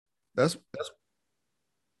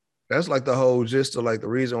that's like the whole gist of like the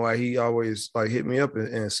reason why he always like hit me up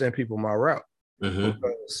and send people my route Mm-hmm.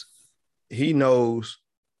 because he knows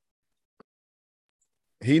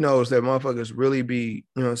he knows that motherfuckers really be,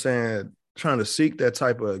 you know what I'm saying, trying to seek that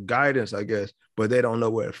type of guidance, I guess, but they don't know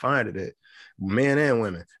where to find it at. Men and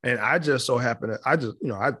women. And I just so happen to,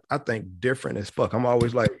 I think different as fuck. I'm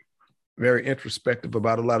always like very introspective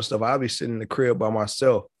about a lot of stuff. I'll be sitting in the crib by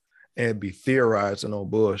myself and be theorizing on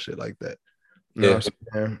bullshit like that. You know Yeah. what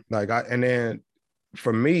I'm saying? And then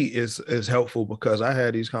for me, it's helpful because I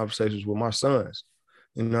had these conversations with my sons.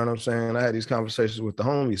 You know what I'm saying? I had these conversations with the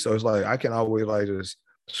homies. So it's like I can always like just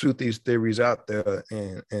shoot these theories out there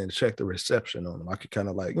and check the reception on them. I could kind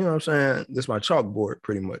of like, you know what I'm saying? This is my chalkboard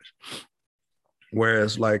pretty much.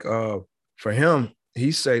 Whereas like for him,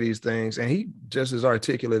 he say these things and he just as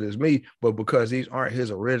articulate as me, but because these aren't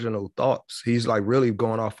his original thoughts, he's like really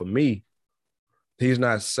going off of me. He's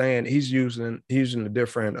not saying he's using a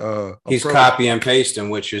different He's approach. copy and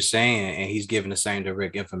pasting what you're saying, and he's giving the same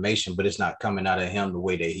direct information, but it's not coming out of him the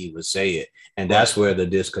way that he would say it. And Right. that's where the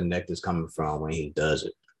disconnect is coming from when he does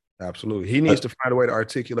it. Absolutely. He needs But to find a way to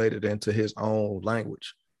articulate it into his own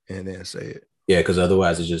language and then say it. yeah, because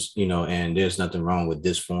otherwise it's just, and there's nothing wrong with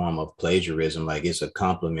this form of plagiarism. Like it's a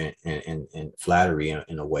compliment and flattery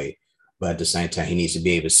in a way. But at the same time, he needs to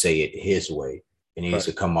be able to say it his way. And Right. it needs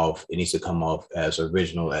to come off as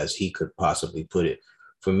original as he could possibly put it.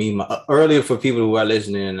 For me, earlier for people who are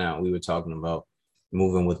listening now, we were talking about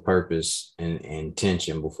moving with purpose and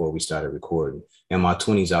intention before we started recording. In my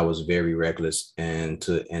 20s, I was very reckless. And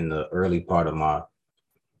in the early part of my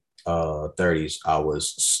 30s, I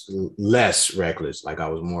was less reckless. Like I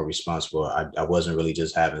was more responsible. I wasn't really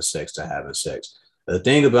just having sex to having sex. The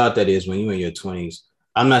thing about that is when you're in your 20s,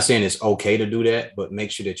 I'm not saying it's okay to do that, but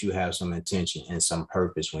make sure that you have some intention and some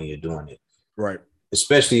purpose when you're doing it. Right.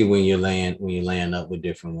 Especially when you're laying up with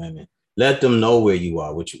different women. Let them know where you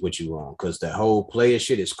are, what you want. Because that whole player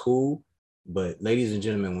shit is cool. But ladies and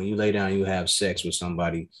gentlemen, when you lay down and you have sex with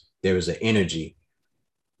somebody, there is an energy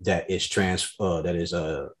that is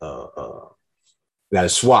that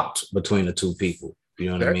is swapped between the two people. You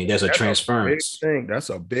know what I That mean? There's a that's a big transference. thing. That's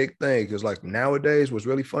a big thing. Cause like nowadays what's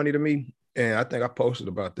really funny to me, and I think I posted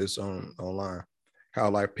about this online, how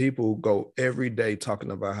like people go every day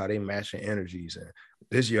talking about how they matching energies. And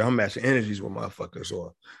this year I'm matching energies with motherfuckers,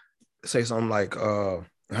 or say something like, I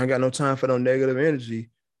ain't got no time for no negative energy.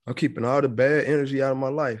 I'm keeping all the bad energy out of my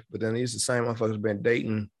life. But then these the same motherfuckers been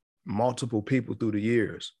dating multiple people through the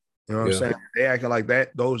years. You know what I'm Yeah. saying? They acting like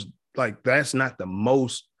that. Those like that's not the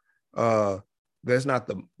most uh that's not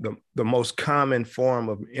the most common form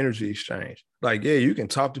of energy exchange. Like, yeah, you can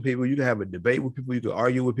talk to people, you can have a debate with people, you can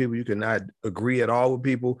argue with people, you can not agree at all with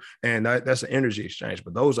people, and that's an energy exchange.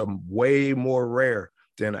 But those are way more rare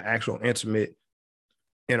than an actual intimate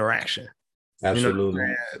interaction. You know what I'm Absolutely.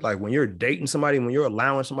 saying? Like when you're dating somebody, when you're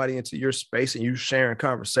allowing somebody into your space and you sharing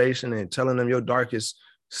conversation and telling them your darkest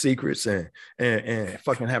secrets and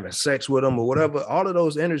fucking having sex with them or whatever, all of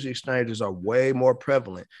those energy exchanges are way more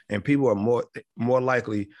prevalent and people are more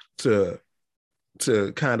likely to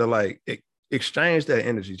kind of like exchange that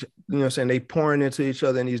energy. You know what I'm saying? They pouring into each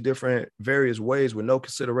other in these different various ways with no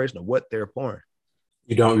consideration of what they're pouring.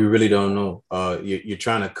 You really don't know. You're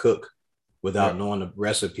trying to cook Right. without knowing the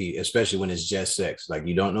recipe, especially when it's just sex. Like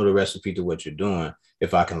you don't know the recipe to what you're doing.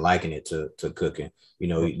 If I can liken it to cooking,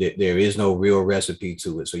 Right. there is no real recipe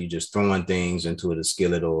to it. So you're just throwing things into the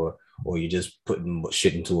skillet, or you're just putting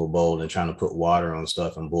shit into a bowl and trying to put water on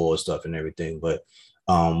stuff and boil stuff and everything. But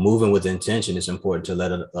moving with intention, it's important to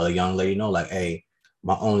let a young lady know, like, hey,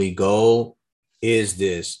 my only goal is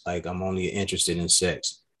this. Like, I'm only interested in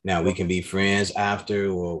sex. Now we Right. can be friends after,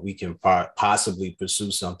 or we can possibly pursue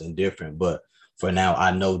something different. But for now, I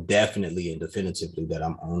know definitely and definitively that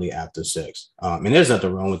I'm only after sex. And there's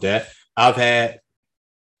nothing wrong with that. I've had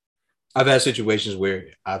situations where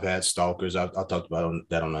I've had stalkers. I talked about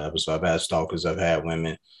that on the episode. I've had stalkers. I've had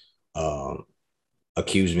women um,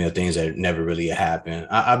 accuse me of things that never really happened.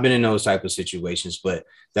 I've been in those type of situations, but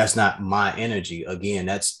that's not my energy. Again,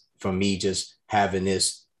 that's for me just having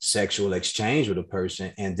this sexual exchange with a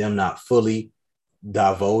person and them not fully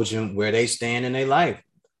divulging where they stand in their life.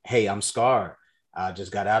 Hey, I'm scarred. I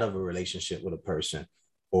just got out of a relationship with a person,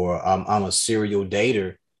 or I'm a serial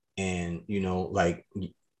dater, and like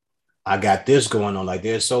I got this going on. Like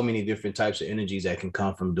there's so many different types of energies that can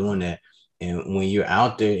come from doing that. And when you're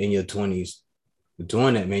out there in your 20s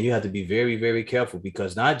doing that, man, you have to be very, very careful,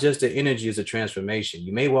 because not just the energy is a transformation.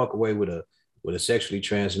 You may walk away with a sexually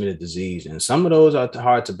transmitted disease, and some of those are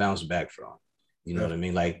hard to bounce back from. You know what I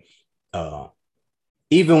mean? Like, uh,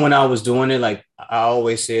 even when I was doing it, like I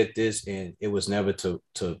always said this, and it was never to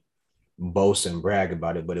boast and brag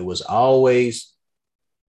about it, but it was always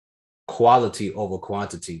quality over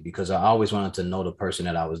quantity because I always wanted to know the person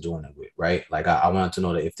that I was doing it with, right? Like I wanted to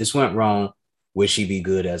know that if this went wrong, would she be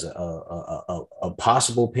good as a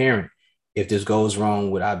possible parent? If this goes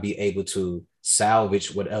wrong, would I be able to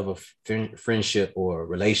salvage whatever friendship or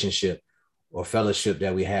relationship or fellowship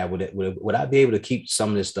that we have? Would I be able to keep some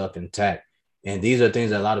of this stuff intact? And these are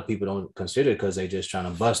things that a lot of people don't consider because they're just trying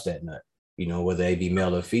to bust that nut, whether they be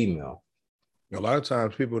male or female. A lot of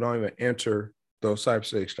times people don't even enter those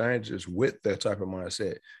types of exchanges with that type of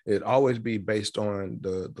mindset. It always be based on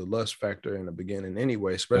the lust factor in the beginning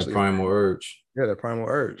anyway, especially that primal urge. Yeah, the primal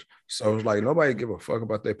urge. So it's like nobody give a fuck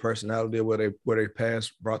about their personality or where they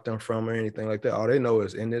past brought them from or anything like that. All they know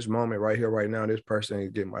is in this moment right here, right now, this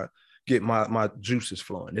person get my juices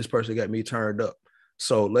flowing. This person got me turned up.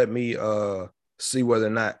 So let me see whether or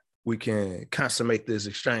not we can consummate this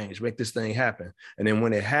exchange, make this thing happen. And then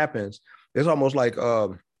when it happens, it's almost like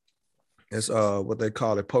it's what they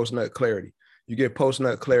call it, post-nut clarity. You get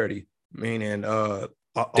post-nut clarity, meaning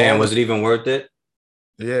damn, was it even worth it?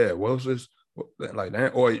 Yeah, what was this like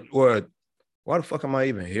that? Or why the fuck am I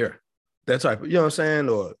even here? That type of, you know what I'm saying?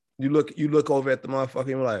 Or you look over at the motherfucker and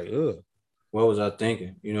you're like, ugh. What was I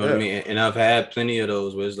thinking? You know what I mean? And I've had plenty of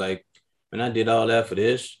those where it's like, man, I did all that for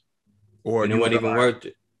this, or and it wasn't even worth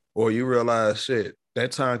it. Or you realize, shit,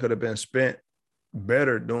 that time could have been spent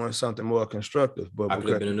better doing something more constructive. But I could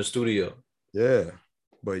have been in the studio. Yeah.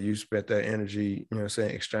 But you spent that energy, you know what I'm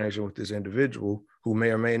saying, exchanging with this individual who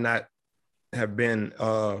may or may not have been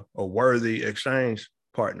a worthy exchange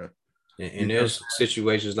partner. And there's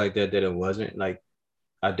situations like that it wasn't. Like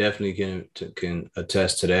I definitely can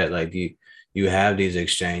attest to that. Like you have these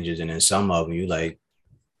exchanges, and in some of them you like,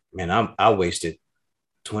 man, I wasted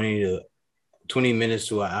 20 minutes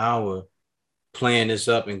to an hour playing this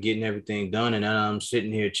up and getting everything done, and then I'm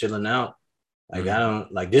sitting here chilling out. Like I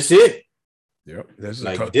don't like this. It. Yep. This is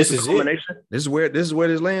it. This is where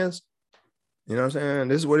this lands. You know what I'm saying?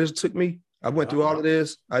 This is where this took me. I went through all of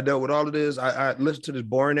this. I dealt with all of this. I listened to this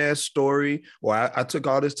boring ass story, or I took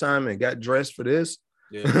all this time and got dressed for this.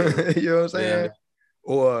 Yeah. You know what I'm saying? Yeah.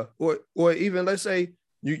 Or even let's say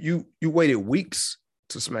you waited weeks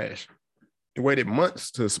to smash. You waited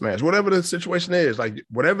months to smash. Whatever the situation is, like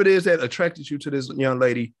whatever it is that attracted you to this young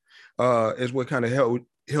lady, is what kind of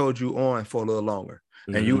held you on for a little longer.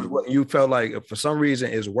 Mm-hmm. And you felt like for some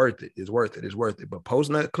reason it's worth it. But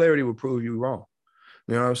post-nut clarity will prove you wrong.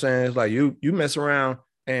 You know what I'm saying? It's like you mess around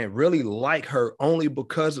and really like her only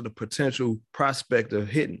because of the potential prospect of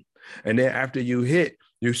hitting. And then after you hit,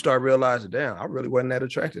 you start realizing, damn, I really wasn't that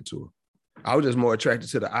attracted to her. I was just more attracted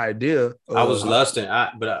to the idea. I was lusting.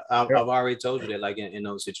 I've already told you that, like in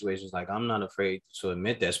those situations, like I'm not afraid to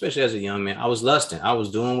admit that, especially as a young man. I was lusting. I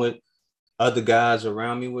was doing what other guys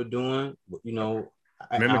around me were doing. You know,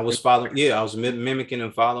 I was following. Yeah, I was mimicking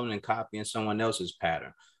and following and copying someone else's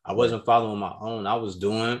pattern. I wasn't following my own. I was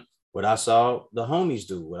doing what I saw the homies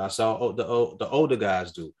do, what I saw the older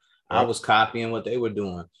guys do. Right. I was copying what they were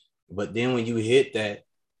doing. But then when you hit that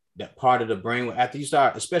part of the brain, after you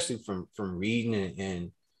start, especially from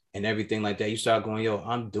reading and everything like that, you start going, yo,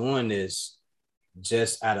 I'm doing this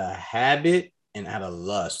just out of habit and out of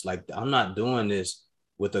lust. Like I'm not doing this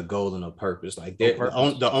with a goal and a purpose. Like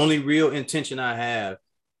the only real intention I have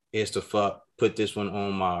is to put this one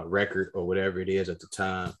on my record or whatever it is at the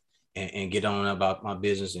time and get on about my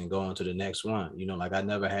business and go on to the next one. You know, like I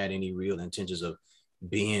never had any real intentions of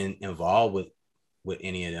being involved with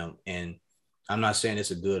any of them. And I'm not saying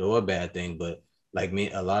it's a good or a bad thing, but like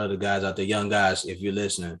me, a lot of the guys out there, young guys, if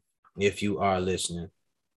you are listening,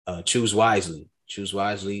 choose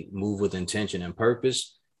wisely, move with intention and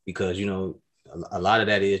purpose, because, you know, a lot of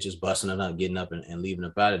that is just busting it up, getting up and leaving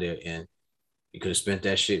up out of there. And you could have spent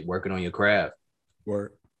that shit working on your craft.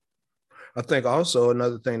 Word. I think also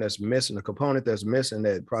another thing that's missing, a component that's missing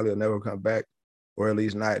that probably will never come back, or at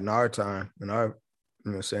least not in our time, in our,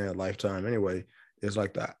 you know, saying lifetime anyway, is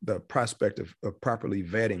like the prospect of properly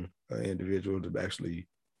vetting an individual to actually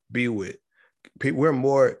be with. We're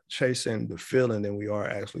more chasing the feeling than we are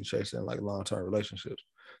actually chasing like long-term relationships.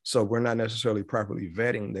 So we're not necessarily properly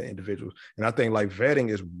vetting the individuals. And I think like vetting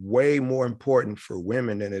is way more important for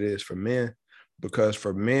women than it is for men, because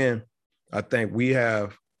for men, I think we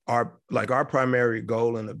have our primary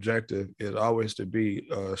goal and objective is always to be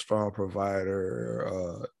a strong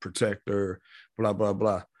provider, protector, blah, blah,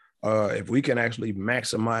 blah. If we can actually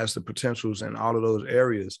maximize the potentials in all of those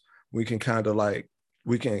areas, we can kind of like,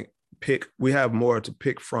 we have more to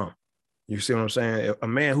pick from. You see what I'm saying? A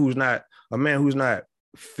man who's not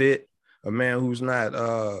fit, A man who's not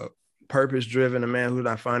purpose driven, a man who's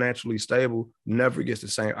not financially stable, never gets the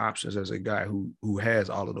same options as a guy who has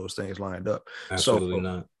all of those things lined up. Absolutely So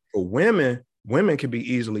not. for women can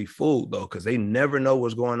be easily fooled though, because they never know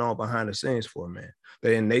what's going on behind the scenes for a man.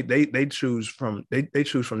 They choose from they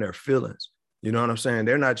choose from their feelings. You know what I'm saying?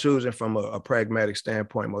 They're not choosing from a pragmatic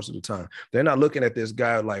standpoint most of the time. They're not looking at this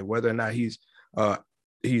guy like whether or not he's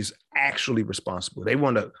actually responsible. They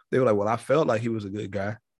were like, well, I felt like he was a good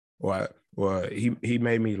guy, or he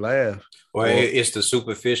made me laugh. Or it's the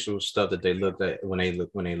superficial stuff that they looked at when they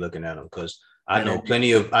looking at them. Because I know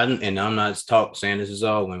plenty of, and I'm not saying this is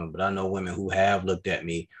all women, but I know women who have looked at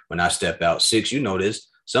me when I step out. Six, you know this.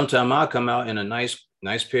 Sometimes I come out in a nice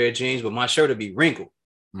pair of jeans, but my shirt will be wrinkled.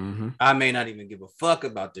 Mm-hmm. I may not even give a fuck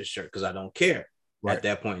about this shirt because I don't care at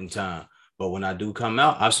that point in time. But when I do come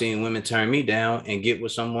out, I've seen women turn me down and get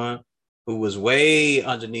with someone who was way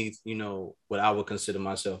underneath, you know, what I would consider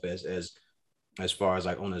myself as far as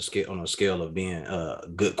like on a scale of being a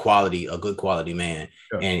good quality man.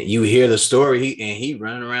 Yeah. And you hear the story, he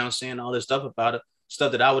running around saying all this stuff about it,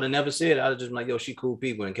 stuff that I would have never said. I was just like, yo, she cool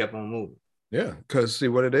people, and kept on moving. Yeah, because see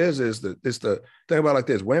what it is the thing about like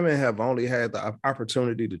this. Women have only had the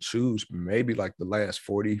opportunity to choose maybe like the last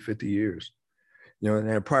 40, 50 years. You know,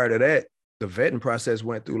 and prior to that, the vetting process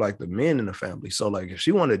went through like the men in the family. So like if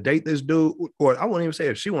she wanted to date this dude, or I wouldn't even say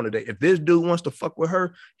if she wanted to date, if this dude wants to fuck with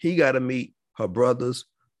her, he got to meet her brothers,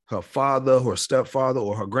 her father, her stepfather,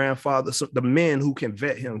 or her grandfather, so the men who can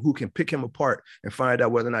vet him, who can pick him apart and find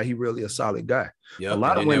out whether or not he really a solid guy. Yep. A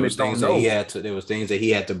lot of women don't know. There was things that he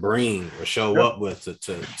had to bring or show up with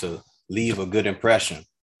to leave a good impression.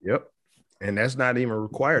 Yep. And that's not even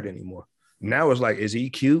required anymore. Now it's like, is he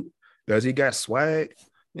cute? Does he got swag?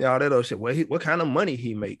 You know, all that other shit. What kind of money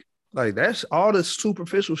he make? Like that's all the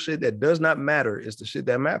superficial shit that does not matter is the shit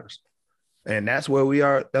that matters. And that's where we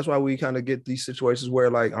are. That's why we kind of get these situations where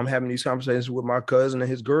like I'm having these conversations with my cousin and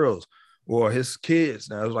his girls or his kids.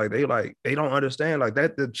 Now it's like they don't understand like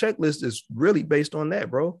that. The checklist is really based on that,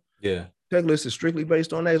 bro. Yeah. Checklist is strictly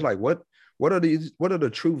based on that. It's like what are the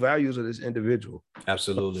true values of this individual?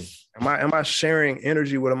 Absolutely. Am I sharing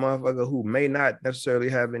energy with a motherfucker who may not necessarily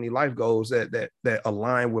have any life goals that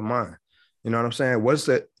align with mine? You know what I'm saying? What's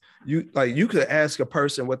that? You could ask a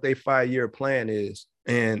person what their 5-year plan is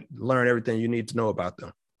and learn everything you need to know about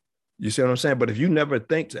them. You see what I'm saying? But if you never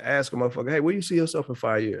think to ask a motherfucker, hey, where you see yourself in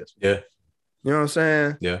 5 years? Yeah. You know what I'm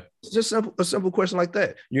saying? Yeah. It's just a simple question like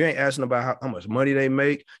that. You ain't asking about how much money they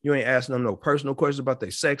make. You ain't asking them no personal questions about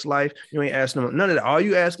their sex life. You ain't asking them none of that. All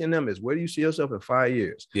you asking them is, where do you see yourself in 5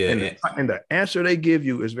 years? Yeah. And the answer they give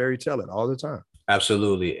you is very telling all the time.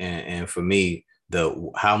 Absolutely. And for me,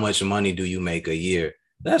 how much money do you make a year?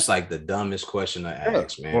 That's like the dumbest question I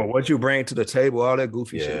ask, man. Well, what you bring to the table, all that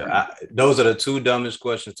goofy shit. Those are the two dumbest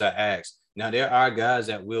questions I ask. Now, there are guys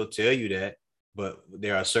that will tell you that, but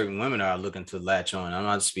there are certain women that are looking to latch on. I'm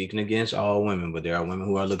not speaking against all women, but there are women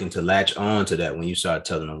who are looking to latch on to that when you start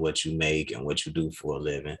telling them what you make and what you do for a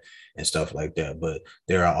living and stuff like that. But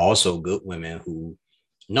there are also good women who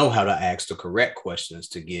know how to ask the correct questions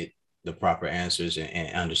to get the proper answers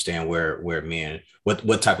and understand where men,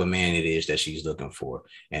 what type of man it is that she's looking for.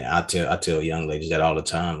 And I tell young ladies that all the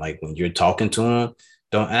time, like when you're talking to them,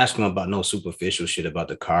 don't ask him about no superficial shit about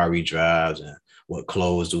the car he drives and what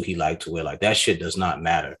clothes do he like to wear. Like that shit does not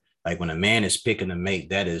matter. Like when a man is picking a mate,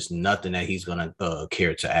 that is nothing that he's going to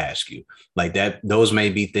care to ask you. Like that, those may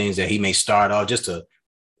be things that he may start off just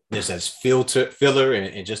as filler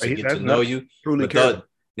and just to get to know you.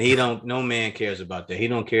 No man cares about that. He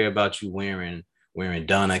don't care about you wearing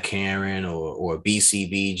Donna Karan or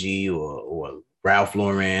BCBG or Ralph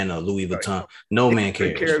Lauren or Louis Vuitton. No man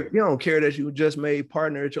cares. You don't care that you just made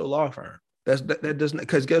partner at your law firm. That doesn't,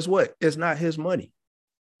 because guess what? It's not his money.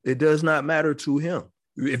 It does not matter to him.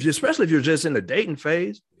 Especially if you're just in the dating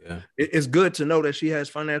phase. Yeah, it's good to know that she has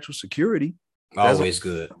financial security. Always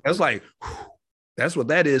good. That's like, that's what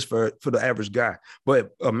that is for the average guy. But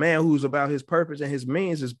a man who's about his purpose and his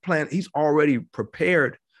means is he's already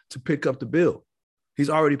prepared to pick up the bill. He's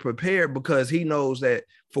already prepared because he knows that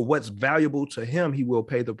for what's valuable to him, he will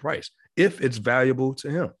pay the price if it's valuable to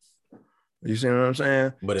him. You see what I'm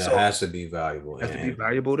saying? But it has to be valuable. It has to be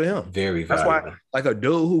valuable to him. Very valuable. That's why, like a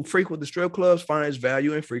dude who frequent the strip clubs finds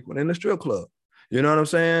value in frequenting the strip club. You know what I'm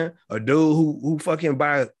saying? A dude who fucking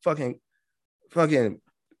buy fucking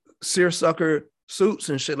seersucker suits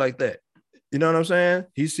and shit like that. You know what I'm saying?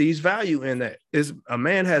 He sees value in that. A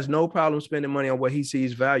man has no problem spending money on what he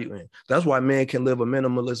sees value in. That's why men can live a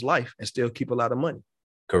minimalist life and still keep a lot of money.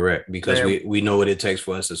 Correct. Because we know what it takes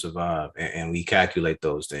for us to survive, and we calculate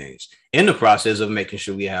those things in the process of making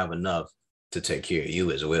sure we have enough to take care of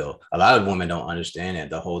you as well. A lot of women don't understand that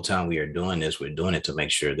the whole time we are doing this, we're doing it to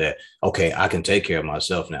make sure that, okay, I can take care of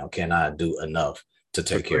myself now. Can I do enough to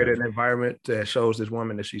take care of an environment that shows this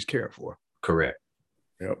woman that she's cared for? Correct.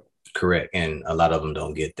 Yep. Correct. And a lot of them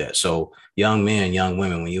don't get that. So young men, young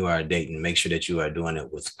women, when you are dating, make sure that you are doing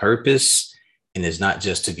it with purpose. And it's not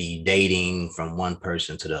just to be dating from one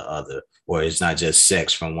person to the other, or it's not just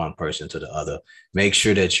sex from one person to the other. Make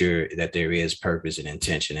sure that there is purpose and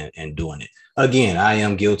intention in doing it. Again, I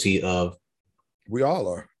am guilty of. We all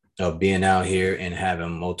are. Of being out here and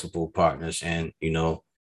having multiple partners. And,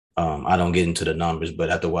 I don't get into the numbers, but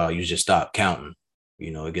after a while, you just stop counting.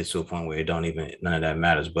 It gets to a point where none of that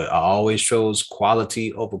matters. But I always chose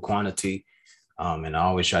quality over quantity. And I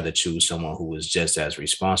always tried to choose someone who was just as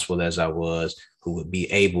responsible as I was, who would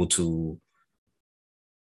be able to,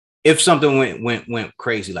 if something went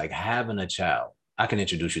crazy, like having a child, I can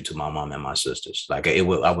introduce you to my mom and my sisters. Like I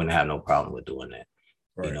wouldn't have no problem with doing that.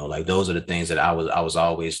 Right. Like those are the things that I was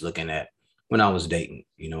always looking at when I was dating.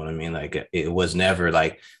 You know what I mean? Like it was never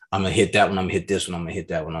like, I'm gonna hit that one, I'm gonna hit this one, I'm gonna hit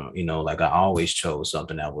that one. Like I always chose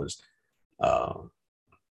something that was of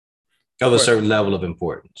a certain level of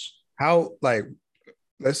importance. How, like,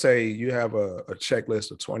 let's say you have a checklist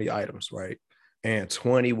of 20 items, right? And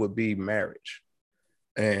 20 would be marriage.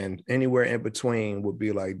 And anywhere in between would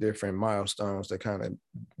be like different milestones that kind of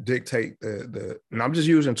dictate and I'm just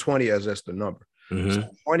using 20 as just the number. Mm-hmm. So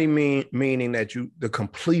 20 meaning that the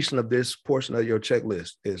completion of this portion of your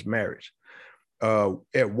checklist is marriage.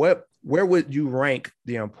 Where would you rank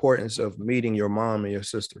the importance of meeting your mom and your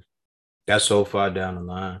sister? That's so far down the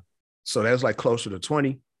line. So that's like closer to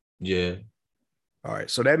 20. Yeah. All right.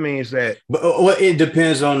 So that means that. But it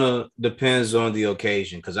depends on the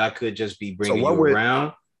occasion, because I could just be bringing you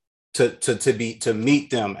around to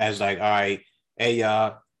meet them as like, all right, hey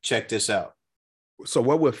y'all, check this out. So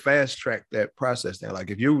what would fast track that process then?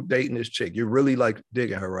 Like if you're dating this chick, you're really like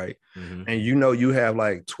digging her, right? Mm-hmm. And you have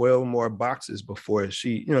like 12 more boxes before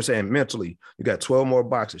she, mentally, you got 12 more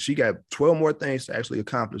boxes. She got 12 more things to actually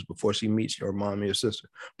accomplish before she meets your mom and your sister.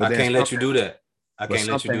 But I can't let you do that. I can't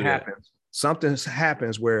let you do that. Something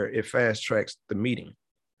happens where it fast tracks the meeting.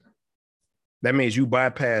 That means you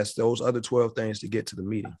bypass those other 12 things to get to the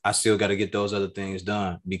meeting. I still got to get those other things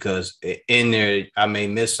done, because in there, I may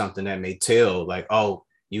miss something that may tell like, oh,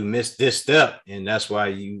 you missed this step. And that's why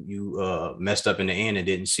you messed up in the end and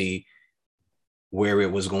didn't see where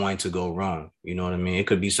it was going to go wrong. You know what I mean? It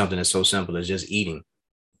could be something that's so simple as just eating.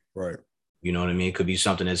 Right. You know what I mean? It could be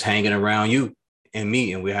something that's hanging around you and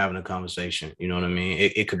me, and we're having a conversation. You know what I mean?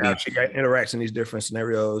 It could be. She got interacts in these different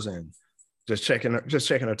scenarios and just checking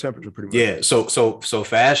her temperature pretty much. Yeah. So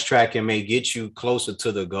fast tracking may get you closer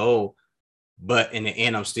to the goal, but in the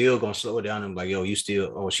end, I'm still gonna slow it down and be like, yo,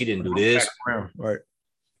 she didn't do this. Right.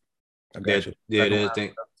 I got you. Yeah.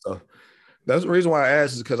 So that's the reason why I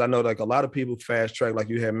asked, is because I know like a lot of people fast track, like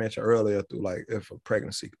you had mentioned earlier, through like if a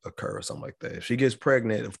pregnancy occur or something like that. If she gets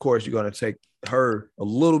pregnant, of course, you're going to take her a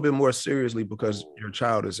little bit more seriously because your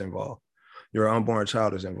child is involved. Your unborn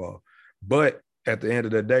child is involved. But at the end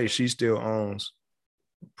of the day, she still owns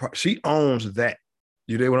that.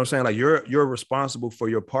 You know what I'm saying? Like you're responsible for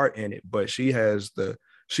your part in it, but she owns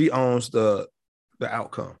the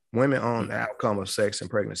outcome. Women own the outcome of sex and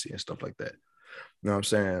pregnancy and stuff like that. You know what I'm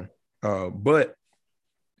saying? But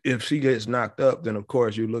if she gets knocked up, then of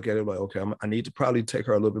course you look at it like, okay, I need to probably take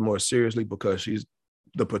her a little bit more seriously because she's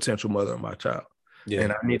the potential mother of my child. Yeah.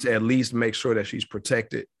 And I need to at least make sure that she's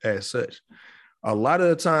protected as such. A lot of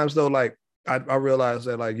the times though, like I realized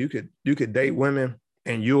that like you could date women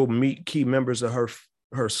and you'll meet key members of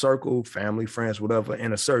her circle, family, friends, whatever,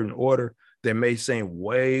 in a certain order that may seem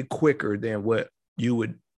way quicker than what you would,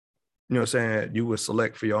 you know what I'm saying, you would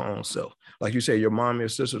select for your own self. Like you said, your mom and your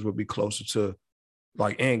sisters would be closer to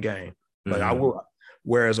like end game. Like I will,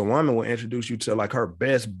 whereas a woman will introduce you to like her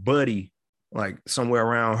best buddy, like somewhere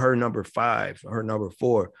around her number 5, her number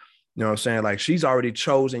 4. You know what I'm saying? Like she's already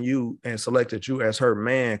chosen you and selected you as her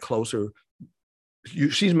man closer.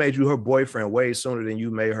 She's made you her boyfriend way sooner than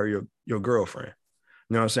you made her your girlfriend.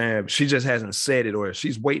 You know what I'm saying? She just hasn't said it, or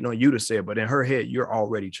she's waiting on you to say it, but in her head, you're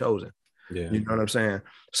already chosen. Yeah. You know what I'm saying?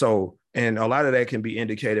 So, and a lot of that can be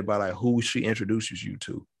indicated by like who she introduces you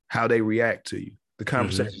to, how they react to you, the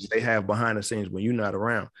conversations they have behind the scenes when you're not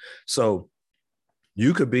around. So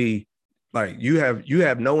you could be like, you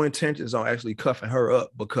have no intentions on actually cuffing her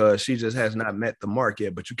up because she just has not met the mark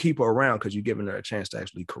yet, but you keep her around because you're giving her a chance to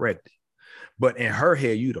actually correct it. But in her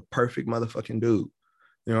head, you the perfect motherfucking dude.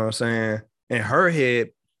 You know what I'm saying? In her head,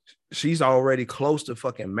 she's already close to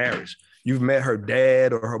fucking marriage. You've met her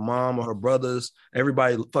dad or her mom or her brothers.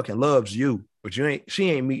 Everybody fucking loves you. but she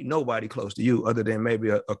ain't meet nobody close to you other than maybe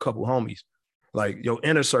a couple homies. Like your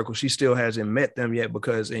inner circle, she still hasn't met them yet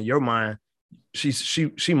because in your mind,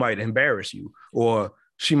 she might embarrass you, or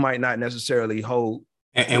she might not necessarily hold.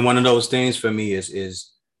 And one of those things for me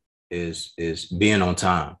is being on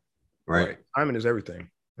time, right? Timing is everything.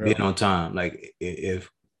 Being on time. Like if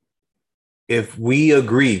we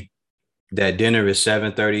agree that dinner is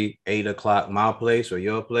 7:30, 8 o'clock, my place or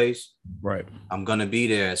your place, right? I'm gonna be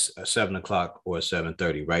there at 7 o'clock or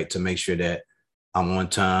 7:30, right? To make sure that I'm on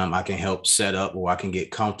time, I can help set up, or I can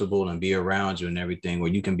get comfortable and be around you and everything,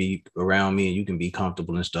 where you can be around me and you can be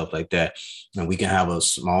comfortable and stuff like that. And we can have a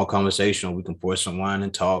small conversation, or we can pour some wine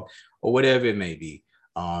and talk, or whatever it may be.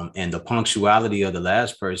 And the punctuality of the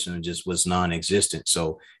last person just was non-existent.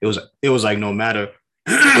 So it was like no matter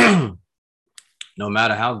no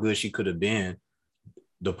matter how good she could have been,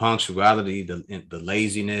 the punctuality, the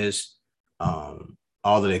laziness, all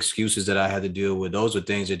of the excuses that I had to deal with, those were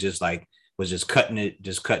things that was just cutting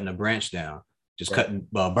the branch down,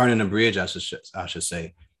 burning the bridge, I should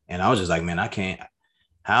say. And I was just like, man,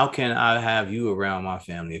 how can I have you around my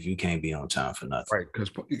family if you can't be on time for nothing? Right.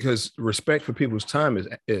 Because respect for people's time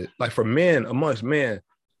is like, for men, amongst men,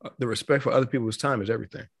 the respect for other people's time is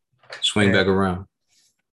everything. Swing back around.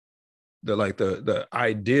 The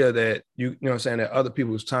idea that you know what I'm saying, that other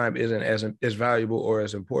people's time isn't as valuable or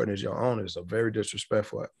as important as your own is a very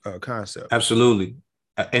disrespectful concept. Absolutely.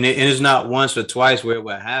 And it's not once or twice where it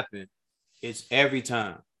will happen. It's every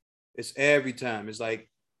time. It's like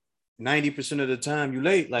 90% of the time you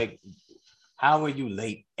late. Like, how are you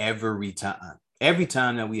late every time? Every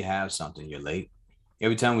time that we have something, you're late.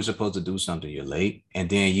 Every time we're supposed to do something, you're late. And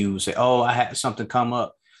then you say, oh, I had something come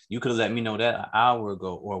up. You could have let me know that an hour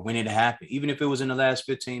ago, or when it happened. Even if it was in the last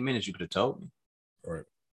 15 minutes, you could have told me. Right.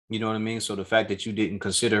 You know what I mean? So the fact that you didn't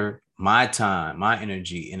consider my time, my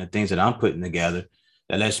energy, and the things that I'm putting together,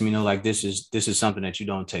 that lets me know, like, this is something that you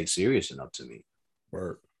don't take serious enough to me.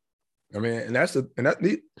 Right. I mean,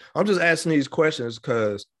 I'm just asking these questions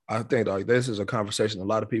because I think like this is a conversation a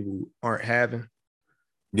lot of people aren't having.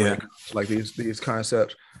 Yeah. Like these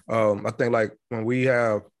concepts. I think like when we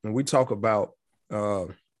talk about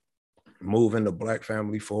moving the Black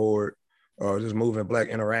family forward, or just moving Black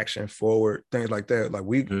interaction forward, things like that. Like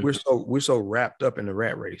we're so wrapped up in the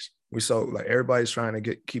rat race. We so like everybody's trying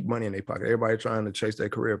to keep money in their pocket. Everybody's trying to chase their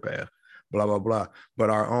career path, blah, blah, blah. But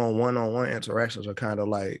our own one-on-one interactions are kind of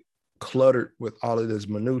like cluttered with all of this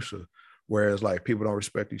minutia. Whereas like people don't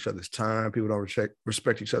respect each other's time. People don't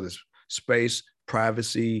respect each other's space,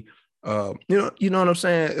 privacy. You know what I'm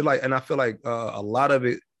saying? Like, and I feel like a lot of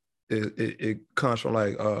it comes from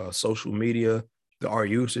like social media, our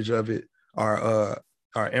usage of it, our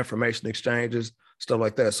information exchanges, stuff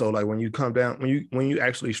like that. So like when you come down, when you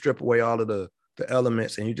actually strip away all of the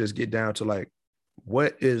elements and you just get down to like,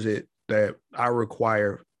 what is it that I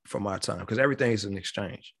require for my time? Because everything is an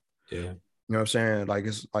exchange. Yeah. You know what I'm saying? Like,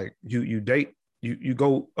 it's like you date, you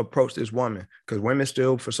go approach this woman, because women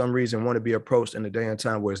still for some reason want to be approached in a day and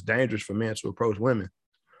time where it's dangerous for men to approach women.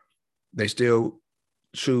 They still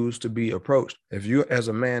choose to be approached. If you, as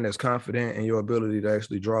a man that's confident in your ability to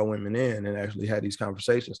actually draw women in and actually have these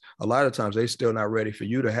conversations, a lot of times they still not ready for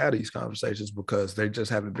you to have these conversations because they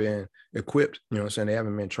just haven't been equipped. You know what I'm saying? They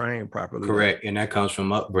haven't been trained properly. Correct. And that comes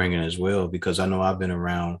from upbringing as well, because I know I've been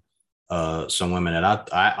around some women that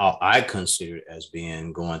I consider as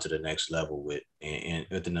being going to the next level with, and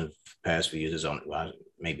within the past few years, is only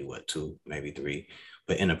maybe 2, maybe 3.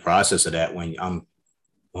 But in the process of that, when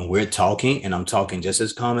we're talking, and I'm talking just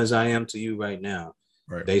as calm as I am to you right now,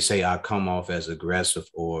 right, they say I come off as aggressive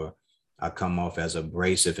or I come off as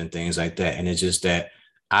abrasive and things like that. And it's just that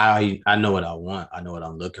I know what I want. I know what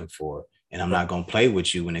I'm looking for. And I'm not going to play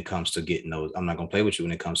with you when it comes to getting those. I'm not going to play with you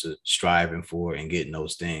when it comes to striving for and getting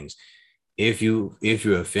those things. If you're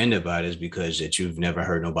offended by this because that you've never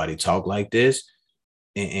heard nobody talk like this,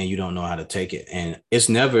 and you don't know how to take it. And it's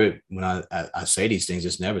never, when I say these things,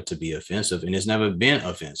 it's never to be offensive, and it's never been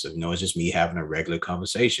offensive. It's just me having a regular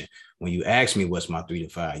conversation. When you ask me what's my 3 to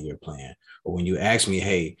 5 year plan, or when you ask me,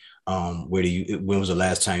 hey, when was the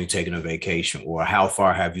last time you taken a vacation, or how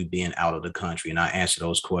far have you been out of the country? And I answer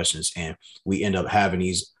those questions, and we end up having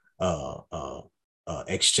these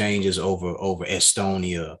exchanges over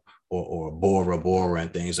Estonia or Bora Bora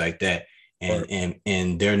and things like that.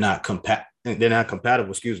 And they're not compatible,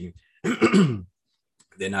 excuse me.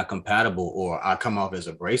 They're not compatible, or I come off as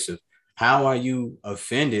abrasive. How are you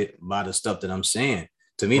offended by the stuff that I'm saying?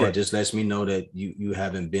 To me, that just lets me know that you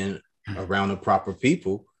haven't been around the proper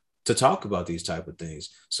people to talk about these type of things.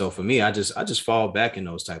 So for me, I just fall back in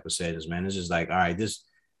those type of settings, man. It's just like, all right, this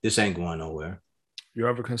ain't going nowhere. You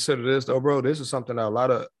ever consider this though, bro? This is something that a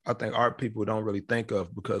lot of, I think, art people don't really think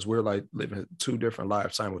of because we're like living two different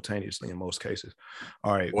lives simultaneously in most cases.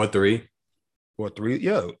 All right. Or three. Or three.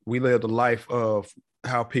 Yeah. We live the life of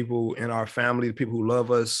how people in our family, the people who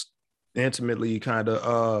love us intimately kind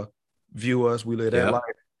of view us. We live that life.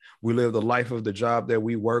 We live the life of the job that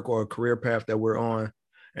we work or a career path that we're on.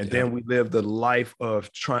 And then we live the life of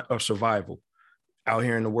survival out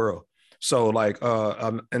here in the world. So like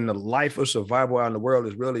and the life of survival out in the world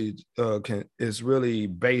is really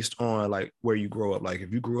based on like where you grow up. Like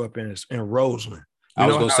if you grew up in Roseland. I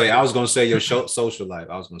was gonna say your social life.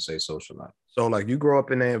 I was gonna say social life. So like you grow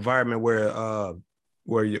up in an environment where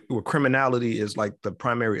criminality is like the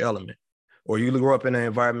primary element, or you grow up in an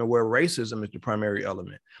environment where racism is the primary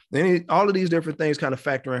element. Then all of these different things kind of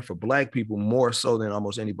factor in for Black people more so than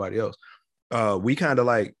almost anybody else. We kind of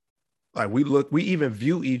like we even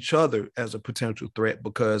view each other as a potential threat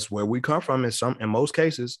because where we come from in most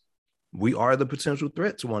cases, we are the potential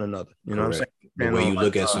threat to one another. You know what I'm saying? The way you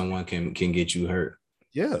look at someone can get you hurt.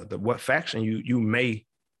 Yeah, what faction you may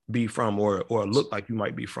be from or look like you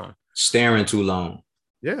might be from. Staring too long.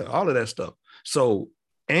 Yeah, all of that stuff. So,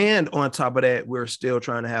 and on top of that, we're still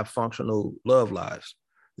trying to have functional love lives.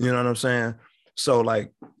 You know what I'm saying? So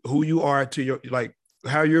like who you are to your, like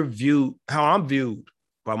how I'm viewed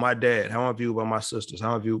by my dad, how I'm viewed by my sisters,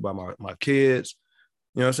 how I'm viewed by my kids.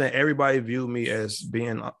 You know what I'm saying? Everybody viewed me as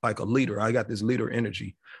being like a leader. I got this leader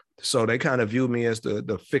energy. So they kind of view me as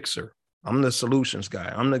the fixer. I'm the solutions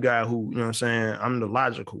guy. I'm the guy who, you know what I'm saying? I'm the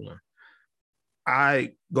logical one.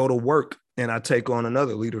 I go to work and I take on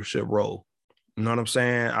another leadership role. You know what I'm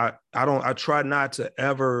saying? I try not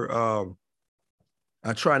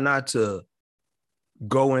to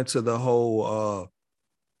go into the whole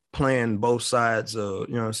playing both sides of,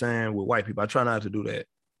 you know what I'm saying, with white people. I try not to do that.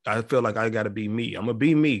 I feel like I got to be me. I'm going to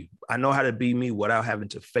be me. I know how to be me without having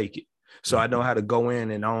to fake it. So I know how to go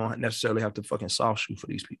in and I don't necessarily have to fucking soft shoe for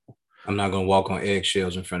these people. I'm not going to walk on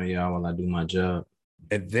eggshells in front of y'all while I do my job.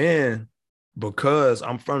 And then because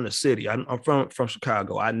I'm from the city, I'm from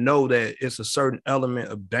Chicago, I know that it's a certain element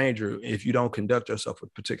of danger if you don't conduct yourself a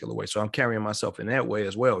particular way. So I'm carrying myself in that way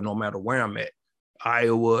as well, no matter where I'm at.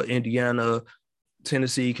 Iowa, Indiana,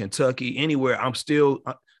 Tennessee, Kentucky, anywhere, I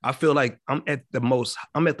feel like I'm at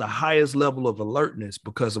the highest level of alertness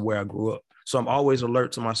because of where I grew up. So I'm always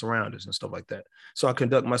alert to my surroundings and stuff like that. So I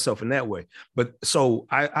conduct myself in that way. But so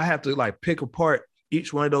I have to like pick apart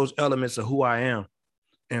each one of those elements of who I am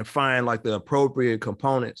and find like the appropriate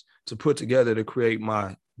components to put together to create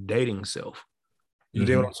my dating self. You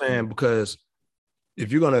know what I'm saying? Because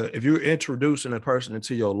if you're introducing a person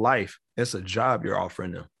into your life, it's a job you're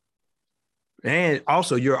offering them. And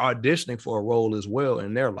also you're auditioning for a role as well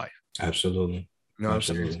in their life. Absolutely. You know what I'm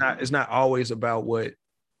saying? It's not always about what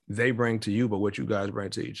they bring to you, but what you guys bring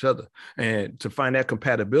to each other. And to find that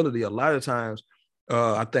compatibility, a lot of times,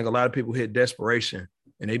 I think a lot of people hit desperation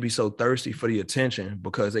and they be so thirsty for the attention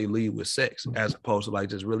because they lead with sex, as opposed to like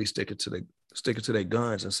just really sticking to their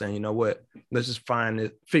guns and saying, you know what, let's just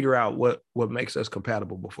figure out what makes us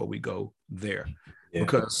compatible before we go there. Yeah.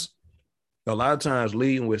 Because a lot of times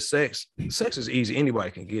leading with sex is easy.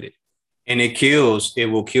 Anybody can get it. And it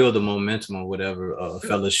will kill the momentum of whatever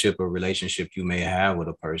fellowship or relationship you may have with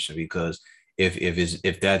a person. Because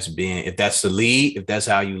if that's the lead, if that's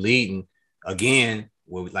how you leading, again,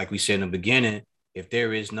 well, like we said in the beginning, if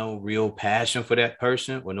there is no real passion for that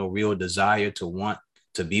person or no real desire to want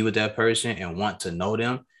to be with that person and want to know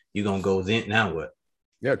them, you're going to go then, now what?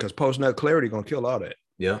 Yeah, because post-nut clarity going to kill all that.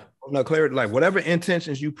 Yeah. Post-nut clarity, like whatever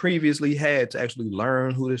intentions you previously had to actually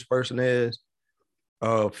learn who this person is,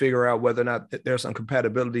 figure out whether or not there's some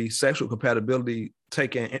compatibility, sexual compatibility,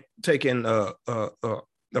 taking a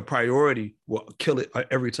priority will kill it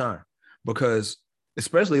every time. Because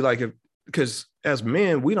especially like because as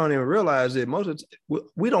men, we don't even realize that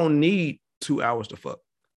we don't need 2 hours to fuck.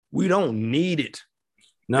 We don't need it.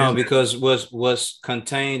 No, because what's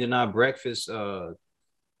contained in our breakfast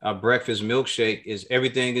milkshake is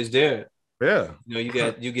everything is there. Yeah. You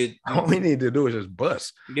get all we need to do is just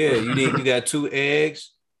bust. Yeah, you got 2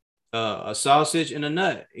 eggs, a sausage, and a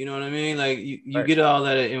nut. You know what I mean? Like you right. Get all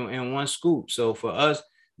that in one scoop. So for us,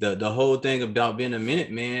 the whole thing about being a minute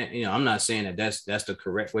man, I'm not saying that's the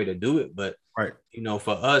correct way to do it, but right.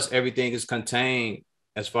 For us, everything is contained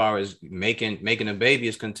as far as making a baby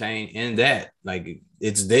is contained in that. Like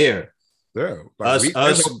it's there. Yeah, like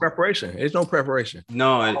there's no preparation. It's no preparation.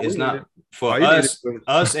 No, it's not. For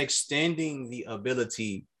us extending the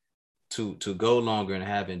ability to go longer and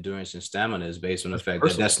have endurance and stamina is based on the fact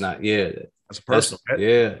that that's not. Yeah, that's personal.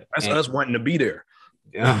 That's us wanting to be there.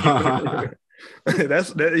 Yeah.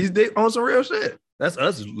 He's on some real shit. That's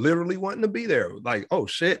us literally wanting to be there. Like, oh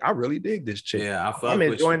shit, I really dig this chick. Yeah, I fuck I'm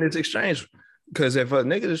with enjoying you. this exchange. Because if a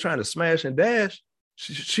nigga is trying to smash and dash,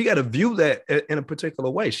 she got to view that in a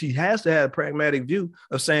particular way. She has to have a pragmatic view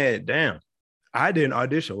of saying, damn, I didn't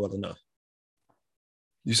audition well enough.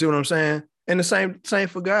 You see what I'm saying? And the same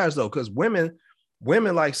for guys though, because women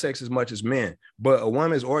like sex as much as men, but a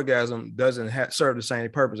woman's orgasm doesn't serve the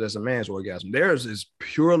same purpose as a man's orgasm. Theirs is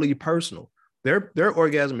purely personal. Their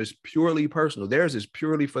orgasm is purely personal. Theirs is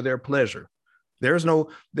purely for their pleasure.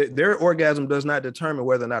 Their orgasm does not determine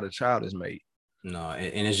whether or not a child is made. No,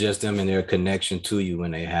 and it's just them and their connection to you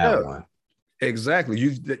when they have one. Exactly.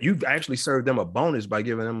 You've actually served them a bonus by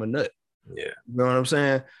giving them a nut. Yeah. You know what I'm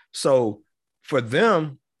saying? So for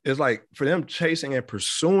them, it's like for them chasing and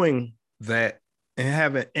pursuing that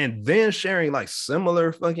and then sharing like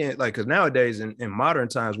similar fucking like, because nowadays in modern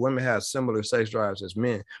times, women have similar sex drives as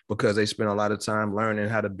men because they spend a lot of time learning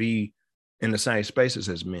how to be in the same spaces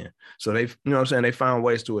as men. So they, you know what I'm saying? They found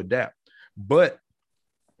ways to adapt, but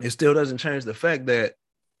it still doesn't change the fact that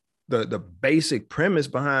the basic premise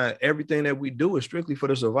behind everything that we do is strictly for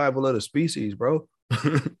the survival of the species, bro.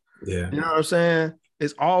 Yeah. You know what I'm saying?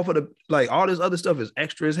 It's all for like all this other stuff is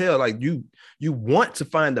extra as hell. Like you want to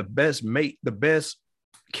find the best mate, the best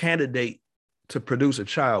candidate to produce a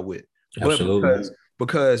child with. Absolutely. But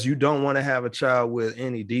because you don't want to have a child with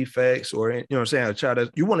any defects or, you know what I'm saying?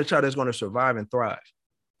 You want a child that's going to survive and thrive.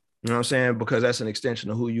 You know what I'm saying? Because that's an extension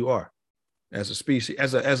of who you are as a species,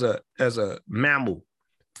 as a mammal.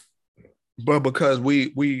 But because we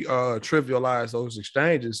trivialize those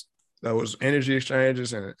exchanges, those energy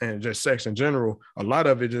exchanges and just sex in general, a lot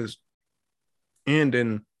of it just end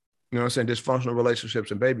in, you know what I'm saying, dysfunctional relationships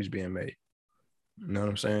and babies being made. You know what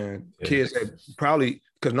I'm saying? Yeah. Kids that probably,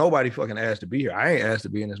 because nobody fucking asked to be here. I ain't asked to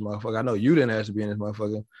be in this motherfucker. I know you didn't ask to be in this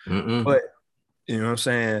motherfucker. Mm-mm. But you know what I'm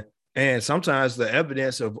saying? And sometimes the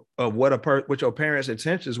evidence of what your parents'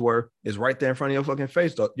 intentions were is right there in front of your fucking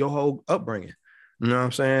face, your whole upbringing. You know what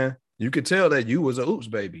I'm saying? You could tell that you was a oops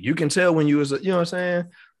baby. You can tell when you was you know what I'm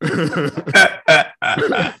saying?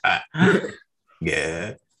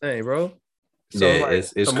 Yeah. Hey, bro. So yeah, like,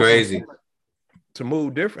 it's crazy. To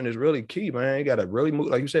move different is really key, man. You gotta really move,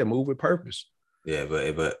 like you said, move with purpose. Yeah,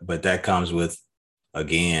 but that comes with,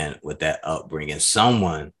 again, with that upbringing.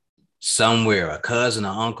 Someone, somewhere, a cousin,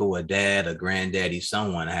 an uncle, a dad, a granddaddy,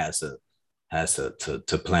 someone has to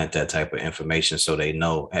plant that type of information so they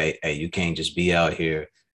know, hey, you can't just be out here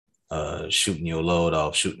shooting your load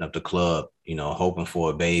off, shooting up the club, you know, hoping for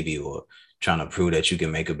a baby or trying to prove that you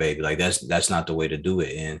can make a baby. Like that's not the way to do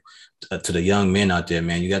it. And to the young men out there,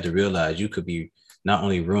 man, you got to realize you could be not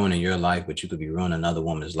only ruining your life, but you could be ruining another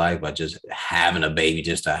woman's life by just having a baby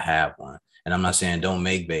just to have one. And I'm not saying don't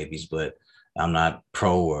make babies, but I'm not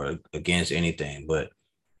pro or against anything, but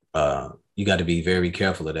you got to be very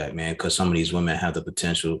careful of that, man, because some of these women have the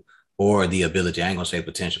potential or the ability. I ain't gonna say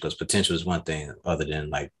potential, because potential is one thing other than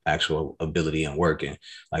like actual ability and working.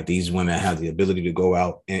 Like these women have the ability to go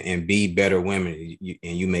out and be better women,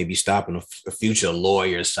 and you may be stopping a future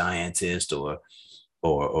lawyer, scientist,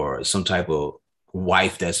 or some type of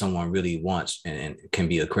wife that someone really wants and can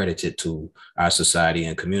be accredited to our society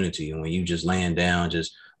and community. And when you just laying down,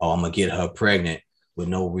 just, oh, I'm gonna get her pregnant with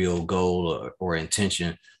no real goal or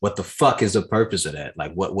intention, what the fuck is the purpose of that?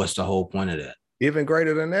 Like what's the whole point of that? Even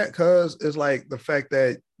greater than that, cuz it's like the fact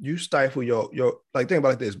that you stifle your like, think about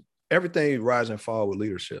it like this. Everything rise and fall with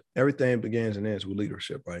leadership. Everything begins and ends with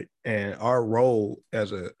leadership, right? And our role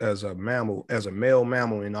as a mammal, as a male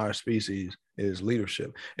mammal in our species, is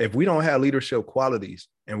leadership. If we don't have leadership qualities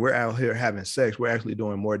and we're out here having sex, we're actually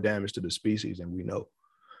doing more damage to the species than we know.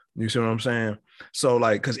 You see what I'm saying? So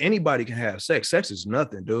like, because anybody can have sex. Sex is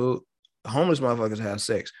nothing, dude. Homeless motherfuckers have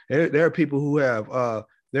sex. There are people who have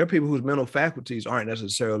there are people whose mental faculties aren't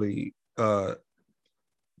necessarily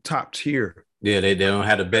top tier. Yeah, they don't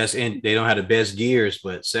have the best they don't have the best gears,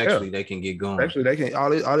 but sexually they can get going. Sexually, they can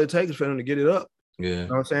all it takes is for them to get it up. Yeah. You know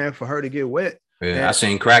what I'm saying? For her to get wet. Yeah, and I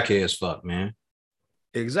seen crackheads fuck, man.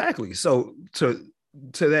 Exactly. So to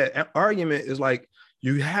that argument is like,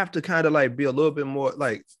 you have to kind of like be a little bit more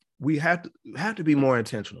like, we have to be more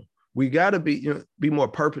intentional. We got to be, be more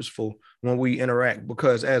purposeful when we interact,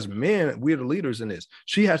 because as men, we're the leaders in this.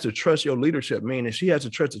 She has to trust your leadership, meaning she has to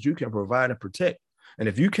trust that you can provide and protect. And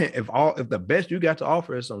if you can't, if the best you got to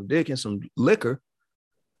offer is some dick and some liquor,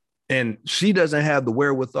 and she doesn't have the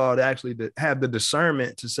wherewithal to actually have the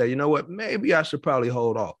discernment to say, you know what, maybe I should probably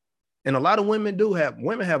hold off. And a lot of women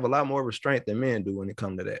have a lot more restraint than men do when it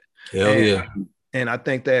comes to that. Hell yeah. And I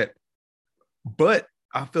think that, but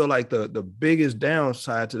I feel like the biggest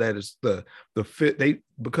downside to that is the fit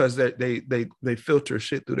because they filter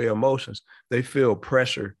shit through their emotions. They feel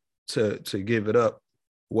pressure to give it up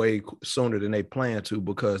way sooner than they plan to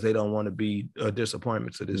because they don't want to be a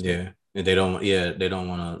disappointment to this. Yeah, and they don't want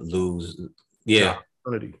to lose. Yeah,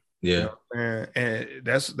 opportunity. Yeah. You know, and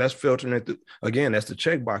that's filtering it through. Again, that's the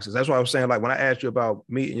check boxes. That's why I was saying, like, when I asked you about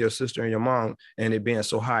meeting your sister and your mom and it being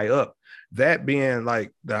so high up, that being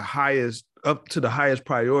like the highest up to the highest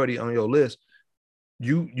priority on your list,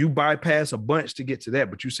 you bypass a bunch to get to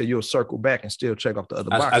that, but you say you'll circle back and still check off the other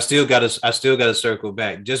boxes. I still gotta circle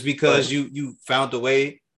back just because you found the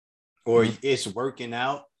way or it's working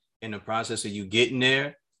out in the process of you getting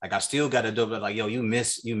there. Like I still got to do it. Like, yo, you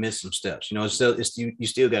miss some steps. You know, you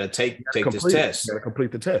still got to take this test. You got to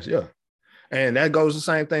complete the test. Yeah, and that goes the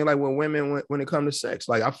same thing. Like when women, when it comes to sex,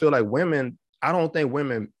 like I feel like women. I don't think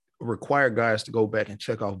women require guys to go back and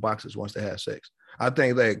check off boxes once they have sex. I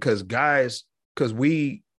think that because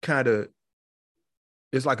we kind of,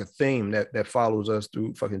 it's like a theme that follows us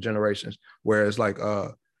through fucking generations. Where it's like,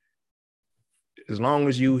 as long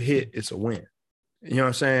as you hit, it's a win. You know what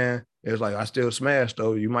I'm saying? It's like, I still smash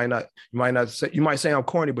though. You might say I'm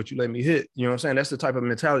corny, but you let me hit. You know what I'm saying? That's the type of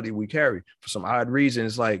mentality we carry for some odd reason.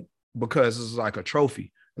 It's like, because it's like a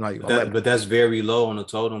trophy. Like, but that's very low on the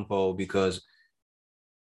totem pole because,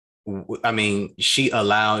 I mean, she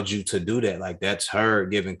allowed you to do that. Like, that's her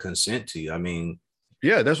giving consent to you. I mean,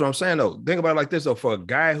 yeah, that's what I'm saying though. Think about it like this though. For a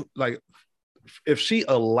guy, like, if she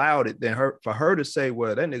allowed it, then for her to say,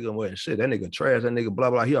 well, that nigga wasn't shit, that nigga trash, that nigga blah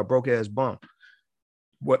blah, he a broke ass bum.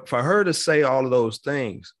 What for her to say all of those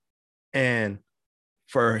things, and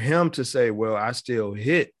for him to say, well, I still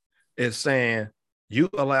hit, is saying you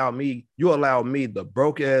allow me, the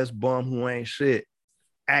broke ass bum who ain't shit,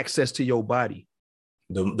 access to your body.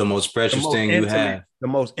 The most precious thing you have. The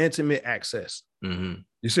most intimate access. Mm-hmm.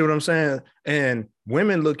 You see what I'm saying? And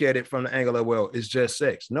women look at it from the angle of, well, it's just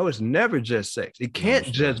sex. No, it's never just sex. It can't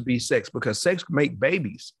just be sex because sex make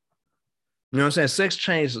babies. You know what I'm saying? Sex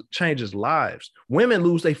changes lives. Women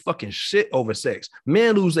lose their fucking shit over sex.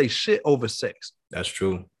 Men lose their shit over sex. That's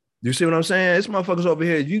true. You see what I'm saying? This motherfuckers over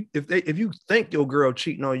here, if you think your girl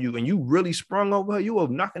cheating on you and you really sprung over her, you will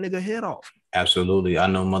knock a nigga head off. Absolutely. I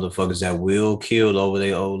know motherfuckers that will kill over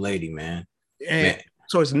their old lady, man.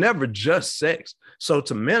 So it's never just sex. So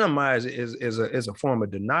to minimize it is a form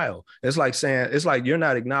of denial. It's like saying, it's like you're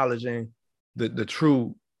not acknowledging the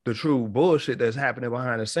true bullshit that's happening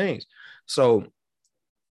behind the scenes. So,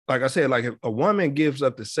 like I said, like if a woman gives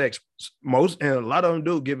up the sex, and a lot of them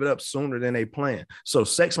do give it up sooner than they plan. So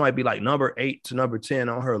sex might be like number 8 to number 10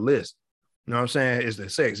 on her list. You know what I'm saying? Is the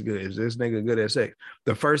sex good? Is this nigga good at sex?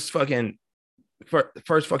 The first fucking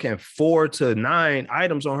 4 to 9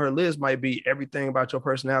 items on her list might be everything about your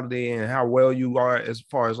personality and how well you are as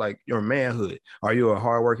far as like your manhood. Are you a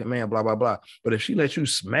hardworking man? Blah, blah, blah. But if she lets you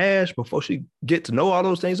smash before she get to know all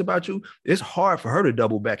those things about you, it's hard for her to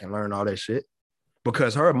double back and learn all that shit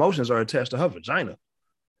because her emotions are attached to her vagina.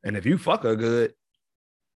 And if you fuck her good,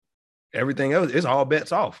 everything else, it's all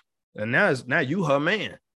bets off. And now you her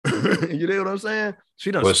man. You know what I'm saying?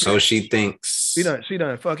 She done. Well, so she thinks. She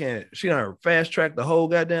done fast tracked the whole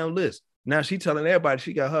goddamn list. Now she telling everybody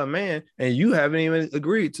she got her man, and you haven't even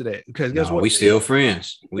agreed to that. Because guess what? We still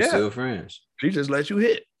friends. Still friends. She just let you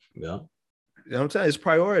hit. Yeah. You know what I'm saying? It's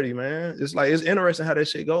priority, man. It's like, it's interesting how that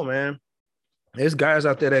shit go, man. There's guys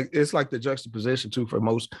out there that it's like the juxtaposition too for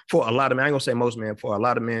a lot of men. I ain't gonna say most men, for a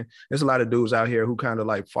lot of men. There's a lot of dudes out here who kind of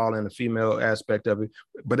like fall in the female aspect of it,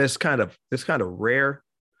 but it's kind of rare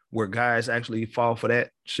where guys actually fall for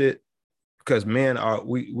that shit because men are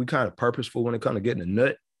we kind of purposeful when it comes to getting a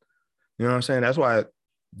nut. You know what I'm saying? That's why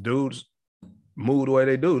dudes move the way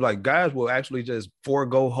they do. Like guys will actually just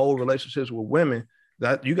forego whole relationships with women.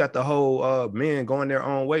 That you got the whole men going their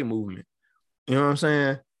own way movement. You know what I'm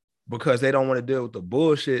saying? Because they don't want to deal with the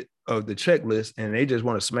bullshit of the checklist and they just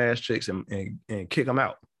want to smash chicks and kick them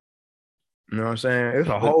out. You know what I'm saying? It's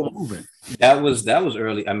a whole movement. That was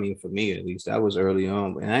early. I mean, for me at least, that was early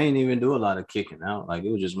on. And I didn't even do a lot of kicking out. Like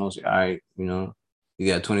it was just mostly, all right, you know, you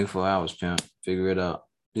got 24 hours, pimp, figure it out.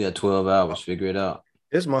 You got 12 hours, figure it out.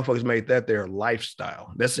 This motherfuckers made that their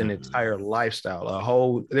lifestyle. That's an entire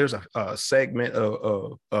lifestyle. There's a segment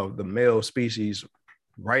of the male species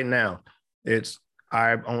right now. It's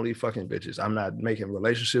I'm only fucking bitches. I'm not making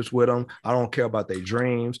relationships with them. I don't care about their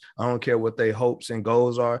dreams. I don't care what their hopes and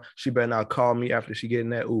goals are. She better not call me after she get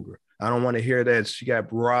in that Uber. I don't want to hear that she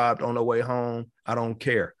got robbed on the way home. I don't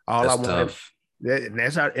care. All that's I want tough.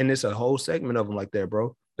 That's not, and it's a whole segment of them like that,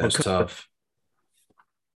 bro. That's tough.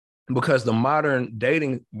 Because the modern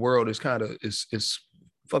dating world is kind of it's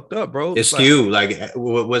fucked up, bro. It's skewed. Like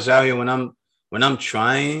what's out here when I'm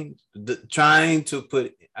trying to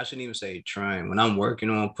put. I shouldn't even say trying. When I'm working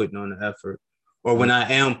on putting on the effort, or when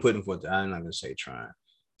I am putting forth, I'm not gonna say trying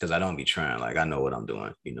because I don't be trying. Like I know what I'm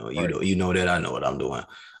doing. You know that I know what I'm doing.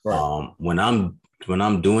 Right. When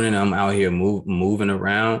I'm doing it, I'm out here moving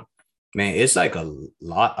around. Man, it's like a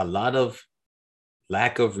lot of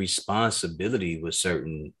lack of responsibility with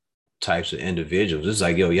certain types of individuals. It's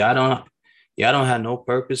like, yo, y'all don't have no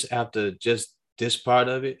purpose after just this part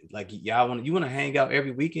of it. Like you want to hang out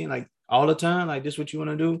every weekend, like all the time, like this what you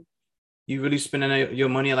want to do? You really spending your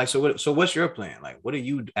money? Like, so what's your plan? Like, what are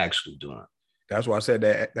you actually doing? That's why I said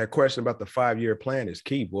that question about the 5-year plan is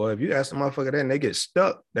key, boy. If you ask the motherfucker that and they get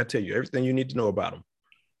stuck, that tell you everything you need to know about them.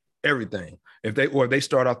 Everything. If they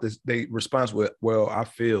start off they response with, well, I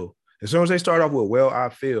feel. As soon as they start off with, well, I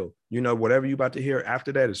feel, whatever you about to hear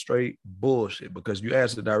after that is straight bullshit, because you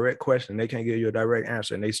ask a direct question, they can't give you a direct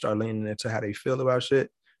answer, and they start leaning into how they feel about shit.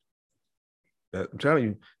 I'm telling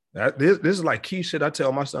you, this is like key shit I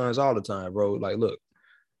tell my sons all the time, bro. Like, look,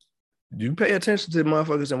 you pay attention to the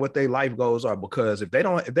motherfuckers and what their life goals are, because if they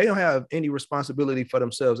don't have any responsibility for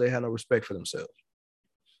themselves, they have no respect for themselves.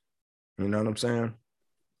 You know what I'm saying?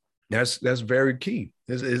 That's very key.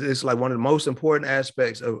 It's like one of the most important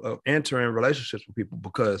aspects of entering relationships with people,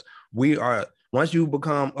 because once you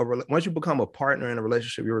become a partner in a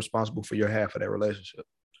relationship, you're responsible for your half of that relationship.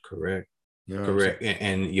 Correct. Correct.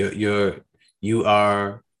 And you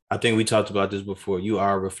are, I think we talked about this before, you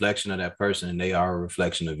are a reflection of that person, and they are a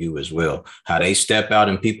reflection of you as well. How they step out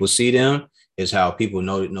and people see them is how people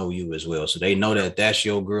know you as well. So they know that that's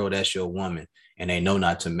your girl, that's your woman, and they know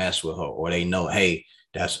not to mess with her, or they know, hey,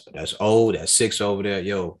 that's old, that's 6 over there,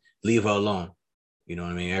 yo, leave her alone. You know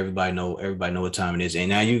what I mean? Everybody know what time it is. And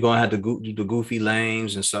now you're going to have the goofy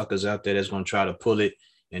lames and suckers out there that's going to try to pull it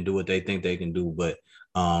and do what they think they can do. But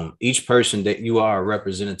each person, that you are a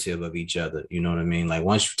representative of each other. You know what I mean? Like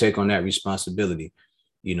once you take on that responsibility,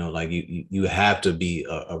 like you have to be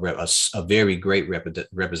a very great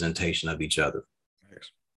representation of each other.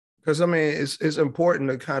 Because I mean, it's important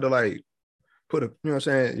to kind of like put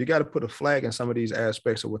you got to put a flag in some of these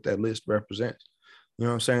aspects of what that list represents. You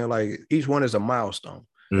know what I'm saying? Like each one is a milestone.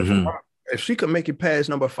 Mm-hmm. If she could make it past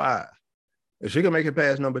number 5, if she can make it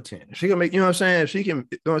past number 10, if she can make, if she can,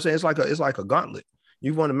 it's like a gauntlet.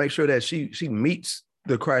 You want to make sure that she meets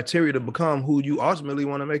the criteria to become who you ultimately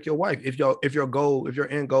want to make your wife. If your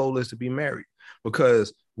end goal is to be married,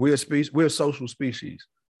 because we're a social species.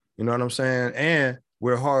 You know what I'm saying? And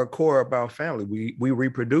we're hardcore about family. We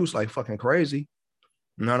reproduce like fucking crazy.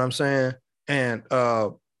 You know what I'm saying? And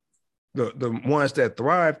the ones that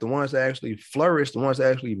thrive, the ones that actually flourish, the ones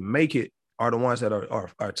that actually make it are the ones that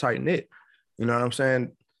are tight knit. You know what I'm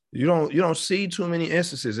saying? You don't see too many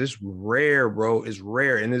instances. It's rare, bro. It's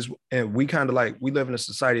rare. And we kind of like, we live in a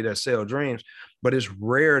society that sells dreams, but it's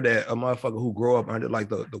rare that a motherfucker who grow up under like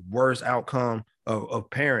the worst outcome of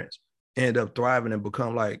parents end up thriving and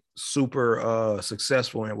become like super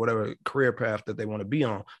successful in whatever career path that they want to be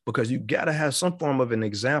on, because you got to have some form of an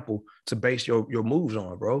example to base your moves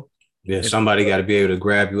on, bro. Yeah, somebody got to be able to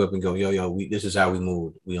grab you up and go, yo, this is how we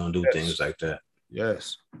move. We don't do things like that.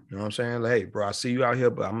 Yes. You know what I'm saying? Like, hey, bro, I see you out here,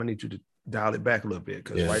 but I'm going to need you to dial it back a little bit,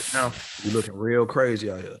 because right now you're looking real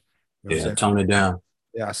crazy out here. You know tone it down.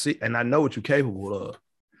 Yeah, I see. And I know what you're capable of.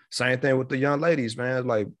 Same thing with the young ladies, man.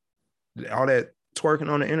 Like all that twerking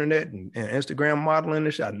on the internet and Instagram modeling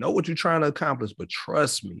and shit. I know what you're trying to accomplish, but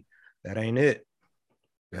trust me, that ain't it.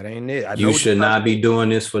 That ain't it. You should not be doing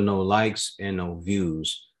this for no likes and no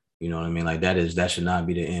views. You know what I mean? Like that should not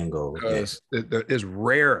be the end goal. Because it's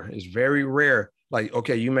rare. It's very rare. Like,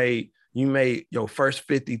 okay, you made your first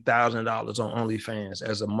 $50,000 on OnlyFans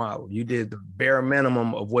as a model. You did the bare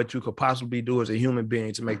minimum of what you could possibly do as a human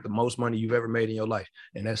being to make the most money you've ever made in your life.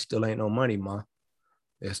 And that still ain't no money, ma.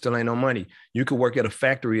 It still ain't no money. You could work at a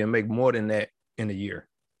factory and make more than that in a year.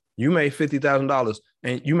 You made $50,000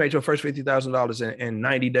 and you made your first $50,000 in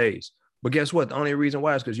 90 days. But guess what? The only reason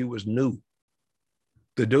why is because you was new.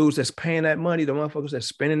 The dudes that's paying that money, the motherfuckers that's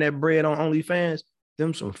spending that bread on OnlyFans,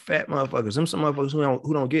 them some fat motherfuckers, them some motherfuckers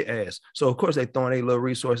who don't get ass. So of course they throwing their little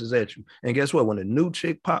resources at you. And guess what? When the new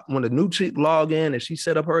chick log in and she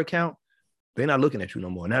set up her account, they're not looking at you no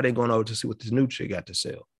more. Now they're going over to see what this new chick got to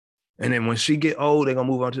sell. And then when she get old, they're gonna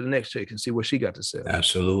move on to the next chick and see what she got to sell.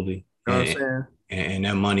 Absolutely. You know what I'm saying? And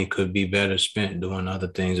that money could be better spent doing other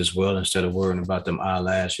things as well, instead of worrying about them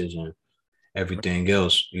eyelashes and everything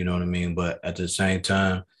else. You know what I mean? But at the same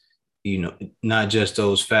time, not just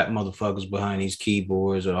those fat motherfuckers behind these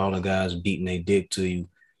keyboards or all the guys beating their dick to you.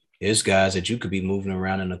 It's guys that you could be moving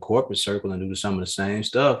around in a corporate circle and do some of the same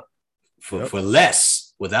stuff for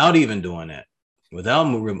less. without even doing that, without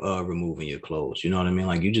removing your clothes. You know what I mean?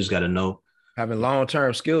 Like you just got to know having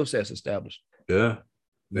long-term skill sets established. Yeah,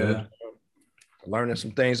 You yeah, know, learning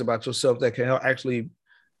some things about yourself that can help actually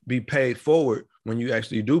be paid forward when you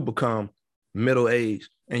actually do become middle aged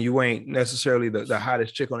and you ain't necessarily the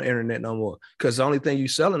hottest chick on the internet no more. Because the only thing you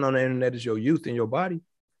selling on the internet is your youth and your body.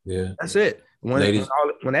 yeah. That's it. Ladies,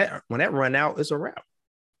 When that run out, it's a wrap.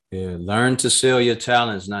 yeah. Learn to sell your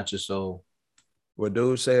talents, not your soul. What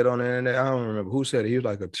dude said on the internet, I don't remember who said it. He was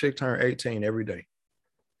like, a chick turn 18 every day.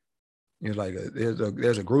 It's like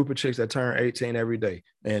there's a group of chicks that turn 18 every day,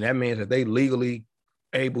 and that means that they legally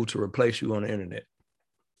able to replace you on the internet.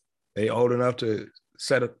 They old enough to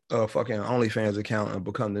set a fucking OnlyFans account and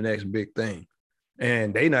become the next big thing,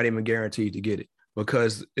 and they not even guaranteed to get it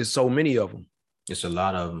because it's so many of them. It's a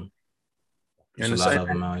lot of them. And a lot of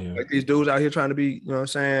them out here. Like these dudes out here trying to be, you know what I'm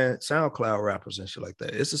saying, SoundCloud rappers and shit like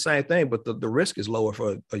that. It's the same thing, but the risk is lower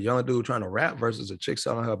for a young dude trying to rap versus a chick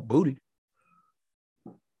selling her booty.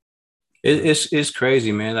 It's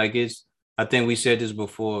crazy, man. Like I think we said this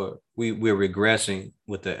before. We're regressing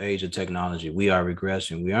with the age of technology. We are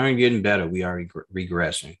regressing. We aren't getting better. We are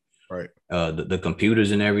regressing. Right. The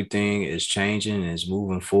computers and everything is changing and it's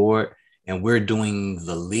moving forward, and we're doing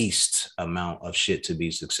the least amount of shit to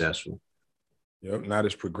be successful. Yep, not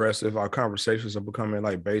as progressive. Our conversations are becoming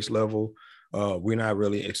like base level. We're not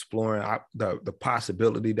really exploring the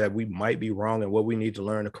possibility that we might be wrong and what we need to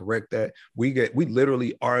learn to correct that. We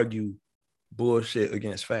literally argue bullshit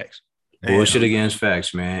against facts. Bullshit against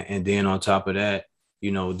facts, man. And then on top of that,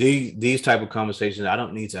 you know, these type of conversations I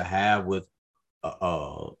don't need to have with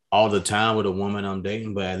all the time with a woman I'm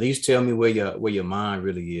dating, but at least tell me where your mind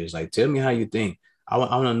really is. Like, tell me how you think. I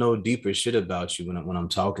want to know deeper shit about you when I'm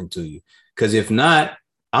talking to you. Because if not,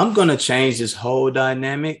 I'm gonna change this whole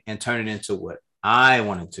dynamic and turn it into what I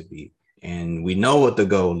want it to be. And we know what the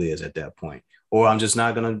goal is at that point. Or I'm just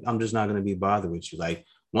not gonna be bothered with you. Like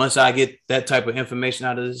once I get that type of information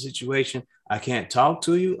out of the situation, I can't talk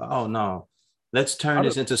to you. Oh no, let's turn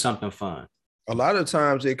this into something fun. A lot of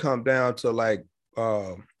times it comes down to like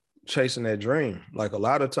chasing that dream. Like a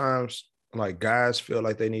lot of times, like guys feel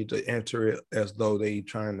like they need to enter it as though they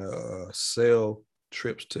trying to sell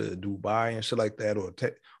trips to Dubai and shit like that,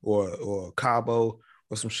 or Cabo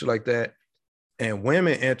or some shit like that. And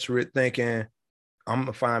women enter it thinking, I'm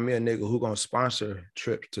gonna find me a nigga who gonna sponsor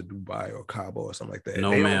trips to Dubai or Cabo or something like that.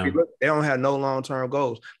 No, they don't have no long-term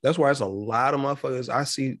goals. That's why it's a lot of motherfuckers. I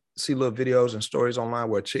see little videos and stories online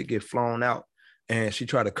where a chick get flown out and she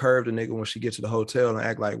try to curve the nigga when she gets to the hotel and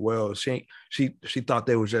act like, well, she thought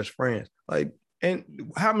they was just friends. Like, and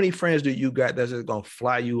how many friends do you got that's just gonna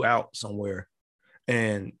fly you out somewhere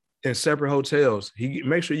and in separate hotels? He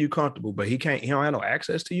make sure you comfortable, but he don't have no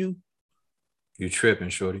access to you. You tripping,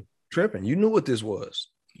 shorty. Tripping. You knew what this was.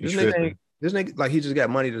 This nigga, like, he just got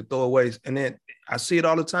money to throw away. And then I see it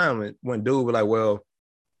all the time when dude be like, well,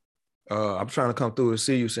 I'm trying to come through to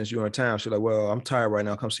see you since you're in town. She's like, well, I'm tired right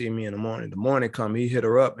now. Come see me in the morning. The morning come, he hit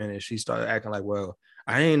her up, and then she started acting like, well,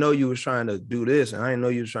 I ain't know you was trying to do this, and I didn't know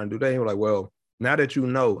you was trying to do that. He was like, well, now that you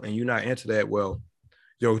know and you're not into that, well,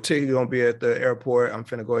 your ticket gonna be at the airport. I'm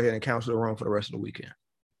finna go ahead and cancel the room for the rest of the weekend.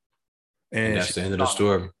 And that's the end of the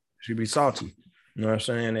story. She'd be salty. You know what I'm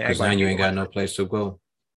saying? Because now you ain't got no place to go.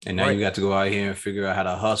 And now you got to go out here and figure out how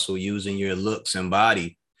to hustle using your looks and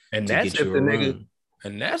body. And that's if the nigga,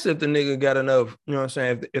 and that's if the nigga got enough, you know what I'm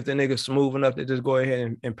saying? If the nigga's smooth enough to just go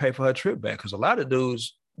ahead and pay for her trip back. Because a lot of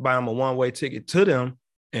dudes buy them a one-way ticket to them.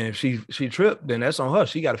 And if she tripped, then that's on her.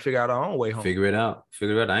 She got to figure out her own way home. Figure it out.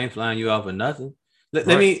 I ain't flying you out for nothing. Let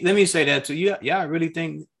me say that to you. Y'all really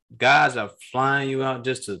think guys are flying you out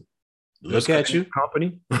just to look at you?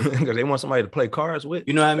 Company? Because they want somebody to play cards with.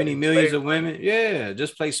 You know how many millions of women? Yeah,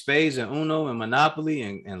 just play spades and Uno and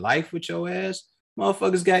Monopoly and life with your ass.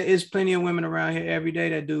 Motherfuckers it's plenty of women around here every day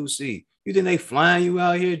that dudes see. You think they flying you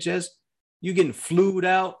out here just you getting flued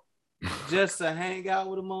out just to hang out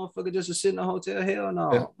with a motherfucker, just to sit in a hotel? Hell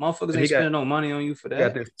no. Yeah. Motherfuckers ain't spending no money on you for that.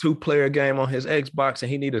 Got this 2-player game on his Xbox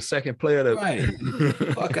and he need a second player to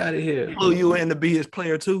fuck out of here. Flew you in to be his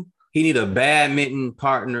player too. He need a badminton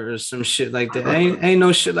partner or some shit like that. Ain't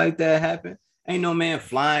no shit like that happen. Ain't no man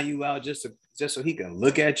flying you out just so he can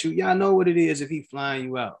look at you. Y'all know what it is if he flying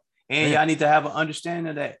you out. And y'all need to have an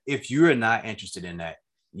understanding that if you're not interested in that,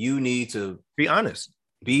 you need to be honest.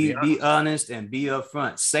 Be honest and be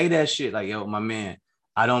upfront. Say that shit like, yo, my man,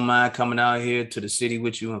 I don't mind coming out here to the city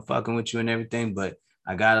with you and fucking with you and everything, but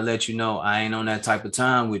I gotta let you know I ain't on that type of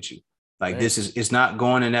time with you. Like, it's not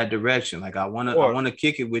going in that direction. Like, I wanna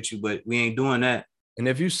kick it with you, but we ain't doing that. And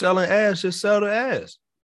if you selling ass, just sell the ass.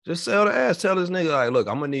 Just sell the ass. Tell this nigga, like, look,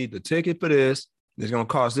 I'm gonna need the ticket for this. It's gonna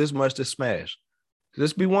cost this much to smash.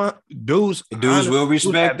 This be one dudes. Dudes will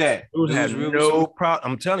respect that. Dudes have no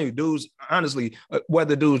problem. I'm telling you, dudes. Honestly,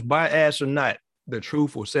 whether dudes buy ass or not, the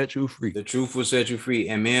truth will set you free. The truth will set you free.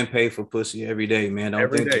 And men pay for pussy every day, man.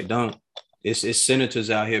 Don't. It's senators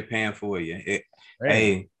out here paying for you.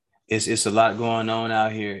 Hey, it's a lot going on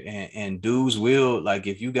out here, and dudes will, like,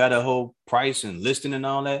 if you got a whole price and listing and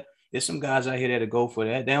all that. There's some guys out here that'll go for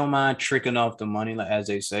that. They don't mind tricking off the money, like as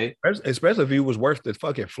they say. Especially if he was worth the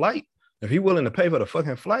fucking flight. If he willing to pay for the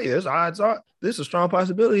fucking flight, there's odds are this is a strong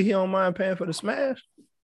possibility he don't mind paying for the smash.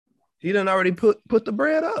 He done already put the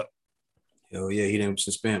bread up. Hell yeah, he didn't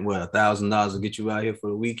spend what $1,000 to get you out here for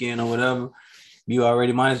the weekend or whatever. You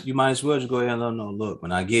might as well just go ahead and let them know. Look,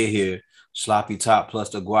 when I get here, sloppy top plus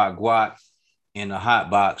the guac in the hot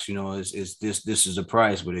box, you know, is this is the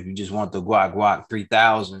price. But if you just want the guac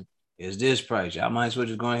 3,000. Is this price? Y'all might as well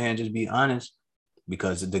just go ahead and just be honest,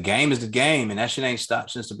 because the game is the game, and that shit ain't stopped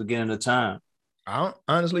since the beginning of the time.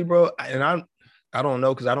 Honestly, bro, and I don't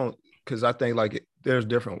know because I think like there's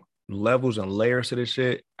different levels and layers to this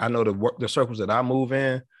shit. I know the circles that I move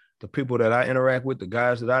in, the people that I interact with, the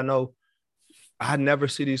guys that I know. I never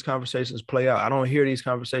see these conversations play out. I don't hear these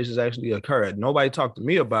conversations actually occur. Nobody talked to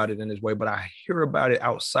me about it in this way, but I hear about it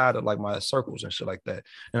outside of like my circles and shit like that,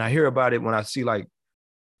 and I hear about it when I see like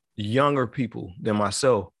younger people than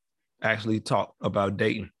myself actually talk about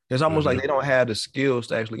dating. It's almost like they don't have the skills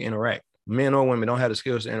to actually interact. Men or women don't have the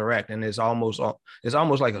skills to interact, and it's almost like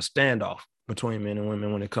a standoff between men and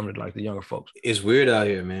women when it comes to like the younger folks. It's weird out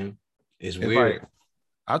here, man. It's weird. Like,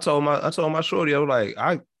 I told my shorty, I was like,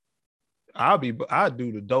 I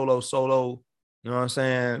do the dolo solo, you know what I'm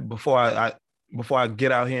saying, before I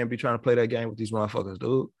get out here and be trying to play that game with these motherfuckers,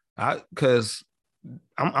 dude. Because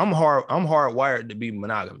I'm hardwired to be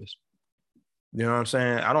monogamous. You know what I'm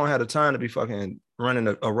saying? I don't have the time to be fucking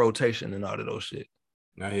running a rotation and all of those shit.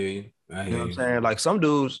 I hear you. You know what I'm saying? Like some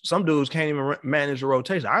dudes can't even manage a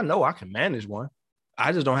rotation. I know I can manage one.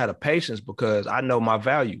 I just don't have the patience because I know my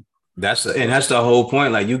value. That's the whole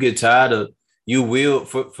point. Like you get tired of, you will,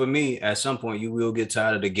 for me, at some point, you will get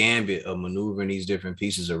tired of the gambit of maneuvering these different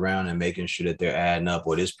pieces around and making sure that they're adding up,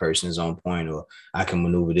 or this person is on point, or I can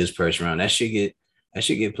maneuver this person around. That should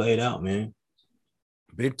get played out, man.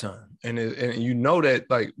 Big time. And you know that,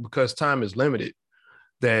 like, because time is limited,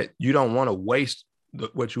 that you don't want to waste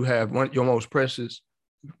what you have, your most precious,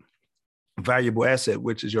 valuable asset,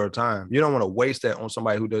 which is your time. You don't want to waste that on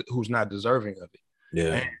somebody who's not deserving of it.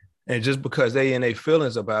 Yeah. And just because they in their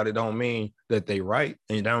feelings about it don't mean that they right,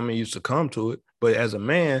 and don't mean you succumb to it. But as a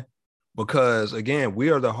man, because again,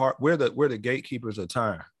 we're the gatekeepers of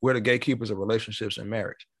time. We're the gatekeepers of relationships and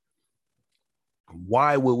marriage.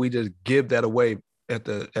 Why would we just give that away at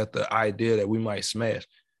the idea that we might smash?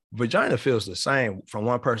 Vagina feels the same from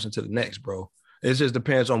one person to the next, bro. It just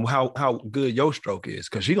depends on how good your stroke is,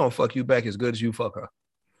 because she gonna fuck you back as good as you fuck her.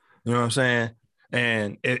 You know what I'm saying?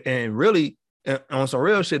 And really, on some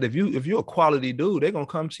real shit, if you're a quality dude, they're gonna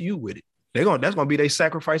come to you with it. That's gonna be their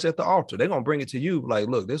sacrifice at the altar. They're gonna bring it to you like,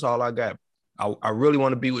 look, this is all I got. I really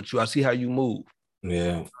want to be with you. I see how you move.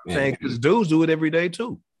 Yeah, because dudes do it every day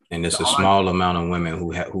too. And it's a small amount of women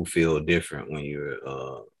who feel different when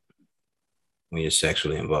you're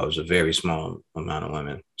sexually involved. It's a very small amount of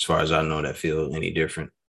women, as far as I know, that feel any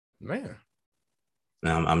different. Man.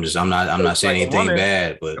 Now I'm not saying anything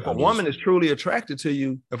bad, but if a woman is truly attracted to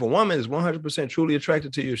you, if a woman is 100% truly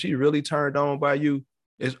attracted to you, if she really turned on by you,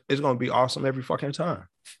 it's gonna be awesome every fucking time.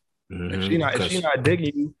 Mm-hmm. If she's not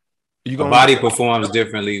digging you, her body performs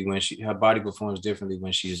differently when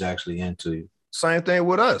she's actually into you. Same thing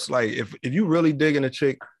with us. Like if you really digging a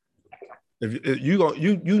chick, if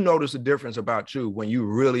you notice a difference about you when you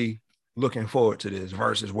really looking forward to this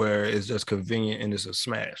versus where it's just convenient and it's a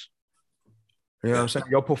smash. You know what I'm saying?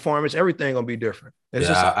 Your performance, everything gonna be different.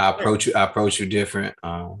 I approach you different.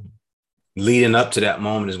 Leading up to that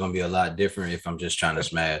moment is gonna be a lot different if I'm just trying to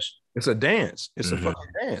smash. It's a dance. It's a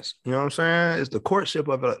fucking dance. You know what I'm saying? It's the courtship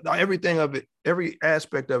of it. Everything of it, every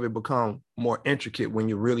aspect of it become more intricate when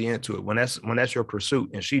you're really into it. When that's your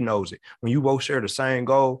pursuit, and she knows it. When you both share the same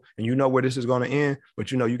goal and you know where this is going to end,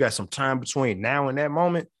 but you know you got some time between now and that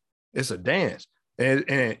moment, it's a dance. And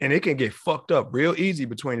it can get fucked up real easy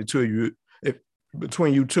between the two of you.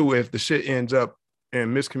 Between you two, if the shit ends up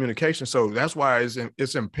in miscommunication. So that's why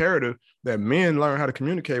it's imperative that men learn how to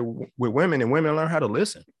communicate with women, and women learn how to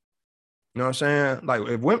listen. You know what I'm saying?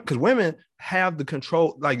 Like because women have the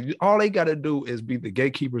control, like all they got to do is be the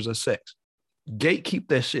gatekeepers of sex. Gatekeep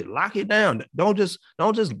that shit. Lock it down. Don't just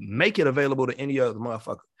make it available to any other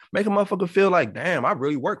motherfucker. Make a motherfucker feel like, damn, I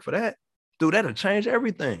really work for that. Dude, that'll change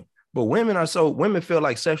everything. But women feel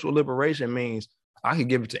like sexual liberation means I can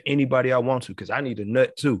give it to anybody I want to because I need a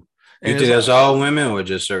nut too. You And think it's that's like, all women or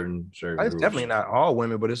just certain it's groups? definitely not all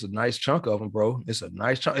women, but it's a nice chunk of them, bro. It's a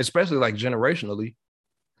nice chunk, especially like generationally.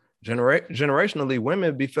 Generationally,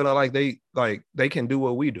 women be feeling like they can do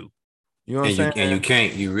what we do. You know what I'm And you saying?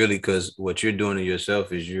 can't, you really, because what you're doing to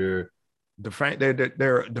yourself is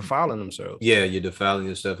They're defiling themselves. you're defiling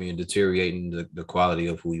yourself and you're deteriorating the quality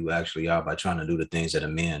of who you actually are by trying to do the things that a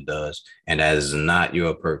man does, and that is not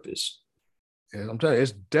your purpose. Yeah, I'm telling you,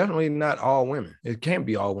 it's definitely not all women. It can't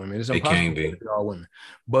be all women. It's It impossible can't to be. be all women.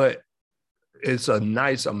 But it's a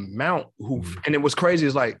nice amount who, and it was crazy.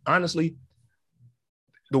 It's like, honestly,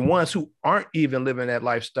 the ones who aren't even living that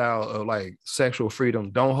lifestyle of like sexual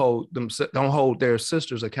freedom don't hold their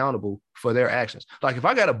sisters accountable for their actions. Like if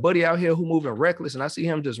I got a buddy out here who moving reckless and I see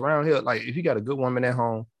him just around here, like if he got a good woman at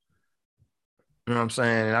home, you know what I'm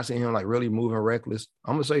saying, and I see him like really moving reckless,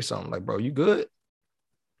 I'm gonna say something like, bro, you good?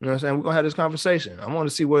 You know what I'm saying? We're gonna have this conversation. I want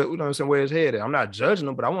to see what, you know what I'm saying, where his head at. I'm not judging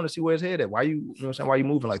him, but I want to see where his head at. Why you know what I'm saying? Why you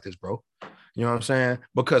moving like this, bro? You know what I'm saying?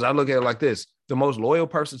 Because I look at it like this: the most loyal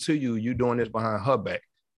person to you, you doing this behind her back.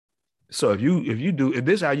 So if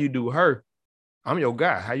this is how you do her, I'm your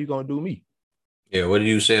guy. How you gonna do me? Yeah, what do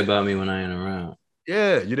you say about me when I ain't around?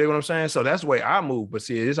 Yeah, you dig what I'm saying? So that's the way I move. But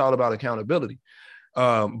see, it's all about accountability.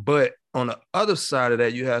 But on the other side of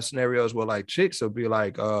that, you have scenarios where like chicks will be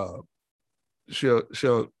like,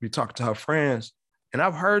 she'll be talking to her friends. And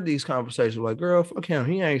I've heard these conversations like, girl, fuck him.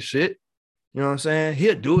 He ain't shit. You know what I'm saying?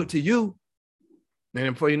 He'll do it to you. And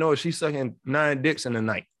then before you know it, she's sucking 9 dicks in the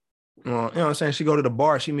night. You know what I'm saying? She go to the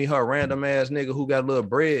bar, she meet her random ass nigga who got a little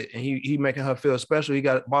bread and he making her feel special. He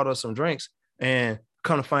bought her some drinks and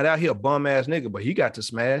come to find out he a bum ass nigga, but he got to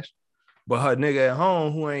smash. But her nigga at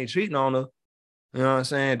home who ain't cheating on her, you know what I'm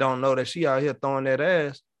saying, don't know that she out here throwing that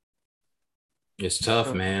ass. It's tough,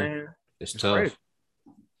 You know man. It's tough. crazy.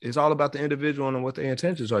 It's all about the individual and what their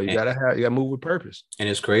intentions are. You And, gotta move with purpose. and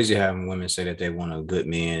it's crazy having women say that they want a good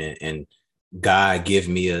man and God give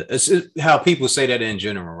me it's how people say that in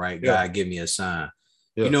general, right? Yeah. God give me a sign.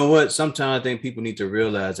 Yeah. You know what? Sometimes I think people need to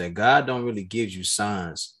realize that God don't really give you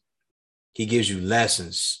signs. He gives you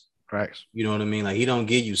lessons. Right. You know what I mean? Like he don't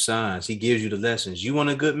give you signs. He gives you the lessons. You want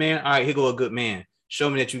a good man? All right, here go a good man. Show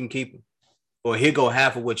me that you can keep him. Or here go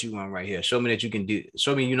half of what you want right here. Show me that you can do.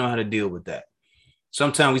 Show me you know how to deal with that.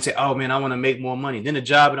 Sometimes we say, "Oh man, I want to make more money." Then the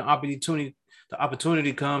job and the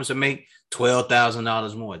opportunity comes to make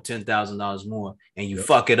 $12,000 more, $10,000 more, and you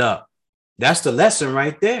fuck it up. That's the lesson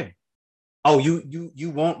right there. Oh, you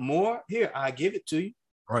want more? Here, I give it to you.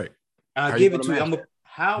 Right. I'll give it to you.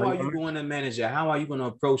 How are you going to manage it? How are you going to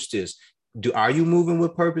approach this? Are you moving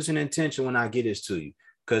with purpose and intention when I get this to you?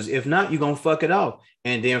 Because if not, you're going to fuck it off.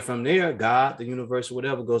 And then from there, God, the universe, or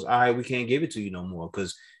whatever goes, all right, we can't give it to you no more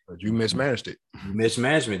because you mismanaged it.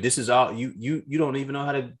 Mismanagement. This is all you don't even know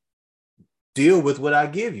how to deal with what I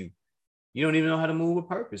give you. You don't even know how to move with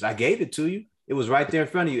purpose. I gave it to you. It was right there in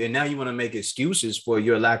front of you. And now you want to make excuses for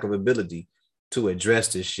your lack of ability to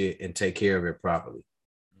address this shit and take care of it properly.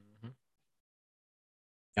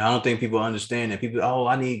 I don't think people understand that. People, oh,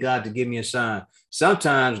 I need God to give me a sign.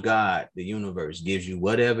 Sometimes God, the universe, gives you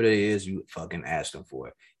whatever it is you fucking ask him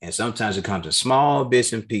for. And sometimes it comes in small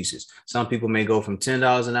bits and pieces. Some people may go from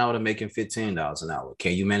 $10 an hour to making $15 an hour.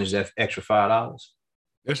 Can you manage that extra $5?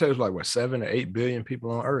 They say it's like what, 7 or 8 billion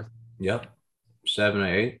people on Earth. Yep, 7 or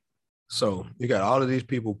 8. So you got all of these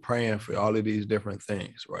people praying for all of these different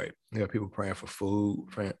things, right? You got people praying for food,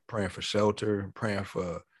 praying for shelter, praying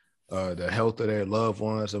for the health of their loved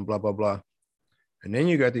ones and blah, blah, blah. And then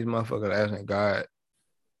you got these motherfuckers asking God,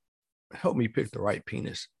 help me pick the right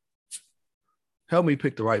penis. Help me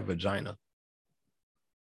pick the right vagina.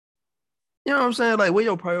 You know what I'm saying? Like, where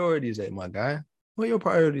your priorities at, my guy? Where your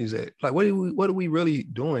priorities at? Like, what are we really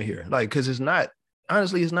doing here? Like, because it's not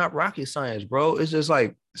rocket science, bro. It's just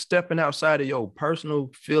like stepping outside of your personal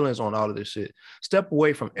feelings on all of this shit. Step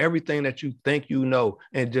away from everything that you think you know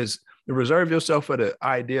and just reserve yourself for the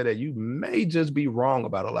idea that you may just be wrong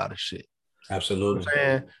about a lot of shit. Absolutely. You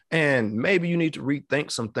know and maybe you need to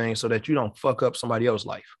rethink some things so that you don't fuck up somebody else's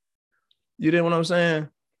life. You know what I'm saying?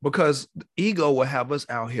 Because ego will have us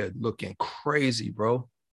out here looking crazy, bro.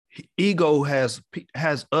 Ego has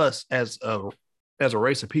us as a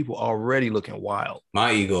race of people already looking wild.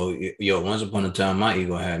 My ego, once upon a time, my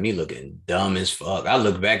ego had me looking dumb as fuck. I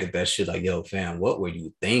look back at that shit like, yo, fam, what were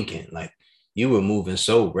you thinking? Like, you were moving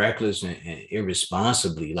so reckless and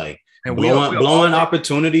irresponsibly, like and blowing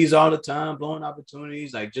opportunities all the time,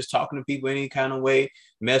 like just talking to people any kind of way,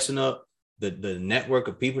 messing up the network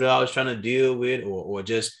of people that I was trying to deal with, or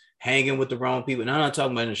just hanging with the wrong people. And I'm not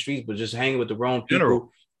talking about in the streets, but just hanging with the wrong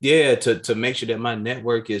people. Yeah, to make sure that my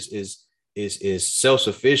network is is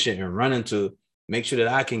self-sufficient and running to make sure that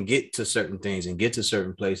I can get to certain things and get to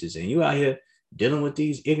certain places. And you out here dealing with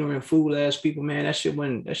these ignorant fool ass people, man. That shit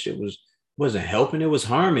wasn't helping. It was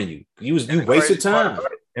harming you. You wasted time.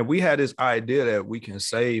 And we had this idea that we can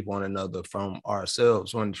save one another from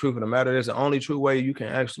ourselves. When the truth of the matter is, the only true way you can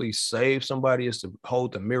actually save somebody is to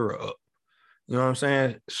hold the mirror up. You know what I'm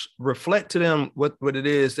saying? Reflect to them what it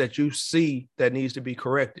is that you see that needs to be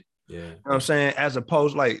corrected. Yeah. You know what I'm saying? As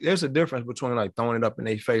opposed, like, there's a difference between like throwing it up in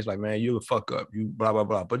their face, like, man, you a fuck up, you blah, blah,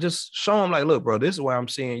 blah. But just show them, like, look, bro, this is why I'm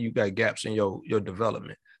seeing you got gaps in your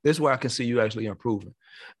development. This is where I can see you actually improving.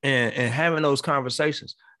 And having those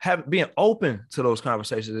conversations, being open to those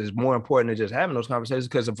conversations is more important than just having those conversations,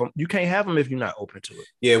 because you can't have them if you're not open to it.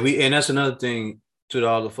 Yeah, and that's another thing to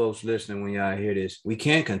all the folks listening when y'all hear this. We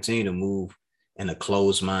can't continue to move in a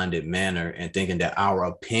closed-minded manner and thinking that our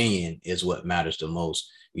opinion is what matters the most.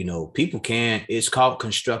 You know, people it's called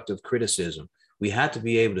constructive criticism. We have to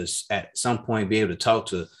be able to, at some point, be able to talk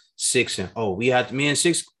to Six and, me and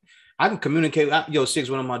Six, I can communicate. Yo, Six,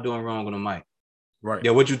 what am I doing wrong on the mic? Right.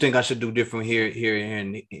 Yeah, what you think I should do different here,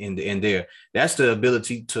 and there? That's the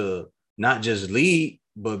ability to not just lead,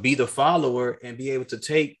 but be the follower and be able to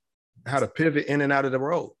take how to pivot in and out of the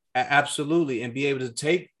road. Absolutely, and be able to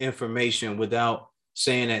take information without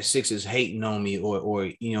saying that Six is hating on me or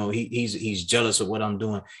you know he's jealous of what I'm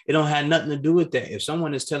doing. It don't have nothing to do with that. If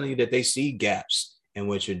someone is telling you that they see gaps in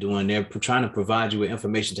what you're doing, they're trying to provide you with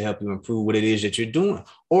information to help you improve what it is that you're doing,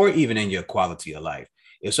 or even in your quality of life.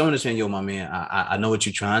 If someone is saying, yo, my man, I know what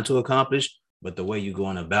you're trying to accomplish, but the way you're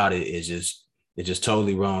going about it is just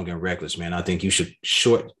totally wrong and reckless, man. I think you should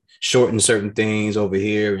shorten certain things over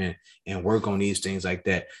here and work on these things like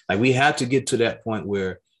that. Like, we have to get to that point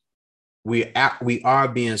where we are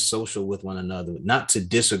being social with one another, not to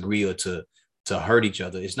disagree or to hurt each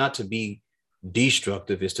other. It's not to be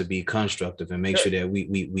destructive, it's to be constructive and make sure that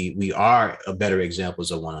we are better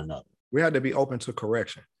examples of one another. We have to be open to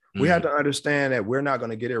correction. We have to understand that we're not going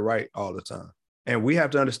to get it right all the time. And we have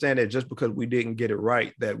to understand that just because we didn't get it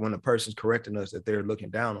right, that when a person's correcting us, that they're looking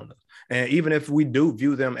down on us. And even if we do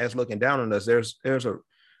view them as looking down on us, there's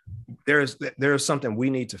something we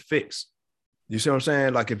need to fix. You see what I'm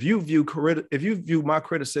saying? Like, if you view my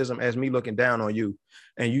criticism as me looking down on you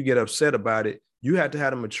and you get upset about it, you have to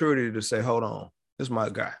have the maturity to say, hold on, this is my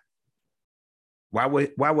guy. Why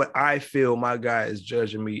would I feel my guy is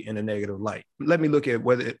judging me in a negative light? Let me look at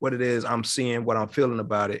what it is I'm seeing, what I'm feeling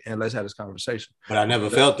about it, and let's have this conversation. But I never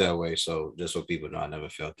felt that way. So just so people know, I never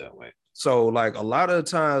felt that way. So, like, a lot of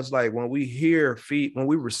the times, like, when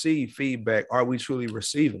we receive feedback, are we truly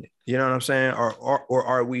receiving it? You know what I'm saying? Or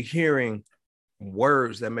are we hearing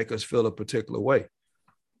words that make us feel a particular way?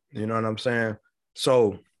 You know what I'm saying?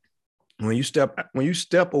 So when you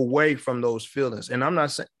step away from those feelings, and I'm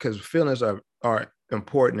not saying, because feelings are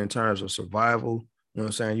important in terms of survival. You know what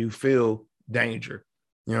I'm saying? You feel danger.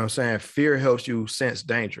 You know what I'm saying? Fear helps you sense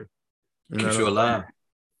danger. Keeps you alive.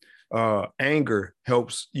 Anger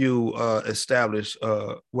helps you establish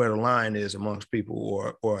where the line is amongst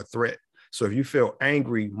people or a threat. So if you feel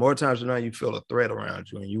angry, more times than not, you feel a threat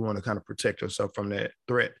around you and you want to kind of protect yourself from that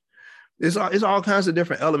threat. It's all kinds of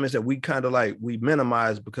different elements that we kind of like, we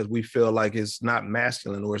minimize because we feel like it's not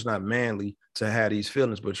masculine or it's not manly to have these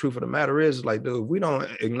feelings. But the truth of the matter is, like, dude, we don't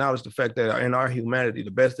acknowledge the fact that in our humanity,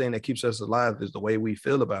 the best thing that keeps us alive is the way we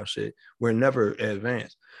feel about shit. We're never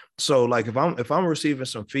advanced. So, like, if I'm receiving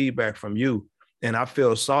some feedback from you and I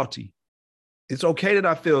feel salty, it's okay that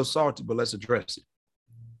I feel salty, but let's address it.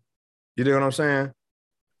 You know what I'm saying?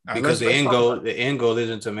 Because the end goal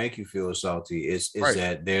isn't to make you feel salty. It's right.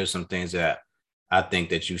 That there's some things that I think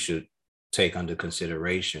that you should take into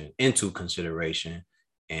consideration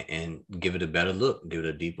and give it a better look, give it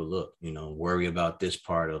a deeper look, you know, worry about this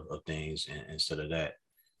part of things instead of that.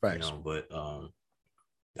 Right. You know, but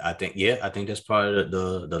I think that's part of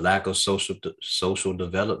the lack of social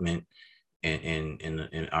development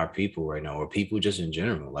in our people right now, or people just in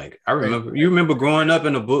general. Like, I remember growing up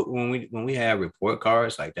in the book when we had report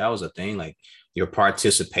cards, like that was a thing, like your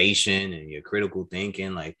participation and your critical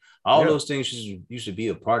thinking, like all those things used to be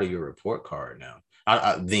a part of your report card now.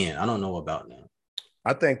 I don't know about now.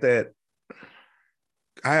 I think that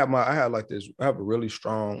I have a really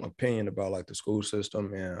strong opinion about like the school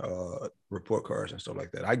system and report cards and stuff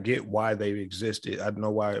like that. I get why they existed. I know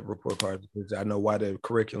why report cards existed. I know why the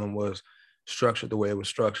curriculum was structured the way it was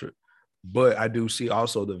structured, but I do see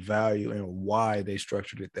also the value and why they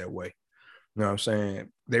structured it that way. You know what I'm saying?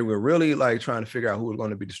 They were really like trying to figure out who was going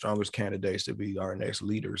to be the strongest candidates to be our next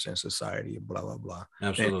leaders in society and blah, blah, blah.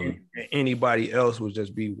 Absolutely. And anybody else would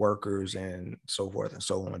just be workers and so forth and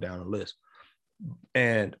so on down the list.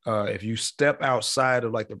 And if you step outside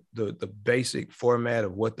of like the basic format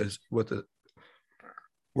of what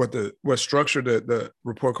structure the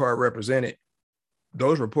report card represented,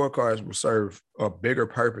 those report cards will serve a bigger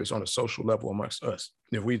purpose on a social level amongst us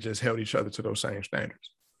if we just held each other to those same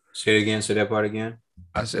standards. Say it again. Say that part again.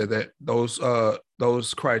 I said that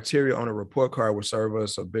those criteria on a report card would serve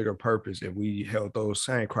us a bigger purpose if we held those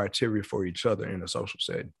same criteria for each other in a social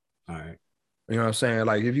setting. All right. You know what I'm saying?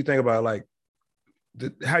 Like if you think about like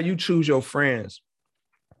how you choose your friends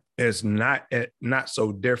is not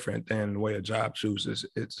so different than the way a job chooses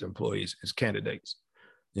its employees, its candidates.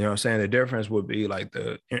 You know what I'm saying? The difference would be like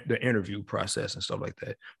the interview process and stuff like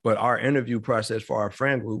that. But our interview process for our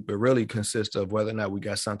friend group, it really consists of whether or not we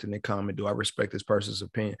got something in common. Do I respect this person's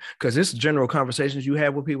opinion? Because it's general conversations you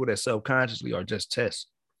have with people that subconsciously are just tests.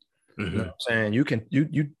 Mm-hmm. You know what I'm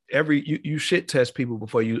saying? You shit test people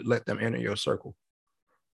before you let them enter your circle.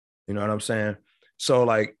 You know what I'm saying? So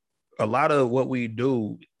like a lot of what we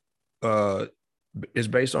do is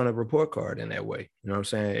based on a report card in that way. You know what I'm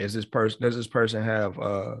saying? Does this person have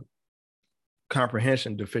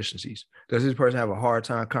comprehension deficiencies? Does this person have a hard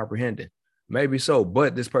time comprehending? Maybe so,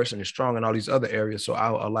 but this person is strong in all these other areas. So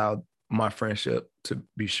I'll allow my friendship to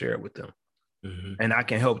be shared with them. Mm-hmm. And I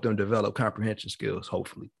can help them develop comprehension skills,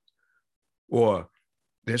 hopefully. Or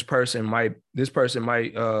this person might be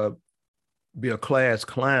a class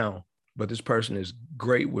clown, but this person is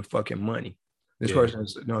great with fucking money. This person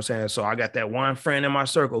is, you know what I'm saying? So I got that one friend in my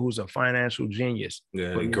circle who's a financial genius.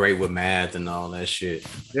 Yeah, great with math and all that shit.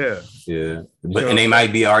 Yeah. Yeah. But and they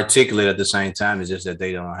might be articulate at the same time. It's just that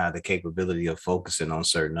they don't have the capability of focusing on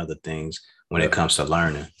certain other things when it comes to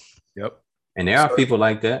learning. Yep. And there are people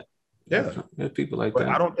like that. Yeah. There's people like that.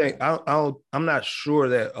 I don't think I'm not sure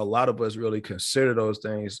that a lot of us really consider those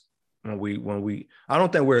things when we I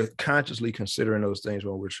don't think we're consciously considering those things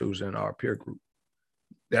when we're choosing our peer group.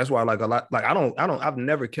 That's why I've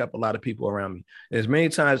never kept a lot of people around me. As many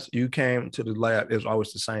times you came to the lab, it was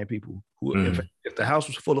always the same people who, if the house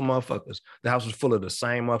was full of motherfuckers, the house was full of the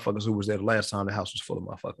same motherfuckers who was there the last time the house was full of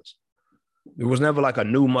motherfuckers. It was never like a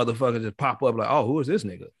new motherfucker just pop up like, oh, who is this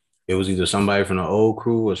nigga? It was either somebody from the old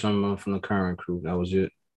crew or someone from the current crew. That was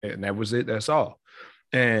it. And that was it. That's all.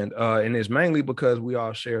 And it's mainly because we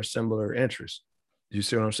all share similar interests. You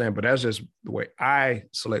see what I'm saying? But that's just the way I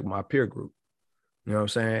select my peer group. You know what I'm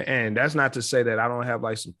saying? And that's not to say that I don't have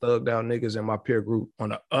like some thugged out niggas in my peer group on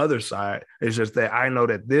the other side. It's just that I know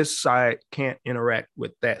that this side can't interact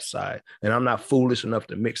with that side. And I'm not foolish enough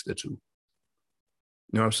to mix the two.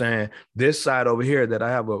 You know what I'm saying? This side over here that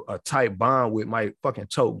I have a tight bond with might fucking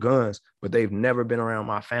tote guns, but they've never been around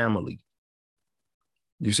my family.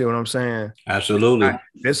 You see what I'm saying? Absolutely.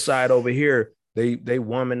 This side over here, they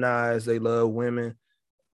womanize, they love women,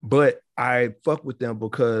 but I fuck with them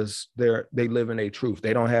because they live in a truth.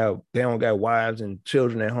 They don't got wives and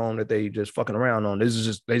children at home that they just fucking around on. They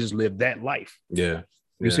just live that life. Yeah.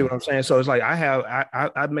 You see what I'm saying? So it's like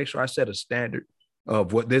I make sure I set a standard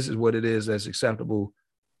of what it is that's acceptable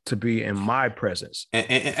to be in my presence.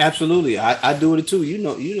 And absolutely. I do it too. You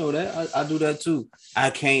know that. I do that too.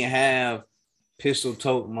 I can't have pistol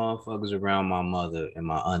tote motherfuckers around my mother and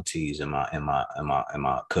my aunties and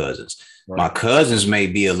my cousins. Right. My cousins may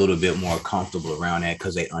be a little bit more comfortable around that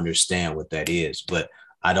because they understand what that is, but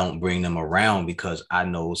I don't bring them around because I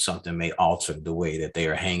know something may alter the way that they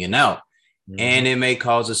are hanging out. Mm-hmm. And it may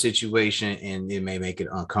cause a situation and it may make it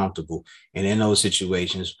uncomfortable. And in those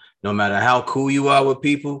situations, no matter how cool you are with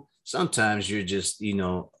people, sometimes you're just,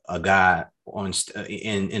 a guy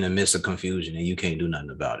in the midst of confusion and you can't do nothing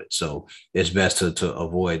about it. So it's best to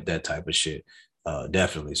avoid that type of shit.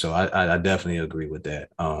 Definitely. So I definitely agree with that.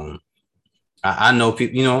 I know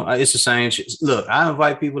people, it's the same shit. Look, I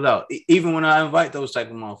invite people out. Even when I invite those type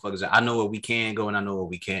of motherfuckers, I know where we can go and I know where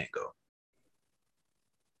we can't go.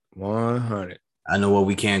 100. I know where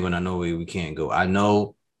we can go and I know where we can't go. I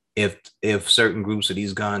know if certain groups of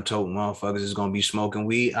these gun-toting motherfuckers is gonna be smoking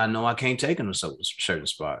weed, I know I can't take them to certain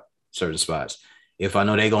spots. If I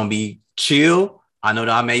know they're gonna be chill, I know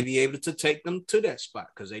that I may be able to take them to that spot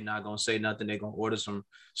because they're not gonna say nothing. They're gonna order some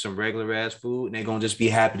regular ass food and they're gonna just be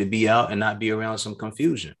happy to be out and not be around some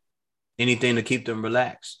confusion. Anything to keep them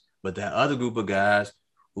relaxed. But that other group of guys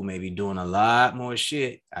who may be doing a lot more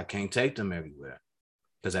shit, I can't take them everywhere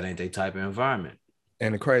because that ain't their type of environment.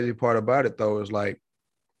 And the crazy part about it though is like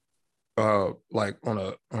on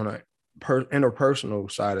a interpersonal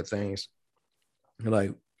side of things,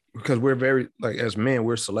 like because we're very like as men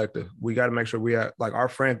we're selective. We got to make sure we have like our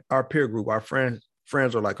peer group, our friends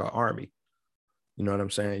are like our army. You know what I'm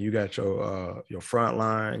saying? You got your front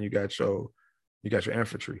line, you got your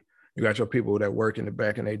infantry, you got your people that work in the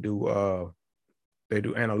back and they do they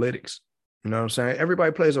do analytics. You know what I'm saying?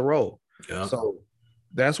 Everybody plays a role. Yeah. So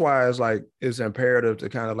that's why it's like it's imperative to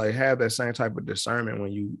kind of like have that same type of discernment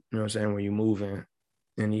when you know what I'm saying, when you move in.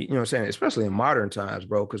 And you know what I'm saying, especially in modern times,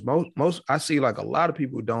 bro. Because most I see like a lot of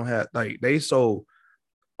people don't have like they so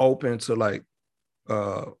open to like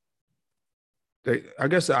I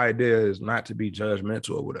guess the idea is not to be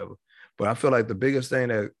judgmental or whatever. But I feel like the biggest thing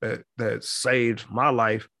that saved my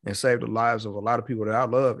life and saved the lives of a lot of people that I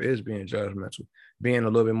love is being judgmental, being a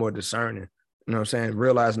little bit more discerning. You know what I'm saying?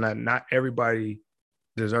 Realizing that not everybody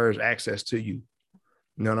deserves access to you.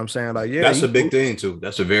 You know what I'm saying? Like, yeah, that's a big thing too.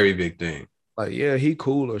 That's a very big thing. Like, yeah, he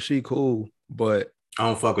cool or she cool, but I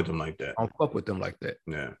don't fuck with them like that. I don't fuck with them like that.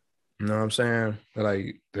 Yeah. You know what I'm saying?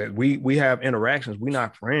 Like that we have interactions. We're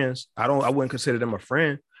not friends. I wouldn't consider them a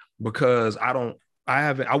friend because the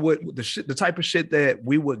type of shit that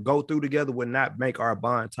we would go through together would not make our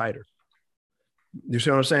bond tighter. You see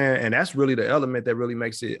what I'm saying? And that's really the element that really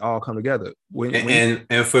makes it all come together.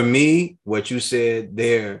 And for me, what you said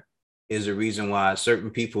there is the reason why certain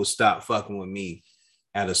people stop fucking with me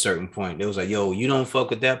at a certain point. They was like, yo, you don't fuck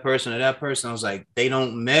with that person or that person. I was like, they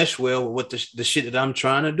don't mesh well with what the shit that I'm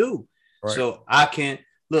trying to do. Right. So I can't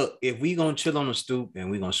look, if we gonna chill on the stoop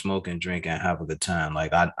and we gonna smoke and drink and have a good time,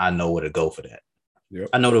 like I know where to go for that. Yep.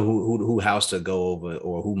 I know who house to go over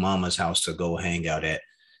or who mama's house to go hang out at.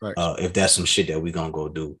 Right. If that's some shit that we gonna go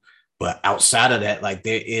do. But outside of that, like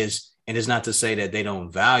there is, and it's not to say that they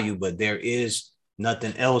don't value, but there is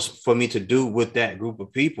nothing else for me to do with that group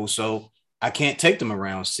of people. So I can't take them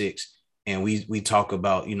around 6 and we talk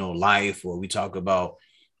about, you know, life, or we talk about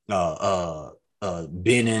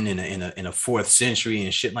Benin in a 4th century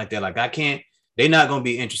and shit like that. Like I can't, they're not gonna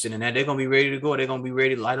be interested in that. They're gonna be ready to go. They're gonna be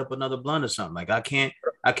ready to light up another blunt or something. Like I can't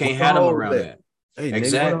have them around that. Hey,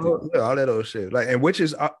 exactly. Nigga, all that old shit. Like, and which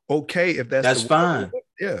is okay if that's fine.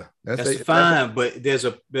 Yeah, that's fine. But there's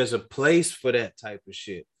a place for that type of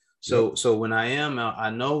shit. So so when I am out,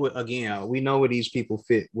 I know again, we know where these people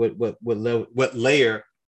fit. What layer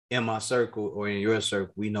in my circle or in your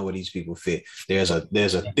circle, we know where these people fit. There's a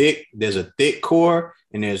thick core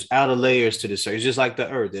and there's outer layers to the circle. It's just like the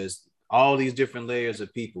earth. There's all these different layers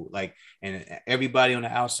of people, like, and everybody on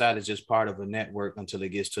the outside is just part of a network until it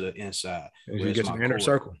gets to the inside. You get your inner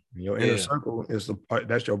circle. Your inner circle is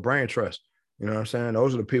that's your brain trust. You know what I'm saying?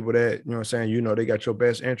 Those are the people that, you know what I'm saying, you know, they got your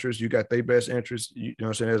best interests, you got their best interests, you know what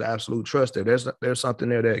I'm saying? There's absolute trust there. There's something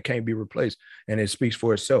there that can't be replaced, and it speaks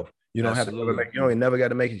for itself. You don't Absolutely. Have to you never got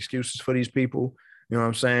to make excuses for these people. You know what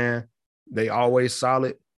I'm saying? They always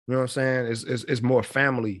solid. You know what I'm saying? It's more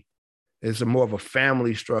family. It's more of a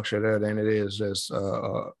family structure there than it is just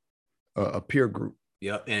a peer group.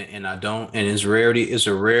 Yep, and I don't, and it's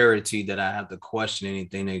a rarity that I have to question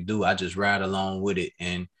anything they do. I just ride along with it,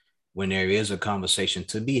 and when there is a conversation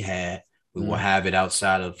to be had, we will have it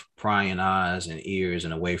outside of prying eyes and ears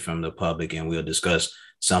and away from the public, and we'll discuss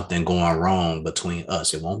something going wrong between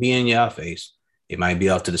us. It won't be in your face. It might be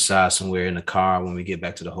off to the side somewhere in the car when we get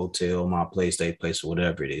back to the hotel, my place, their place, or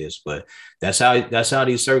whatever it is. But that's how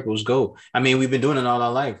these circles go. I mean, we've been doing it all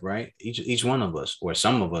our life, right? Each one of us, or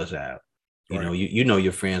some of us have. You know, you know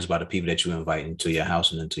your friends by the people that you invite into your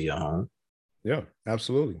house and into your home. Yeah,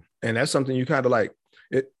 absolutely. And that's something you kind of like.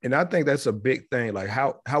 And I think that's a big thing. Like,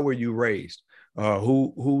 how were you raised?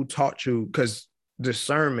 Who taught you? Because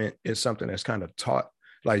discernment is something that's kind of taught.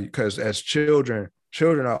 Like, because as children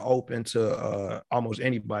are open to almost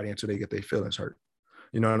anybody until they get their feelings hurt.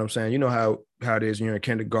 You know what I'm saying? You know how it is. You're in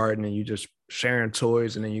kindergarten and you just sharing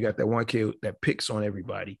toys, and then you got that one kid that picks on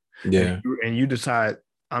everybody. Yeah. And you decide,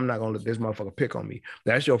 I'm not gonna let this motherfucker pick on me.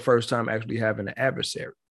 That's your first time actually having an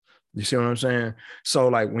adversary. You see what I'm saying? So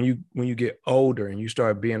like when you get older and you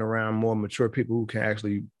start being around more mature people who can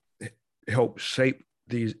actually help shape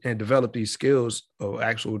these and develop these skills of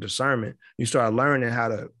actual discernment, you start learning how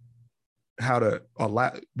to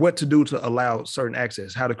allow what to do to allow certain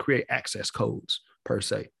access, how to create access codes per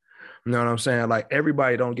se. You know what I'm saying? Like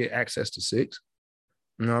everybody don't get access to 6.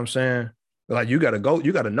 You know what I'm saying? Like you got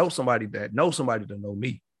to know somebody that knows somebody to know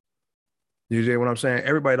me. You see what I'm saying?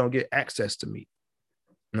 Everybody don't get access to me.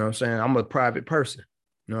 You know what I'm saying? I'm a private person.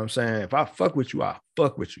 You know what I'm saying? If I fuck with you, I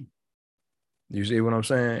fuck with you. You see what I'm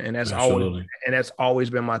saying? And that's always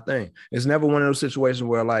been my thing. It's never one of those situations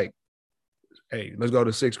where like, hey, let's go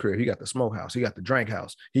to 6 crib. He got the smoke house. He got the drink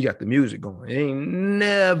house. He got the music going. It ain't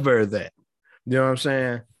never that. You know what I'm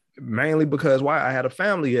saying? Mainly because why? I had a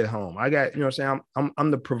family at home. I got, you know what I'm saying?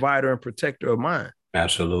 I'm the provider and protector of mine.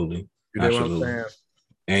 Absolutely. You know Absolutely. What I'm saying?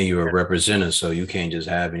 And you're a representative, so you can't just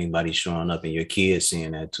have anybody showing up and your kids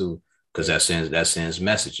seeing that too, because that sends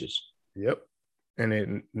messages. Yep.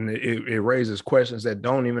 and it raises questions that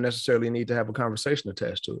don't even necessarily need to have a conversation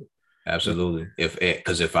attached to it. Absolutely.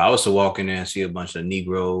 If I was to walk in there and see a bunch of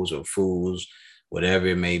Negroes or fools, whatever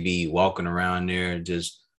it may be, walking around there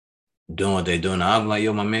just doing what they're doing, I'm like,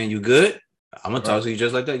 yo, my man, you good? I'm gonna talk to you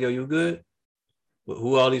just like that. Yo, you good?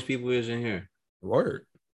 Who all these people is in here? Word.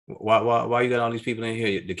 Why you got all these people in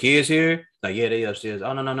here? The kids here? Like, yeah, they upstairs.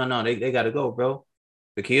 Oh, no. They gotta go, bro.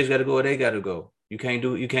 The kids gotta go, or they gotta go. You can't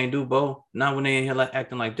do both. Not when they in here like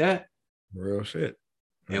acting like that. Real shit.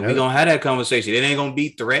 And we gonna have that conversation. It ain't gonna be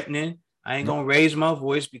threatening. I ain't gonna raise my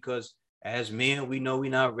voice because as men, we know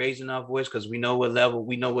we're not raising our voice because we know what level,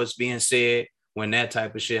 we know what's being said when that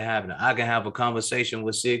type of shit happens. I can have a conversation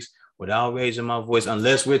with Six without raising my voice,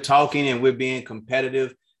 unless we're talking and we're being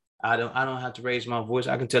competitive. I don't have to raise my voice.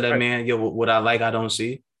 I can tell that man, yo, what I like, I don't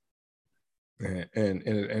see. And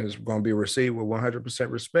it's going to be received with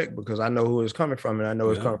 100% respect because I know who it's coming from, and I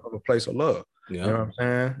know it's coming from a place of love. Yeah. You know what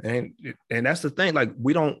I'm saying? And that's the thing. Like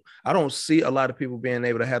I don't see a lot of people being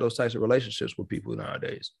able to have those types of relationships with people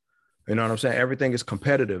nowadays. You know what I'm saying? Everything is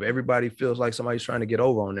competitive. Everybody feels like somebody's trying to get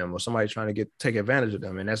over on them or somebody's trying to take advantage of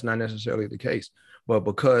them. And that's not necessarily the case. But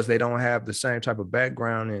because they don't have the same type of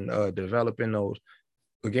background in developing those,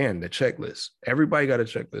 again, the checklist. Everybody got a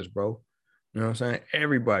checklist, bro. You know what I'm saying?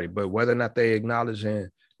 Everybody. But whether or not they acknowledge and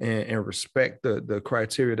respect the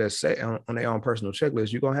criteria that's set on their own personal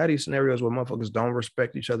checklist, you're going to have these scenarios where motherfuckers don't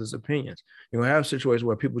respect each other's opinions. You're going to have situations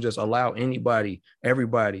where people just allow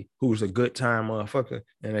everybody who's a good time motherfucker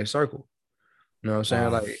in their circle. You know what I'm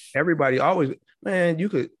saying? Like everybody always, man,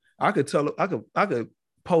 I could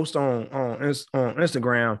post on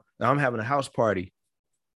Instagram that I'm having a house party.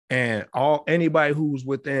 And anybody who's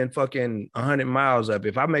within fucking 100 miles of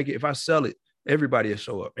it, if I sell it, everybody will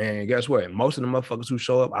show up. And guess what? Most of the motherfuckers who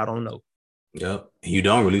show up, I don't know. Yep. You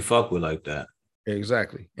don't really fuck with like that.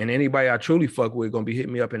 Exactly. And anybody I truly fuck with gonna be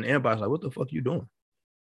hitting me up in the inbox like, what the fuck you doing?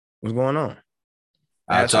 What's going on?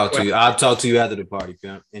 I'll talk to you after the party,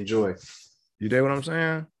 pimp. Enjoy. You dig what I'm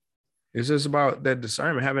saying? It's just about that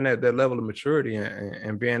discernment, having that level of maturity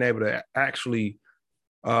and being able to actually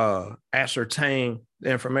ascertain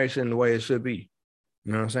the information the way it should be.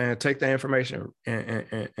 You know what I'm saying? Take the information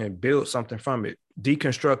and build something from it,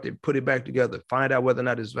 deconstruct it, put it back together, find out whether or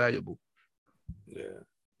not it's valuable. Yeah,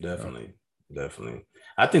 definitely.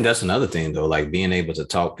 I think that's another thing though, like being able to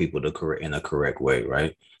talk people in a correct way,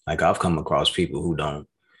 right? Like I've come across people who don't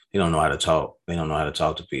know how to talk. They don't know how to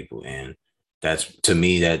talk to people. And that's, to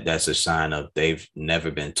me, that's a sign of they've never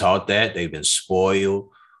been taught that. They've been spoiled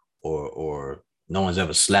or no one's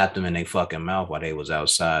ever slapped them in their fucking mouth while they was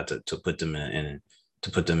outside to put them in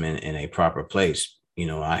a proper place. You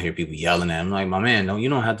know, I hear people yelling at them like, my man, no, you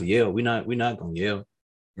don't have to yell. We're not gonna yell.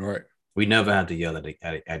 Right. We never have to yell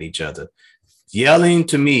at each other. Yelling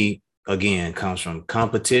to me, again, comes from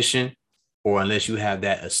competition, or unless you have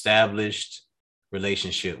that established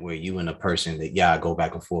relationship where you and a person that y'all go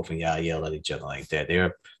back and forth and y'all yell at each other like that. There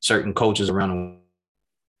are certain cultures around the world,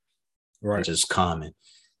 right, just common,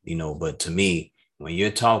 you know, but to me, when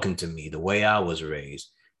you're talking to me the way I was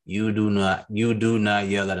raised, you do not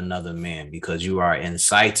yell at another man because you are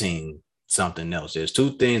inciting something else. There's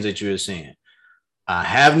two things that you're saying. I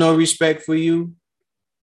have no respect for you,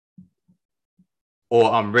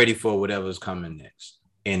 or I'm ready for whatever's coming next.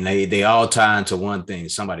 And they all tie into one thing.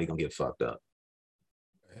 Somebody gonna get fucked up.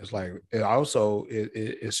 It's like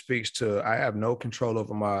it speaks to I have no control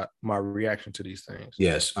over my reaction to these things.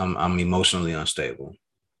 Yes, I'm emotionally unstable.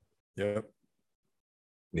 Yep.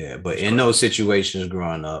 Yeah, but in those situations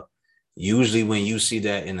growing up, usually when you see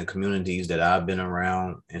that in the communities that I've been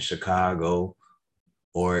around in Chicago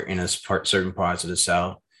or in certain parts of the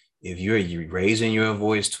South, if you're raising your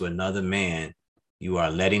voice to another man, you are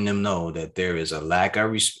letting them know that there is a lack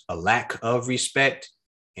of respect,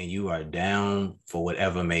 and you are down for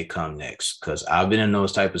whatever may come next. Because I've been in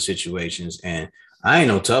those type of situations, and I ain't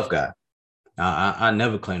no tough guy. I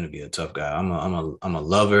never claim to be a tough guy. I'm a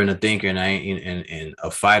lover and a thinker, and and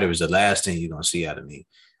a fighter is the last thing you're gonna see out of me,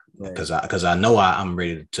 because I know I'm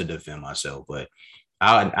ready to defend myself. But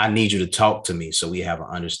I need you to talk to me so we have an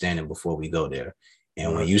understanding before we go there.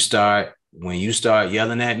 And when you start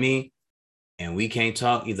yelling at me, and we can't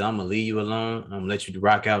talk, either I'm gonna leave you alone, I'm gonna let you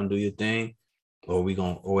rock out and do your thing, or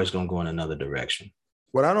it's gonna go in another direction.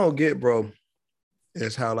 What I don't get, bro,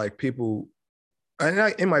 is how like people. And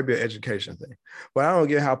it might be an education thing, but I don't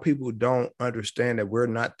get how people don't understand that we're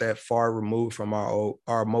not that far removed from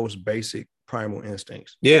our most basic primal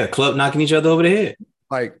instincts. Yeah, club knocking each other over the head.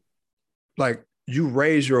 Like you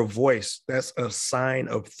raise your voice, that's a sign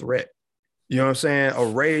of threat. You know what I'm saying? A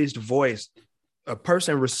raised voice, a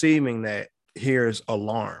person receiving that hears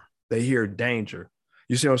alarm. They hear danger.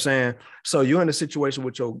 You see what I'm saying? So you're in a situation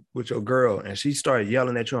with your girl, and she started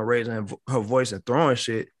yelling at you and raising her voice and throwing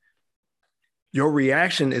shit. Your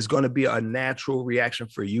reaction is going to be a natural reaction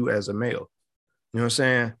for you as a male. You know what I'm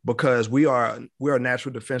saying? Because we are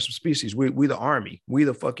natural defensive species. We the army. We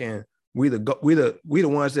the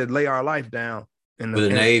ones that lay our life down in the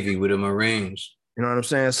Navy, with the Marines. You know what I'm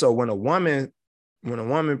saying? So when a woman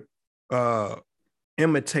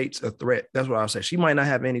imitates a threat, that's what I'll say. She might not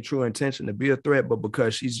have any true intention to be a threat, but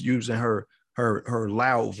because she's using her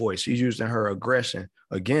loud voice, she's using her aggression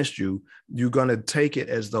against you, you're gonna take it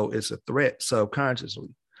as though it's a threat subconsciously.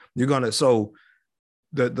 You're gonna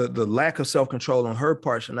the lack of self-control on her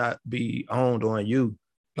part should not be owned on you.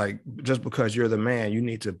 Like, just because you're the man, you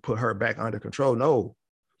need to put her back under control. No,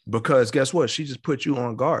 because guess what? She just put you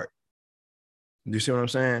on guard. You see what I'm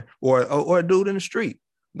saying? Or a dude in the street.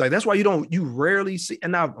 Like, that's why you rarely see,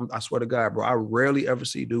 and I swear to God, bro, I rarely ever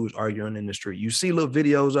see dudes arguing in the street. You see little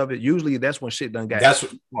videos of it. Usually that's when shit done got that's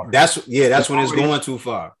when it's going too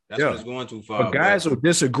far. That's when it's going too far. But guys will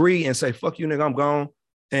disagree and say, fuck you, nigga, I'm gone,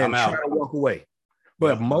 and try to walk away.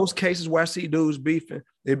 But most cases where I see dudes beefing,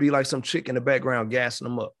 it'd be like some chick in the background gassing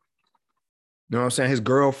them up. You know what I'm saying? His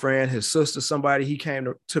girlfriend, his sister, somebody he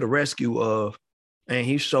came to the rescue of, and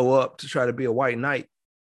he show up to try to be a white knight.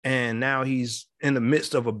 And now he's in the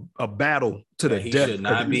midst of a battle to the death. He should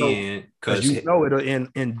not be in, because it'll end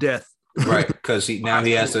in death. Right, because he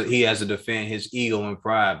has to defend his ego and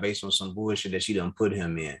pride based on some bullshit that she done put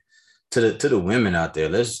him in. To the women out there,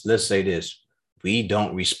 let's say this. We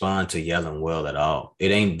don't respond to yelling well at all. It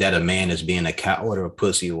ain't that a man is being a coward or a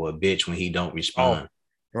pussy or a bitch when he don't respond.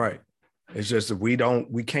 Oh, right. It's just that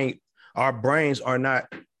we can't, our brains are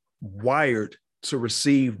not wired to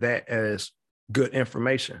receive that as good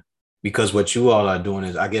information. Because what you all are doing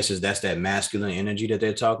is, I guess, that's that masculine energy that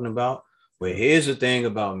they're talking about. But here's the thing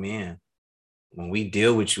about men. When we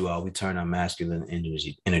deal with you all, we turn our masculine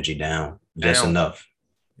energy down just enough.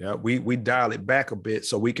 Yeah, we dial it back a bit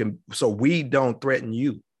so we don't threaten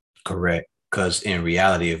you. Correct. Because in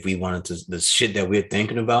reality, if we wanted to, the shit that we're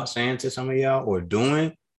thinking about saying to some of y'all or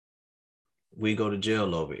doing, we go to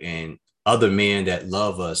jail over it. And other men that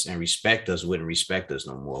love us and respect us wouldn't respect us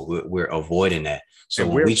no more. We're avoiding that. So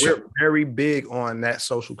we're very big on that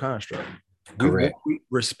social construct. Correct.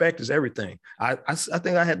 Respect is everything. I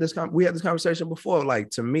think we had this conversation before. Like,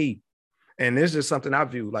 to me, and this is something I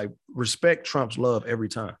view, like, respect trumps love every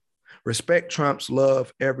time. Respect trumps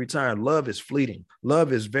love every time. Love is fleeting.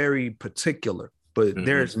 Love is very particular, but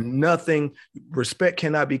there's nothing, respect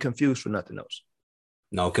cannot be confused for nothing else.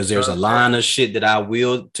 No, because there's a line of shit that I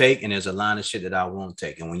will take and there's a line of shit that I won't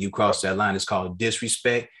take. And when you cross that line, it's called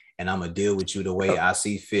disrespect. And I'm going to deal with you the way I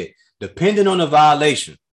see fit, depending on the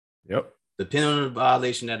violation. Yep. Depending on the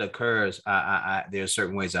violation that occurs, there are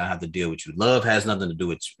certain ways I have to deal with you. Love has nothing to do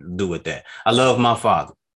with that. I love my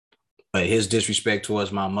father, but his disrespect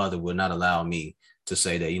towards my mother will not allow me to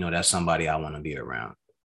say that, that's somebody I want to be around.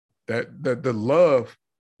 That the love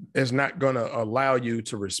is not going to allow you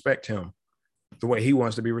to respect him the way he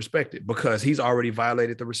wants to be respected, because he's already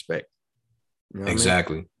violated the respect. You know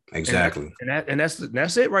exactly. I mean? Exactly. And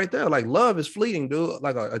that's it right there. Like, love is fleeting, dude.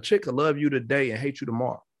 Like, a chick could love you today and hate you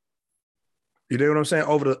tomorrow. You know what I'm saying?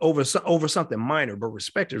 Over something minor, but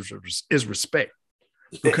respect is respect.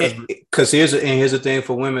 Because here's the thing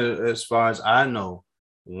for women, as far as I know,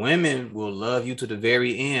 women will love you to the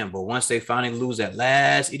very end, but once they finally lose that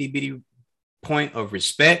last itty bitty point of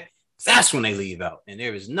respect, that's when they leave out, and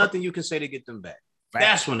there is nothing you can say to get them back. Facts.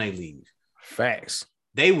 That's when they leave. Facts.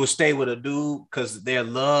 They will stay with a dude because their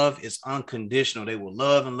love is unconditional. They will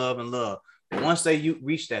love and love and love. But once they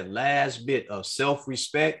reach that last bit of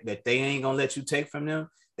self-respect that they ain't gonna let you take from them,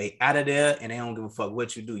 they out of there and they don't give a fuck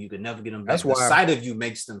what you do. You can never get them back. That's why the sight of you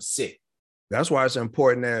makes them sick. That's why it's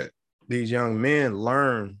important that these young men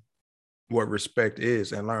learn what respect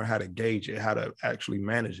is and learn how to gauge it, how to actually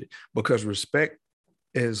manage it, because respect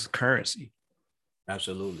is currency.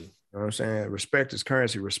 Absolutely. You know what I'm saying? Respect is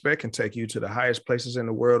currency. Respect can take you to the highest places in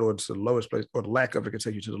the world, or to the lowest place, or the lack of it can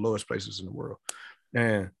take you to the lowest places in the world.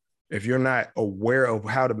 And if you're not aware of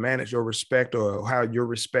how to manage your respect, or how you're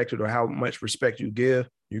respected, or how much respect you give,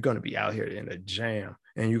 you're going to be out here in a jam,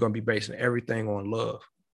 and you're going to be basing everything on love.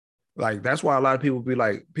 Like, that's why a lot of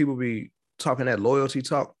people be talking that loyalty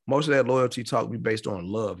talk. Most of that loyalty talk be based on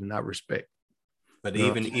love and not respect. But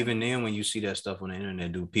even then, when you see that stuff on the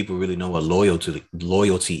internet, do people really know what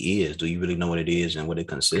loyalty is? Do you really know what it is and what it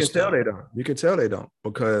consists of? You can tell they don't,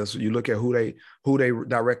 because you look at who they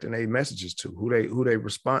directing their messages to, who they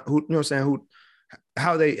respond, who, you know what I'm saying,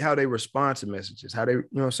 how they respond to messages, how they, you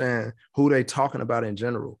know what I'm saying, who they talking about in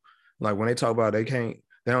general. Like, when they talk about they can't,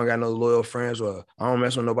 they don't got no loyal friends, or I don't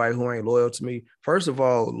mess with nobody who ain't loyal to me. First of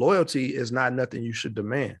all, loyalty is not nothing you should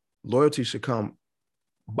demand. Loyalty should come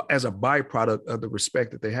as a byproduct of the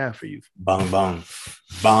respect that they have for you. Bong, bong,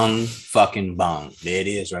 bong, fucking bong. There it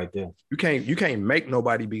is right there. You can't make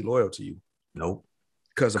nobody be loyal to you. Nope.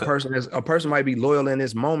 Because a person might be loyal in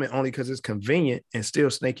this moment only because it's convenient and still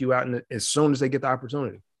snake you out as soon as they get the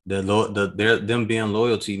opportunity. Them being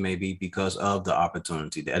loyalty may be because of the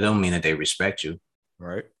opportunity. That don't mean that they respect you.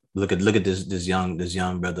 Right. Look at this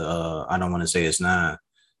young brother. I don't want to say his name,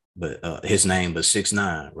 but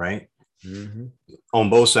 6ix9ine, right? Mm-hmm. On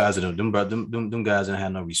both sides of them guys didn't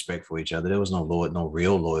have no respect for each other. There was no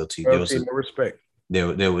real loyalty. There was no respect.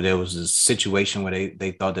 There was a situation where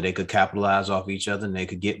they thought that they could capitalize off each other and they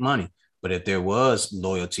could get money. But if there was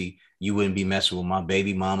loyalty, you wouldn't be messing with my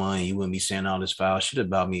baby mama and you wouldn't be saying all this foul shit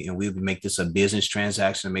about me. And we would make this a business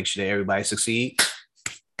transaction to make sure that everybody succeed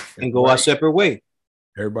and go our separate way.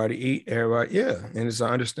 Everybody eat, everybody, yeah. And it's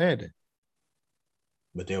an understanding.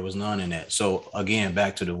 But there was none in that. So again,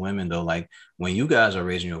 back to the women though, like when you guys are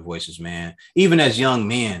raising your voices, man, even as young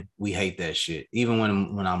men, we hate that shit. Even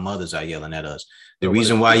when our mothers are yelling at us. The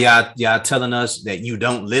reason why y'all telling us that you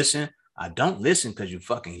don't listen, I don't listen because you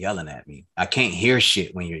fucking yelling at me. I can't hear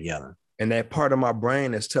shit when you're yelling. And that part of my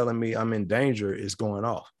brain that's telling me I'm in danger is going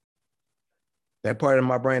off. That part of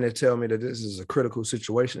my brain that tells me that this is a critical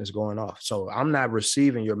situation is going off. So I'm not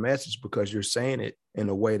receiving your message because you're saying it in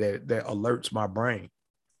a way that alerts my brain.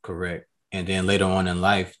 Correct. And then later on in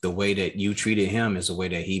life, the way that you treated him is the way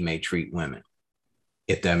that he may treat women.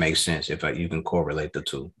 If that makes sense, if you can correlate the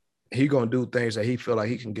two. He gonna do things that he feel like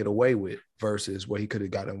he can get away with versus what he could have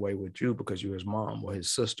gotten away with you because you're his mom or his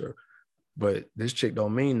sister. But this chick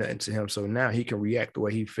don't mean nothing to him, so now he can react the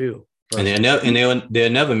way he feel. And they'll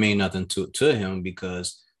never mean nothing to him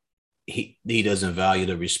because he doesn't value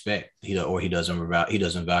the respect. He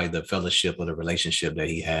doesn't value the fellowship or the relationship that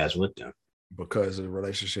he has with them. Because of the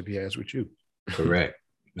relationship he has with you. Correct.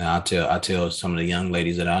 Now I tell some of the young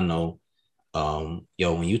ladies that I know,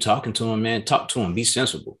 when you talking to him, man, talk to him, be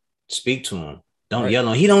sensible, speak to him. Don't yell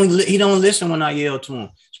on him. He don't listen when I yell to him.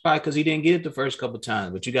 It's probably because he didn't get it the first couple of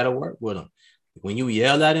times, but you got to work with him. When you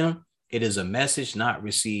yell at him, it is a message not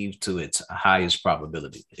received to its highest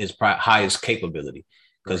probability, its highest capability,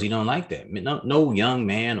 because he don't like that. No young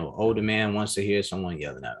man or older man wants to hear someone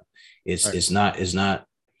yelling at him.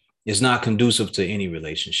 It's not conducive to any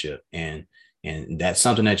relationship. And that's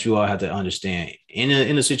something that you all have to understand.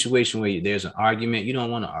 In a situation where there's an argument, you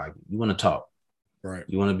don't want to argue. You want to talk. Right.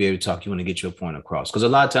 You want to be able to talk. You want to get your point across. Because a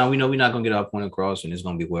lot of time we know we're not going to get our point across and it's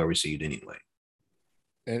going to be well received anyway.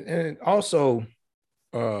 And also,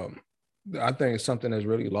 I think it's something that's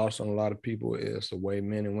really lost on a lot of people is the way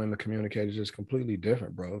men and women communicate is just completely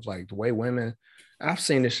different, bro. It's like the way women, I've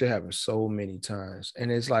seen this shit happen so many times.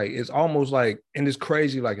 And it's like, it's almost like, and it's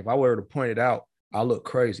crazy. Like if I were to point it out, I look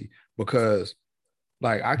crazy because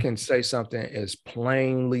like I can say something as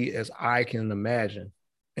plainly as I can imagine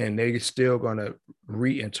and they're still going to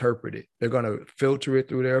reinterpret it. They're going to filter it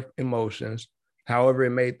through their emotions, however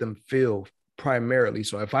it made them feel primarily.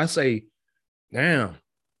 So if I say, damn,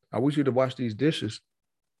 I wish you'd have washed these dishes.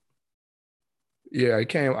 Yeah, I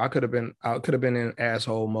could have been in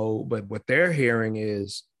asshole mode, but what they're hearing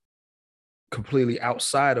is completely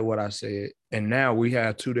outside of what I said. And now we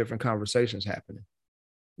have two different conversations happening.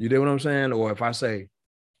 You know what I'm saying? Or if I say,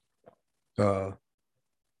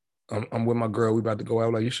 I'm with my girl, we about to go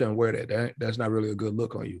out, like, you shouldn't wear that. That's not really a good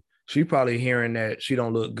look on you. She probably hearing that she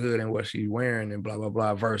don't look good in what she's wearing and blah, blah,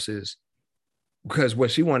 blah, versus because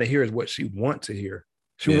what she want to hear is what she want to hear.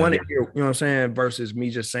 She want to hear, you know what I'm saying, versus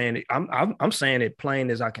me just saying it. I'm saying it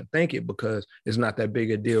plain as I can think it because it's not that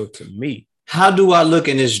big a deal to me. How do I look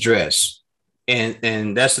in this dress?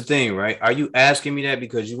 And that's the thing, right? Are you asking me that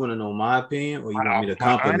because you want to know my opinion or you want me to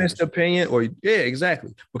compliment? My honest opinion, or yeah,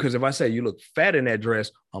 exactly. Because if I say you look fat in that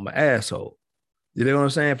dress, I'm an asshole. You know what I'm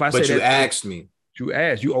saying? If I but say you that, asked me. You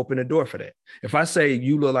asked, you open the door for that. If I say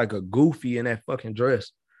you look like a goofy in that fucking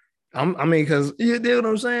dress, because you know what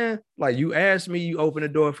I'm saying? Like you asked me, you open the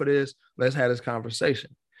door for this. Let's have this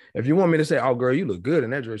conversation. If you want me to say, oh, girl, you look good in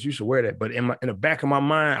that dress, you should wear that. But in the back of my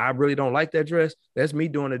mind, I really don't like that dress. That's me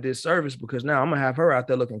doing a disservice because now I'm gonna have her out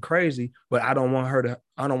there looking crazy, but I don't want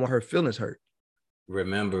her feelings hurt.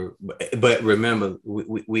 Remember,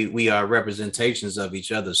 we are representations of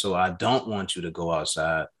each other. So I don't want you to go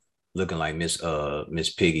outside looking like Miss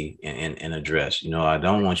Piggy in a dress. You know, I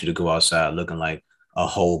don't want you to go outside looking like a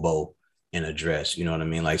hobo in a dress. You know what I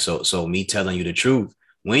mean? Like, so me telling you the truth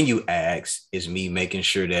when you ask is me making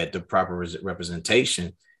sure that the proper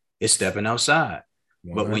representation is stepping outside.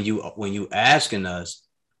 But when you asking us,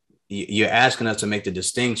 you're asking us to make the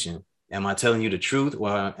distinction. Am I telling you the truth,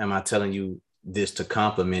 or am I telling you this to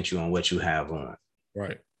compliment you on what you have on?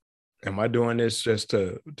 Right. Am I doing this just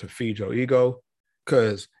to feed your ego?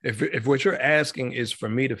 Because if what you're asking is for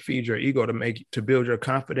me to feed your ego, to build your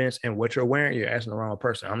confidence in what you're wearing, you're asking the wrong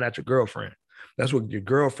person. I'm not your girlfriend. That's what your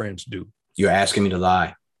girlfriends do. You're asking me to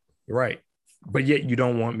lie. Right. But yet you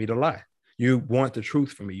don't want me to lie. You want the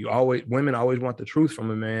truth from me. Women always want the truth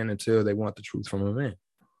from a man until they want the truth from a man.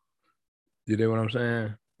 You know what I'm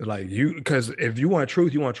saying? Like because if you want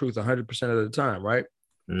truth 100% of the time, right?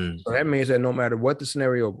 So that means that no matter what the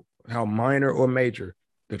scenario, how minor or major,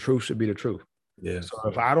 the truth should be the truth. Yeah. So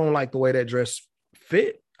if I don't like the way that dress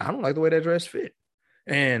fit, I don't like the way that dress fit.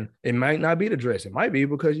 And it might not be the dress. It might be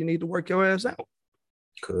because you need to work your ass out.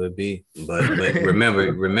 Could be. But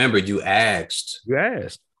remember, you asked. You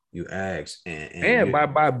asked. And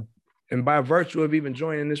by virtue of even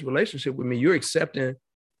joining this relationship with me, you're accepting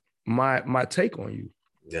my take on you.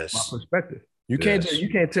 Yes. My perspective. You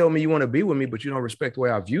can't tell me you want to be with me, but you don't respect the way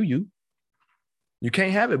I view you. You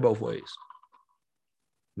can't have it both ways.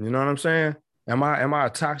 You know what I'm saying? Am I a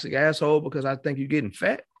toxic asshole because I think you're getting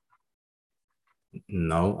fat?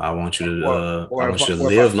 No, I want you to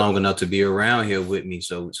live long enough to be around here with me,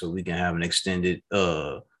 so we can have an extended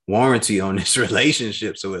warranty on this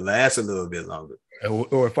relationship, so it lasts a little bit longer.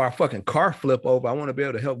 Or if our fucking car flip over, I want to be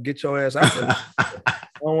able to help get your ass out there. I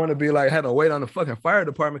don't want to be like having to wait on the fucking fire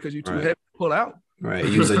department because you're too heavy to pull out. Right.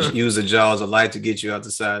 Use a jaws of light to get you out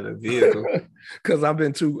the side of the vehicle. Because I've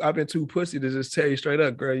been too pussy to just tell you straight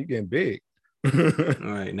up, girl, you getting big. All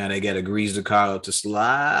right. Now they gotta grease the car up to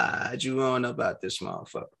slide you on up out this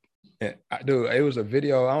motherfucker. And dude, it was a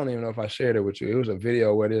video. I don't even know if I shared it with you. It was a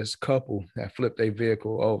video where this couple had flipped their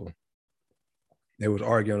vehicle over. They was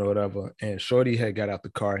arguing or whatever, and Shorty had got out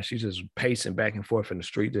the car and she's just pacing back and forth in the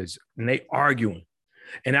street, and they arguing.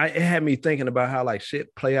 And it had me thinking about how like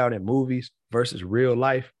shit play out in movies versus real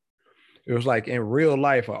life. It was like in real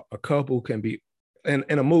life, a couple can be in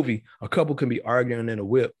a movie, a couple can be arguing in a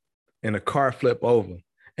whip and a car flip over.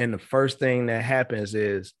 And the first thing that happens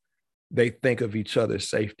is they think of each other's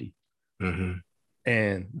safety. Mm-hmm.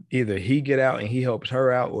 And either he get out and he helps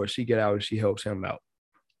her out, or she get out and she helps him out.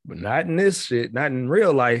 But not in this shit, not in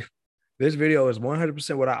real life. This video is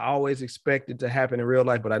 100% what I always expected to happen in real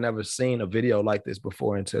life, but I never seen a video like this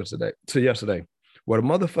before until yesterday. Where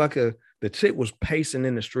the chick was pacing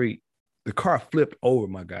in the street. The car flipped over,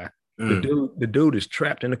 my guy. The dude is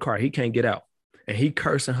trapped in the car. He can't get out. And he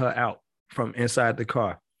cursing her out from inside the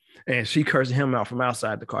car. And she cursing him out from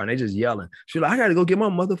outside the car. And they just yelling. She's like, I got to go get my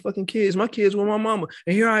motherfucking kids. My kids with my mama.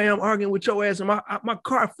 And here I am arguing with your ass and my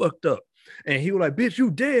car fucked up. And he was like, bitch,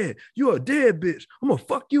 you dead. You a dead bitch. I'm going to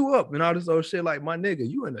fuck you up. And all this old shit like, my nigga,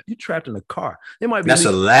 you trapped in a car. It might be That's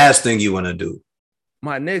the last thing you want to do.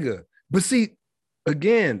 My nigga. But see,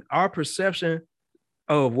 again, our perception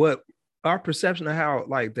of how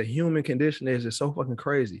like the human condition is so fucking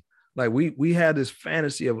crazy. Like we had this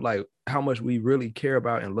fantasy of like how much we really care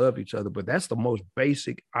about and love each other, but that's the most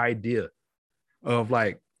basic idea of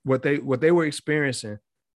like what they were experiencing.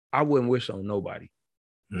 I wouldn't wish on nobody.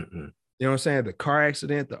 Mm-mm. You know what I'm saying? The car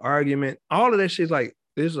accident, the argument, all of that shit's like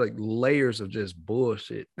there's like layers of just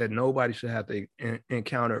bullshit that nobody should have to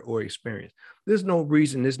encounter or experience. There's no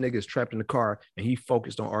reason this nigga is trapped in the car and he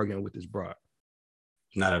focused on arguing with his broad.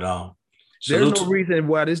 Not at all. There's no reason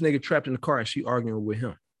why this nigga trapped in the car and she arguing with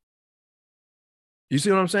him. You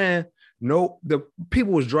see what I'm saying? No, the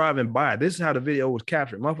people was driving by. This is how the video was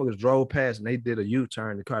captured. Motherfuckers drove past and they did a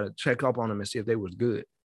U-turn to try to check up on them and see if they was good.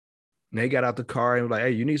 And they got out the car and was like,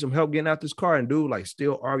 hey, you need some help getting out this car? And dude, like,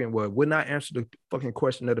 still arguing. Well, would not answer the fucking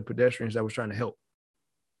question of the pedestrians that was trying to help.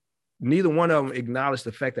 Neither one of them acknowledged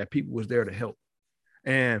the fact that people was there to help.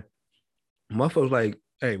 And motherfuckers was like,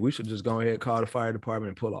 hey, we should just go ahead and call the fire department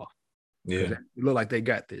and pull off. Yeah. It look like they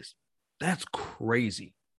got this. That's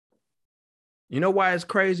crazy. You know why it's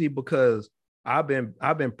crazy? Because I've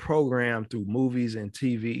been programmed through movies and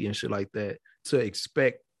TV and shit like that to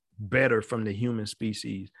expect better from the human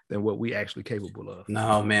species than what we actually capable of.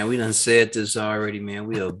 No, man, we done said this already, man.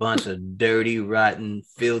 We a bunch of dirty, rotten,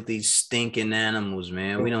 filthy, stinking animals,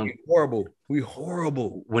 man. We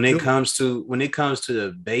horrible. When it comes to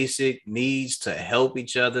the basic needs to help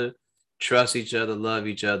each other, trust each other, love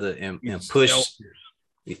each other, and push.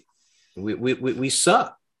 We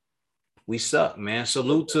suck. We suck, man.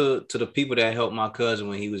 Salute to the people that helped my cousin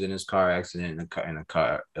when he was in his car accident and the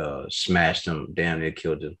car smashed him, damn near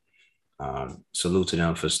killed him. Salute to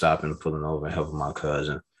them for stopping and pulling over and helping my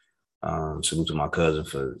cousin. Salute to my cousin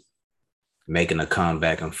for making a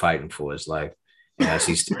comeback and fighting for his life as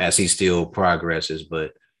he still progresses.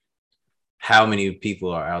 But how many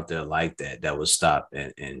people are out there like that will stop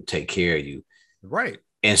and take care of you, right?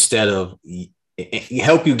 Instead of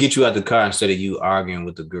help you get you out the car instead of you arguing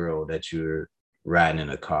with the girl that you're riding in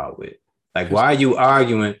a car with. Like, why are you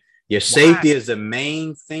arguing? Your safety is the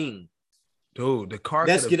main thing. Dude, the car.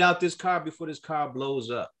 Let's get out this car before this car blows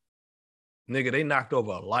up. Nigga, they knocked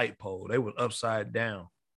over a light pole. They was upside down.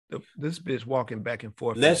 This bitch walking back and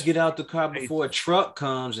forth. Let's get out the car before a truck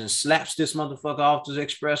comes and slaps this motherfucker off the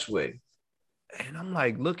expressway. And I'm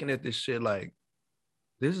like looking at this shit like,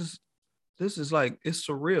 this is like, it's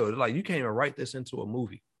surreal. It's like, you can't even write this into a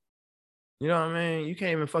movie. You know what I mean? You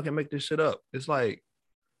can't even fucking make this shit up. It's like,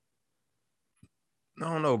 I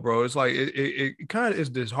don't know, bro. It's like, it kind of is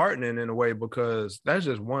disheartening in a way because that's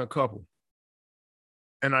just one couple.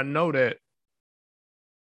 And I know that,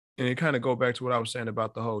 and it kind of go back to what I was saying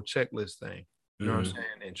about the whole checklist thing, you know what I'm saying?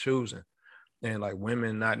 And choosing, and like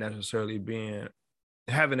women not necessarily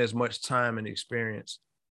having as much time and experience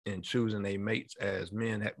in choosing their mates as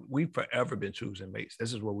men. We've forever been choosing mates.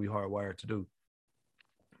 This is what we hardwired to do.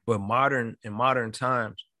 But in modern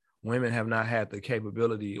times, women have not had the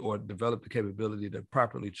capability or developed the capability to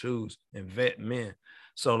properly choose and vet men.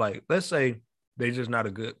 So like, let's say they're just not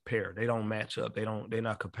a good pair. They don't match up. They're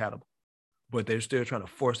not compatible. But they're still trying to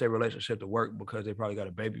force their relationship to work because they probably got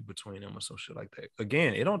a baby between them or some shit like that.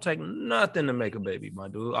 Again, it don't take nothing to make a baby, my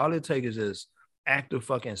dude. All it takes is just active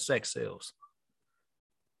fucking sex cells.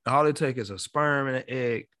 All it takes is a sperm and an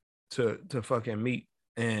egg to fucking meet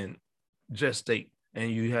and gestate.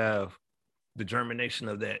 And you have the germination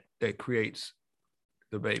of that creates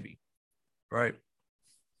the baby, right?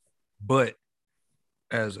 But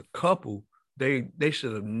as a couple, they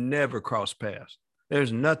should have never crossed paths.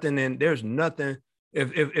 There's nothing.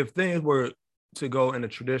 If things were to go in a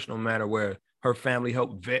traditional manner where her family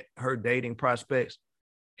helped vet her dating prospects,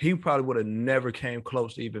 he probably would have never came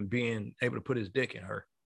close to even being able to put his dick in her.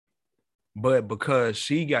 But because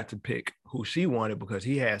she got to pick who she wanted because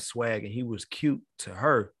he had swag and he was cute to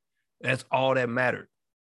her, that's all that mattered.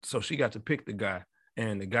 So she got to pick the guy,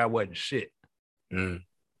 and the guy wasn't shit. You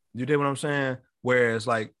get what I'm saying? Whereas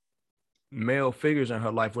like male figures in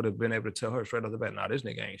her life would have been able to tell her straight off the bat, nah, this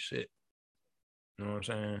nigga ain't shit. You know what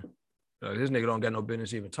I'm saying? This nigga don't got no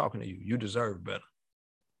business even talking to you. You deserve better.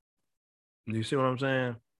 You see what I'm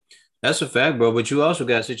saying? That's a fact, bro. But you also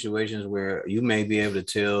got situations where you may be able to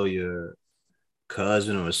tell your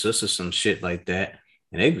cousin or sister some shit like that,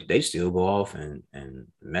 and they still go off and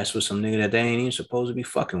mess with some nigga that they ain't even supposed to be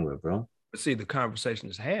fucking with, bro. But see, the conversation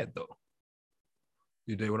is had though.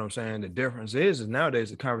 You dig what I'm saying? The difference is nowadays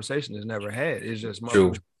the conversation is never had. It's just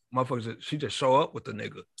motherfuckers. She just show up with the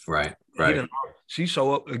nigga. Right. She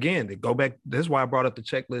show up again. They go back. That's why I brought up the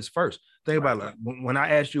checklist first. Think about it. Like, when I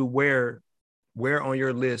asked you where on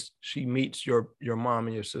your list she meets your mom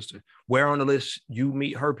and your sister, where on the list you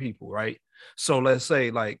meet her people, right? So let's say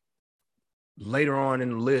like later on in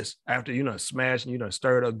the list, after you done smashed and you done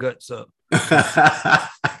stirred her guts up.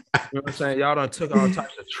 You know what I'm saying? Y'all done took all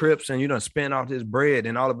types of trips and you done spent off this bread,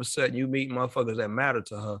 and all of a sudden you meet motherfuckers that matter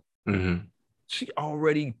to her. Mm-hmm. She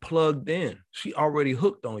already plugged in. She already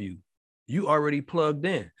hooked on you. You already plugged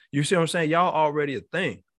in. You see what I'm saying? Y'all already a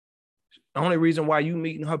thing. The only reason why you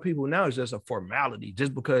meeting her people now is just a formality,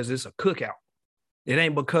 just because it's a cookout. It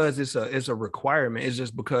ain't because it's a requirement. It's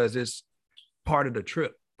just because it's part of the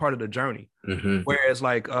trip, part of the journey. Mm-hmm. Whereas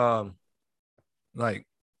my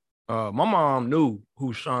mom knew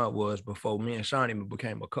who Sean was before me and Sean even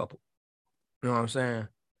became a couple. You know what I'm saying?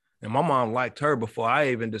 And my mom liked her before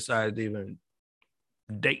I even decided to even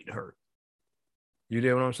date her. You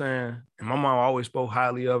know what I'm saying? And my mom always spoke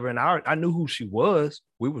highly of her, and I knew who she was.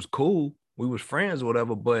 We was cool. We was friends or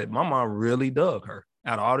whatever, but my mom really dug her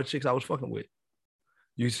out of all the chicks I was fucking with.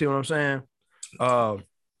 You see what I'm saying?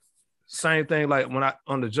 Same thing, like when I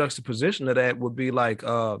on the juxtaposition of that would be like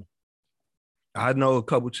I know a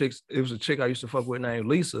couple chicks. It was a chick I used to fuck with named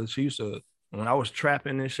Lisa. She used to, when I was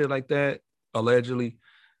trapping and shit like that, allegedly.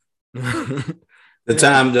 The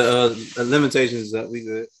limitations is up. We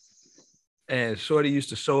good. And Shorty used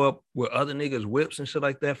to show up with other niggas' whips and shit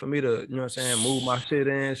like that for me to, you know what I'm saying, move my shit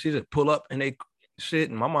in. She just pull up and they shit.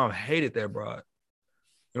 And my mom hated that broad.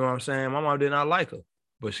 You know what I'm saying? My mom did not like her.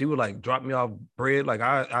 But she would like drop me off bread. Like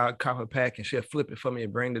I cop her pack and she'd flip it for me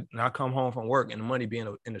and bring it. And I come home from work and the money be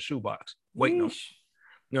in the shoebox waiting on me.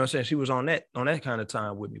 You know what I'm saying? She was on that kind of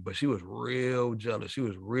time with me, but she was real jealous. She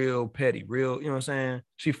was real petty, real, you know what I'm saying?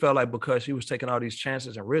 She felt like because she was taking all these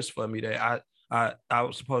chances and risks for me that I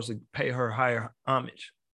was supposed to pay her higher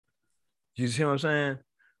homage. You see what I'm saying?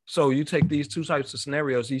 So you take these two types of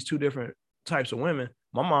scenarios, these two different types of women.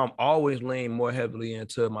 My mom always leaned more heavily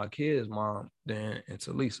into my kid's mom than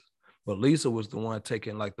into Lisa. but Lisa was the one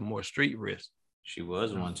taking like the more street risk. She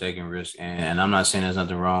was the one taking risks. And I'm not saying there's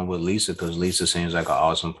nothing wrong with Lisa, because Lisa seems like an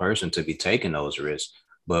awesome person to be taking those risks.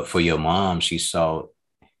 But for your mom, she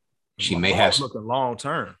My may mom's have, looking long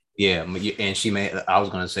term. yeah, and I was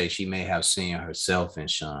going to say, she may have seen herself in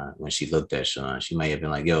Sean when she looked at Sean. She may have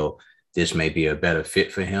been like, yo, this may be a better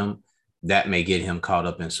fit for him. That may get him caught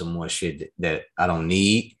up in some more shit that I don't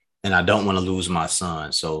need. And I don't want to lose my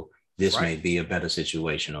son. So this may be a better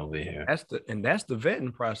situation over here. That's the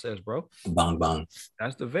vetting process, bro. Bang, bang.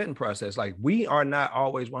 That's the vetting process. Like, we are not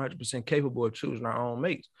always 100% capable of choosing our own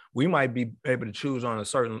mates. We might be able to choose on a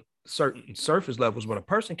certain surface levels, but a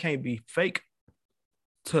person can't be fake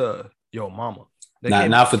to your mama.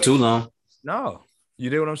 Not for too long. No.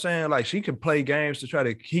 You know what I'm saying? Like, she can play games to try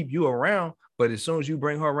to keep you around, but as soon as you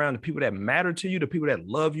bring her around the people that matter to you, the people that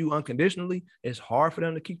love you unconditionally, it's hard for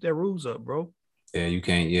them to keep their rules up, bro. Yeah, you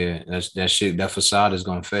can't. Yeah, that shit. That facade is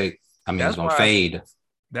gonna fake. I mean, it's gonna fade.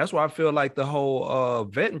 That's why I feel like the whole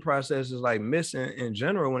vetting process is like missing in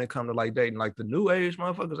general when it comes to like dating. Like, the new age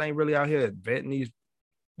motherfuckers ain't really out here vetting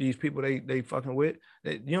these people they fucking with.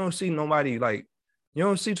 You don't see nobody, like, you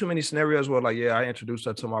don't see too many scenarios where, like, yeah, I introduced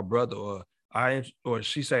her to my brother, or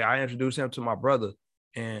she say I introduced him to my brother,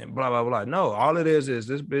 and blah blah blah. No, all it is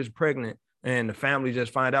this bitch pregnant, and the family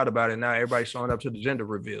just find out about it. Now everybody's showing up to the gender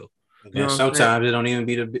reveal. And sometimes it don't even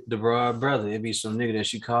be the broad brother. It be some nigga that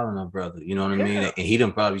she calling her brother. You know what I mean? And he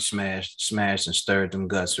done probably smashed and stirred them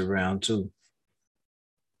guts around too.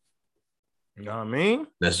 You know what I mean?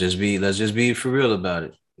 Let's just be for real about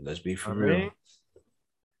it. Let's be for real.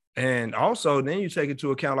 And also, then you take into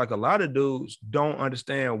account, like, a lot of dudes don't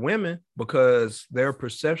understand women because their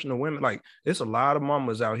perception of women, like, it's a lot of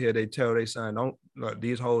mamas out here, they tell their son, don't,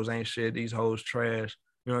 these hoes ain't shit, these hoes trash.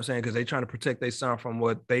 You know what I'm saying? Because they trying to protect their son from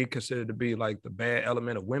what they consider to be like the bad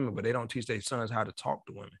element of women, but they don't teach their sons how to talk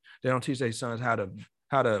to women. They don't teach their sons how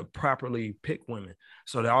to properly pick women.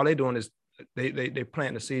 So all they doing is they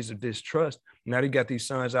plant the seeds of distrust. Now they got these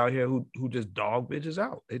sons out here who just dog bitches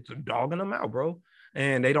out. They're dogging them out, bro.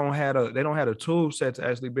 And they don't have a tool set to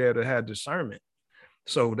actually be able to have discernment.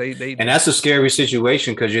 So and that's a scary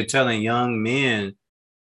situation, because you're telling young men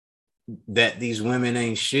that these women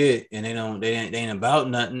ain't shit and they ain't about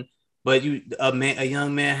nothing. But a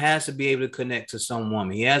young man has to be able to connect to some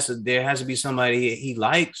woman. There has to be somebody he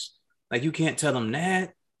likes. Like, you can't tell him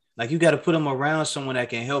that. Like, you got to put him around someone that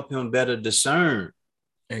can help him better discern.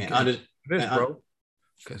 Consider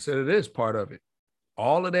this part of it.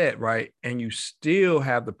 All of that, right? And you still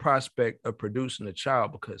have the prospect of producing a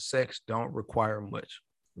child, because sex don't require much.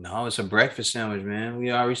 No, it's a breakfast sandwich, man.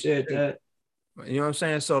 We already said that. You know what I'm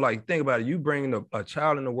saying? So, like, think about it. You bringing a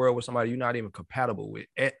child in the world with somebody you're not even compatible with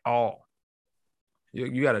at all.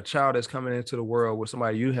 You got a child that's coming into the world with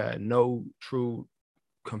somebody you had no true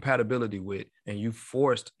compatibility with, and you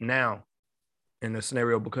forced now in the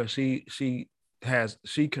scenario because she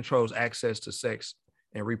controls access to sex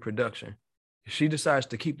and reproduction. She decides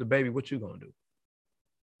to keep the baby. What you gonna do?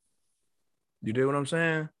 You do what I'm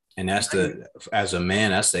saying? And as a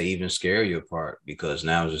man, that's the even scarier part, because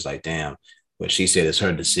now it's just like, damn, but she said it's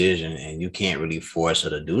her decision and you can't really force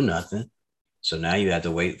her to do nothing. So now you have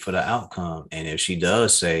to wait for the outcome. And if she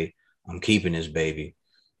does say, I'm keeping this baby,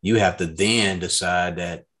 you have to then decide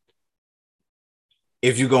that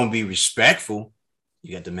if you're going to be respectful,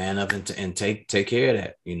 you got to man up and take care of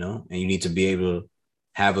that, you know, and you need to be able to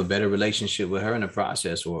have a better relationship with her in the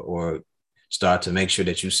process, or start to make sure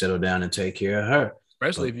that you settle down and take care of her.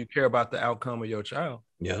 Especially if you care about the outcome of your child.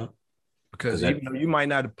 Yeah. Because even though you might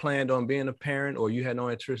not have planned on being a parent, or you had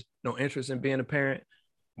no interest in being a parent,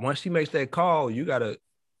 once she makes that call,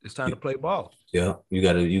 it's time to play ball. Yeah. You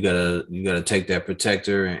gotta take that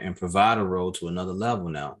protector and provider role to another level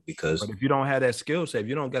now, because if you don't have that skill set, if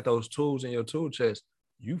you don't get those tools in your tool chest,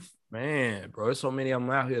 bro, there's so many of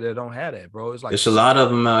them out here that don't have that, bro. It's like, there's a lot of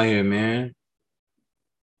them out here, man.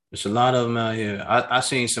 There's a lot of them out here. I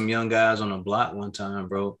seen some young guys on the block one time,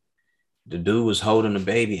 bro. The dude was holding the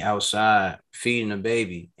baby outside, feeding the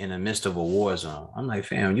baby in the midst of a war zone. I'm like,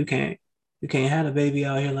 fam, you can't have a baby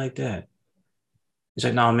out here like that. He's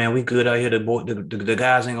like, no, man, we good out here. The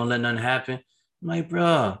guys ain't gonna let nothing happen. I'm like,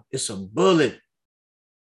 bro, it's a bullet.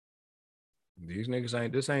 These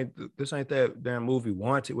niggas this ain't that damn movie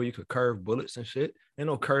Wanted where you could curve bullets and shit. Ain't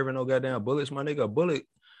no curving no goddamn bullets, my nigga.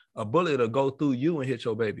 A bullet will go through you and hit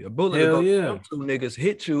your baby. A bullet will go through two niggas,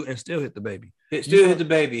 hit you and still hit the baby. Hit the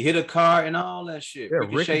baby, hit a car and all that shit. Yeah,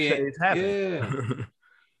 ricochets happen. Yeah.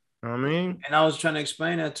 I mean, and I was trying to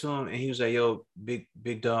explain that to him, and he was like, yo, big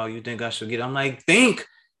dog, you think I should get it? I'm like, think,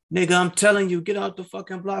 nigga, I'm telling you, get out the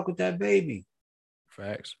fucking block with that baby.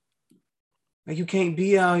 Facts. Like, you can't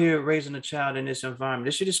be out here raising a child in this environment.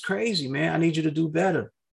 This shit is crazy, man. I need you to do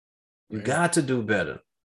better. You Man, got to do better.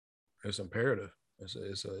 it's imperative. It's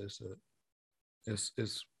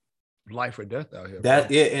life or death out here, bro.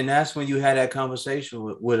 That yeah, and that's when you had that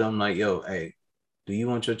conversation with them, like, yo, hey, do you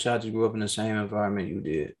want your child to grow up in the same environment you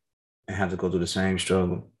did and have to go through the same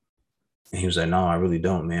struggle? And he was like, no, I really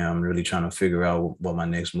don't, man. I'm really trying to figure out what my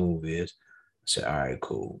next move is. I said, all right,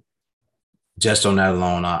 cool. Just on that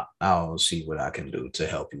alone, I'll see what I can do to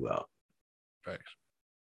help you out. Thanks.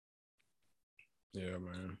 Yeah,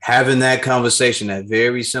 man. Having that conversation, that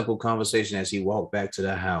very simple conversation as he walked back to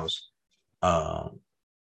the house,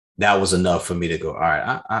 that was enough for me to go, all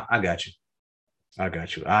right, I got you. I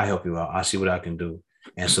got you. I'll help you out. I'll see what I can do.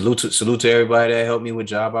 And salute to everybody that helped me with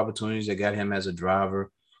job opportunities that got him as a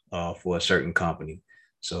driver for a certain company.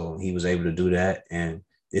 So he was able to do that. And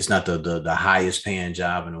it's not the highest paying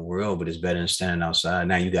job in the world, but it's better than standing outside.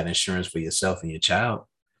 Now you got insurance for yourself and your child.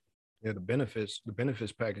 Yeah, the benefits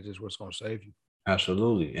package is what's gonna save you.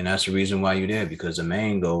 Absolutely. And that's the reason why you're there, because the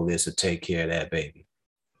main goal is to take care of that baby.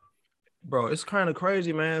 Bro, it's kind of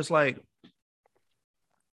crazy, man. It's like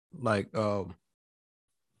the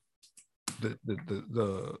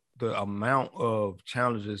amount of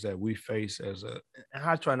challenges that we face as a, and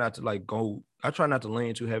I try not to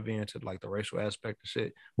lean too heavy into like the racial aspect of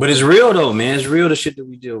shit. But it's real though, man. It's real, the shit that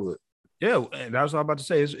we deal with. Yeah, and that's what I'm about to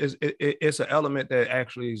say. It's an element that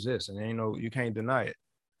actually exists, and you can't deny it.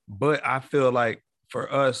 But I feel like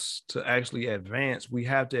for us to actually advance, we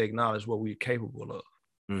have to acknowledge what we're capable of.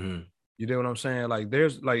 Mm-hmm. You know what I'm saying? Like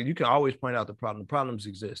there's like, you can always point out the problem. The problems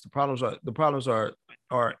exist. The problems are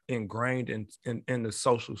ingrained in the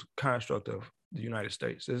social construct of the United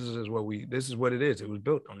States. This is what it is. It was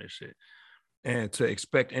built on this shit. And to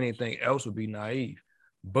expect anything else would be naive.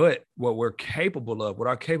 But what we're capable of, what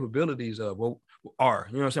our capabilities of are,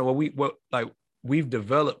 you know what I'm saying? We've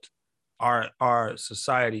developed our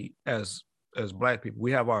society as Black people.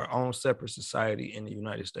 We have our own separate society in the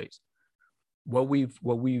United States. What we've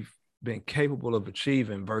been capable of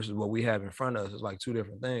achieving versus what we have in front of us is like two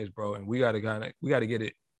different things, bro. And we got to get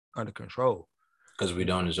it under control. Because we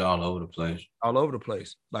done this all over the place. All over the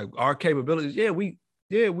place. Like our capabilities, we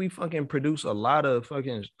fucking produce a lot of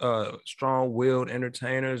fucking strong-willed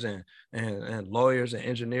entertainers and lawyers and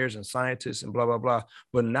engineers and scientists and blah, blah, blah,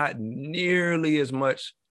 but not nearly as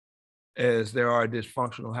much as there are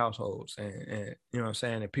dysfunctional households and you know what I'm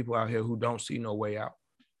saying, and people out here who don't see no way out.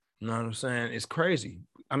 You know what I'm saying? It's crazy.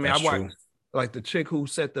 I mean, I watched like the chick who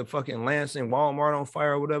set the fucking Lansing Walmart on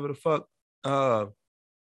fire or whatever the fuck. My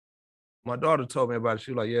daughter told me about it.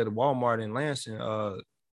 She was like, yeah, the Walmart in Lansing got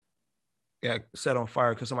set on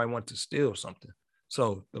fire because somebody wanted to steal something.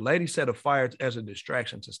 So the lady set a fire as a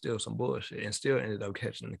distraction to steal some bullshit and still ended up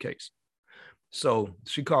catching the case. So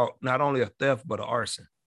she called not only a theft, but an arson.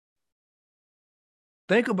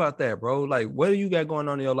 Think about that, bro. Like, what do you got going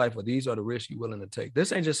on in your life where these are the risks you're willing to take?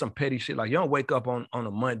 This ain't just some petty shit. Like, you don't wake up on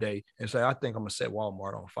a Monday and say, I think I'm going to set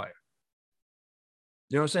Walmart on fire.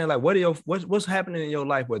 You know what I'm saying? Like, what's happening in your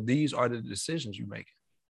life where these are the decisions you make?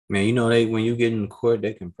 Man, when you get in court,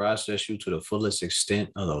 they can process you to the fullest extent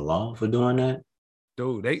of the law for doing that.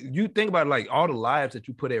 Dude, you think about like all the lives that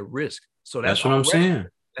you put at risk. So that's what I'm saying.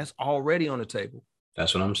 That's already on the table.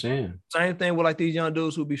 That's what I'm saying. Same thing with like these young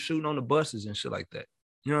dudes who be shooting on the buses and shit like that.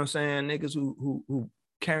 You know what I'm saying? Niggas who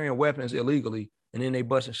carrying weapons illegally and then they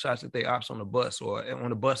busting shots at they ops on the bus or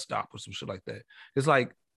on the bus stop or some shit like that. It's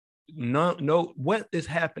like, no, what is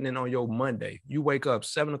happening on your Monday? You wake up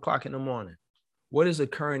 7:00 in the morning. What is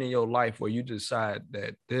occurring in your life where you decide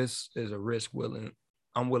that this is a risk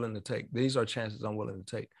I'm willing to take? These are chances I'm willing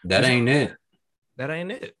to take. That ain't it. That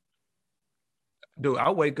ain't it. Dude,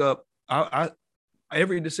 I wake up, I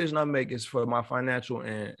every decision I make is for my financial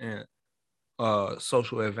and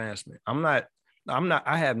social advancement. I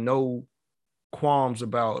have no qualms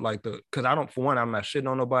about like because I'm not shitting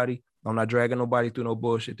on nobody. I'm not dragging nobody through no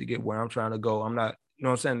bullshit to get where I'm trying to go. I'm not, you know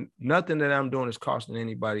what I'm saying? Nothing that I'm doing is costing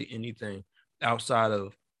anybody anything outside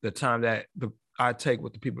of the time that I take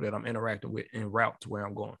with the people that I'm interacting with en route to where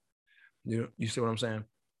I'm going. You see what I'm saying?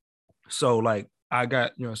 So like I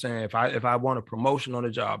got, you know what I'm saying? If I want a promotion on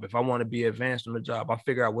the job, if I want to be advanced on the job, I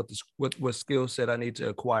figure out what skill set I need to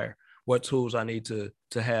acquire, what tools I need to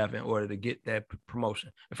have in order to get that promotion.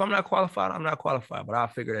 If I'm not qualified, I'm not qualified, but I'll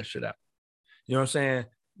figure that shit out. You know what I'm saying?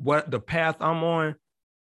 What the path I'm on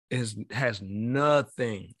has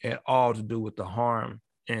nothing at all to do with the harm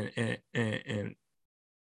and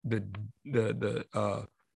the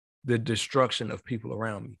destruction of people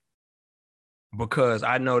around me, because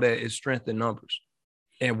I know that it's strength in numbers.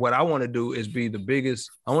 And what I want to do is I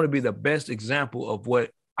want to be the best example of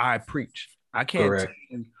what I preach. I can't Correct.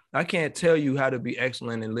 I can't tell you how to be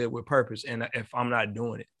excellent and live with purpose, and if I'm not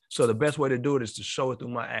doing it. So the best way to do it is to show it through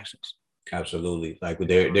my actions. Absolutely. Like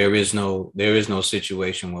there is no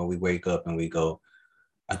situation where we wake up and we go,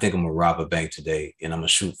 I think I'm gonna rob a bank today and I'm gonna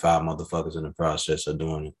shoot 5 motherfuckers in the process of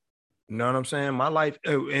doing it. You know what I'm saying? My life,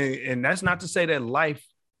 and that's not to say that life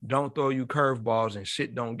don't throw you curveballs and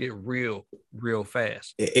shit don't get real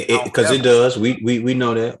fast. Because it does. We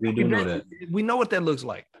know that. We do know that. We know what that looks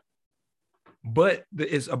like. But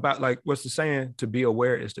it's about, like, what's the saying? To be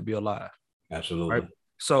aware is to be alive. Absolutely. Right?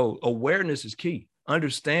 So awareness is key.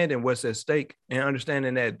 Understanding what's at stake and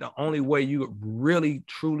understanding that the only way you really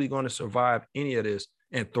truly going to survive any of this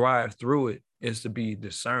and thrive through it is to be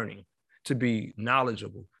discerning, to be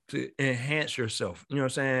knowledgeable, to enhance yourself. You know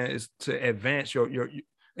what I'm saying? Is to advance your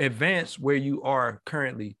advance where you are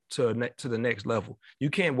currently to the next level.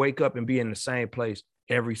 You can't wake up and be in the same place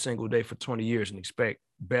every single day for 20 years and expect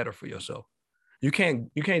better for yourself. You can't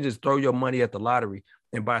just throw your money at the lottery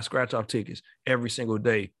and buy scratch off tickets every single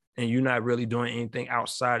day, and you're not really doing anything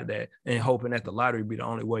outside of that and hoping that the lottery be the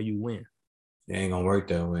only way you win. It ain't gonna work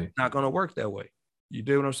that way. Not gonna work that way. You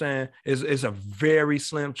do what I'm saying? It's a very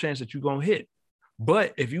slim chance that you're gonna hit.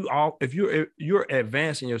 But if you're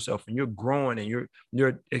advancing yourself and you're growing and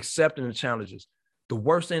you're accepting the challenges, the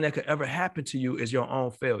worst thing that could ever happen to you is your own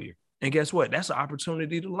failure. And guess what? That's an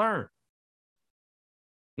opportunity to learn.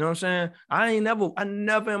 You know what I'm saying? I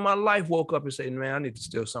never in my life woke up and said, man, I need to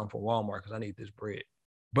steal something from Walmart because I need this bread.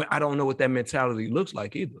 But I don't know what that mentality looks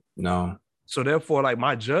like either. No. So therefore, like,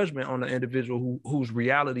 my judgment on the individual whose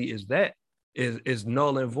reality is that is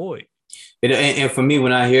null and void. And for me,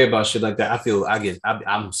 when I hear about shit like that,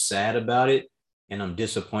 I'm sad about it and I'm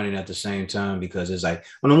disappointed at the same time, because it's like,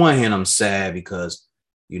 on the one hand, I'm sad because,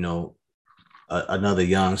 another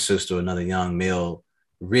young sister, another young male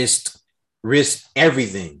risked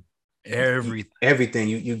everything. Everything.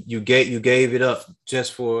 You gave it up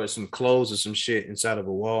just for some clothes or some shit inside of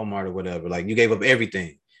a Walmart or whatever. Like, you gave up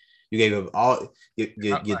everything. You gave up all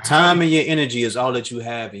your time and your energy is all that you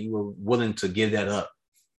have, and you were willing to give that up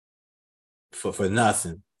for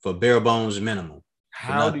nothing, for bare bones minimum.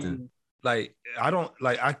 How do you, like,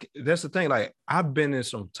 that's the thing. Like, I've been in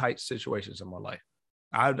some tight situations in my life.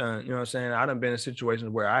 I've done, you know what I'm saying? I've been in situations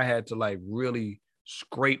where I had to, like, really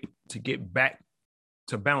scrape to get back,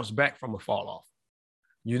 to bounce back from a fall off.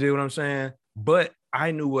 You do what I'm saying? But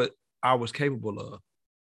I knew what I was capable of.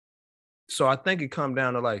 So I think it comes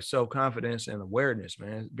down to, like, self-confidence and awareness,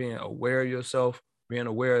 man. Being aware of yourself, being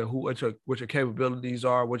aware of what your capabilities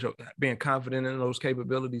are, being confident in those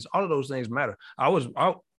capabilities. All of those things matter. I was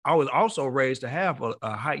also raised to have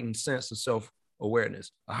a heightened sense of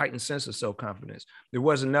self-awareness, a heightened sense of self-confidence. It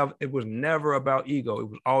was never about ego. It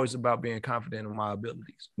was always about being confident in my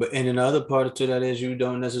abilities. And another part to that is you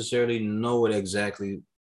don't necessarily know what exactly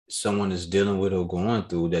someone is dealing with or going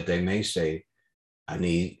through, that they may say, I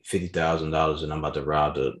need $50,000 and I'm about to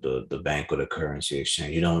rob the bank or the currency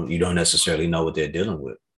exchange. You don't necessarily know what they're dealing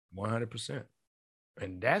with. 100%.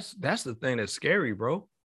 And that's the thing that's scary, bro.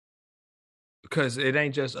 Because it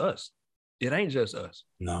ain't just us. It ain't just us.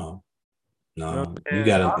 No. You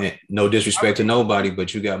got no disrespect to nobody,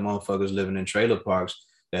 but you got motherfuckers living in trailer parks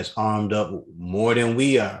that's armed up more than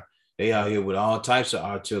we are. They out here with all types of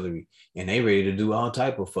artillery and they ready to do all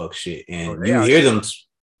type of fuck shit. And you hear them.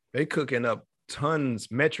 They cooking up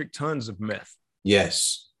metric tons of meth.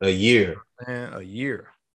 Yes, a year. Man, a year.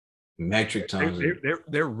 Metric tons.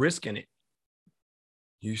 They're risking it.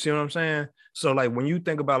 You see what I'm saying? So, like, when you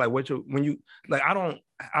think about, like, I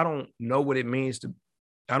don't know what it means to.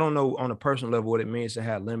 I don't know on a personal level what it means to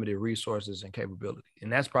have limited resources and capability, and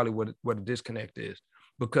that's probably what a disconnect is.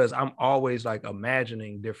 Because I'm always, like,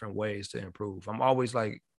 imagining different ways to improve. I'm always,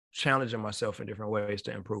 like, challenging myself in different ways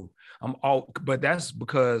to improve. But that's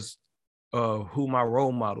because who my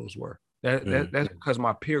role models were. That's because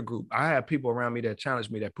my peer group. I have people around me that challenge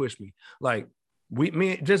me, that push me. Like,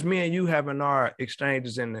 me and you having our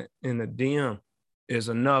exchanges in the DM is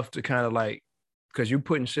enough to kind of, like, because you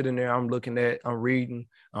putting shit in there. I'm looking at, I'm reading,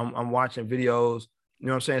 I'm watching videos. You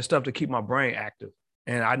know what I'm saying? Stuff to keep my brain active.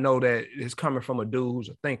 And I know that it's coming from a dude who's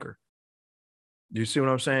a thinker. You see what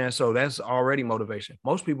I'm saying? So that's already motivation.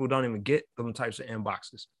 Most people don't even get them types of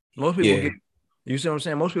inboxes. Most people get. You see what I'm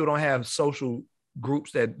saying? Most people don't have social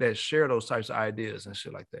groups that share those types of ideas and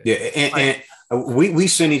shit like that. Yeah, and we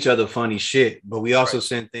send each other funny shit, but we also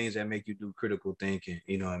send things that make you do critical thinking,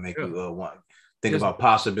 and make you think about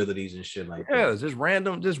possibilities and shit like that. Yeah, just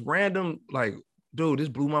random, like, dude, this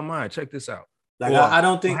blew my mind. Check this out. Like, I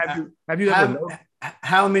don't think. Have you ever?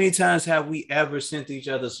 How many times have we ever sent each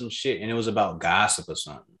other some shit and it was about gossip or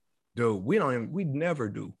something? Dude, we never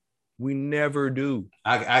do. We never do.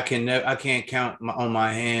 I can't count on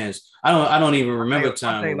my hands. I don't even remember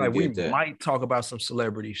time when like we we did that. might talk about some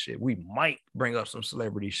celebrity shit. We might bring up some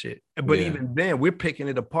celebrity shit, but Yeah. even then, we're picking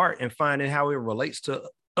it apart and finding how it relates to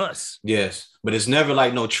us. Yes, but it's never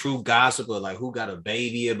like no true gossip or like who got a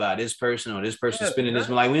baby about this person or this person spending this.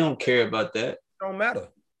 Like we don't care about that. It don't matter.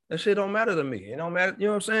 That shit don't matter to me. It don't matter. You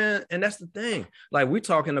know what I'm saying? And that's the thing. Like we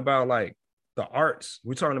talking about like the arts.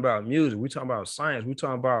 We talking about music. We talking about science. We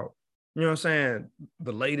talking about, you know what I'm saying,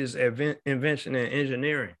 the latest invention in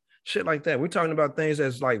engineering, shit like that. We're talking about things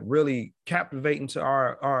that's like really captivating to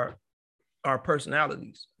our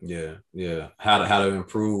personalities. Yeah, yeah. How to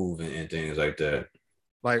improve and things like that.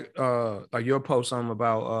 Like you'll post something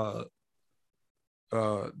about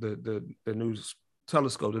the new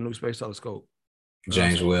telescope, the new space telescope.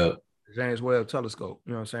 James Webb telescope.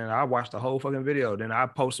 You know what I'm saying? I watched the whole fucking video. Then I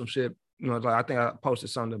post some shit. You know, like I think I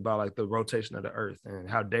posted something about like the rotation of the earth and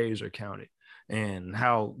how days are counted and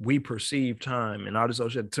how we perceive time and all this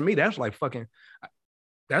other shit. To me, that's like fucking,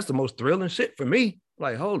 that's the most thrilling shit for me.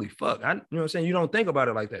 Like, holy fuck. You know what I'm saying? You don't think about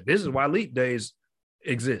it like that. This is why leap days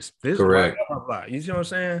exist. This Correct. Is why, you see what I'm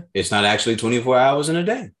saying? It's not actually 24 hours in a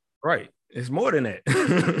day. Right. It's more than that.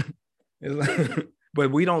 It's like,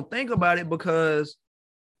 but we don't think about it because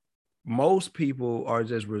most people are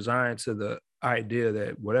just resigned to the idea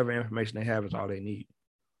that whatever information they have is all they need.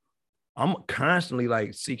 I'm constantly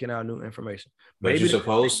like seeking out new information. But you're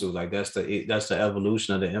supposed to, like, that's the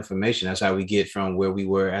evolution of the information. That's how we get from where we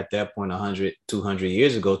were at that point 100, 200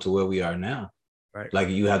 years ago to where we are now. Right. Like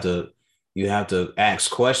you have to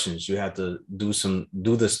ask questions. You have to do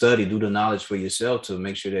the study, do the knowledge for yourself to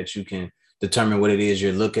make sure that you can determine what it is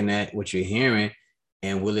you're looking at, what you're hearing,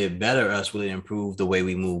 and will it better us? Will it improve the way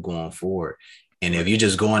we move going forward? And if you're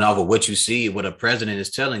just going off of what you see, what a president is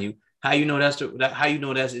telling you, how you know that's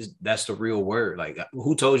the real word? Like,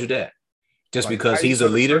 who told you that? Just like, because he's a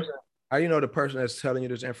leader? How you know the person that's telling you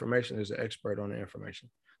this information is an expert on the information?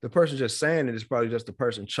 The person just saying it is probably just the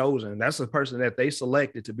person chosen. That's the person that they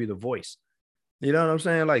selected to be the voice. You know what I'm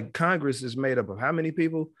saying? Like Congress is made up of how many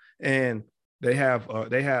people? And they have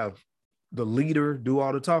the leader do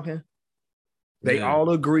all the talking. They all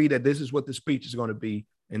agree that this is what the speech is going to be,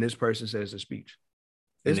 and this person says the speech.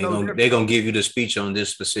 They're going to give you the speech on this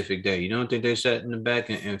specific day. You don't think they sat in the back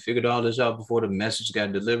and figured all this out before the message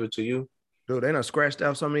got delivered to you? Dude, they done scratched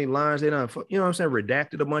out so many lines. They done, you know what I'm saying,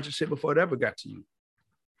 redacted a bunch of shit before it ever got to you.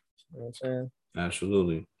 You know what I'm saying?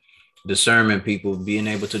 Absolutely. Discernment, people, being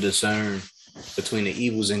able to discern between the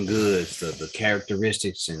evils and goods, the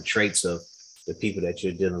characteristics and traits of the people that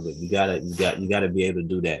you're dealing with. You gotta be able to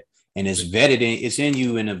do that. And it's vetted it's in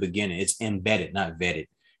you in the beginning. It's embedded, not vetted.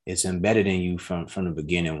 It's embedded in you from the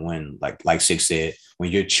beginning when, like Six said, when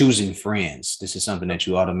you're choosing friends, this is something that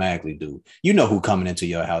you automatically do. You know who coming into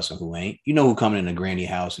your house and who ain't. You know who coming into granny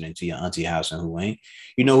house and into your auntie house and who ain't.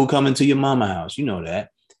 You know who coming to your mama house. You know that.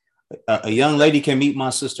 A young lady can meet my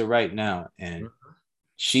sister right now, and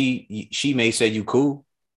she may say you cool,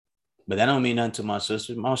 but that don't mean nothing to my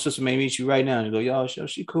sister. My sister may meet you right now and go, y'all,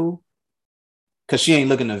 she cool. Because she ain't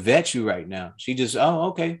looking to vet you right now. She just, oh,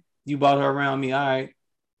 okay. You brought her around me. All right.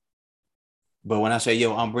 But when I say,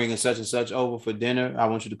 yo, I'm bringing such and such over for dinner, I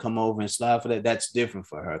want you to come over and slide for that. That's different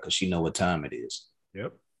for her because she know what time it is.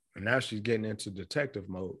 Yep. And now she's getting into detective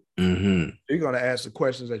mode. Mm-hmm. You're going to ask the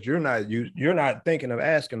questions that you're not thinking of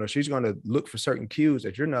asking, or she's going to look for certain cues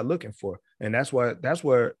that you're not looking for. And that's where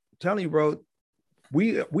I'm telling you, bro,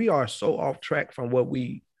 we are so off track from what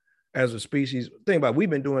we as a species, think about it, we've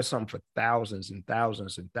been doing something for thousands and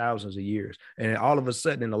thousands and thousands of years. And all of a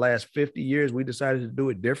sudden in the last 50 years, we decided to do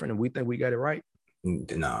it different and we think we got it right.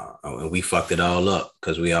 No, we fucked it all up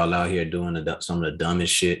because we all out here doing some of the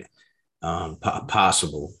dumbest shit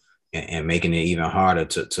possible and making it even harder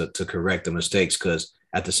to correct the mistakes. Because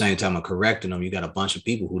at the same time of correcting them, you got a bunch of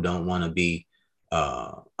people who don't want to be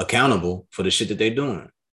accountable for the shit that they're doing.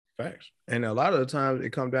 Facts. And a lot of the times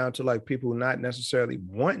it comes down to like people not necessarily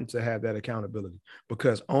wanting to have that accountability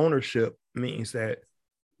because ownership means that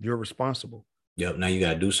you're responsible. Yep. Now you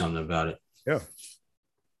got to do something about it. Yeah.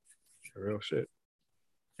 Real shit.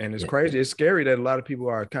 And it's crazy. It's scary that a lot of people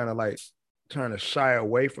are kind of like trying to shy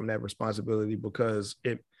away from that responsibility because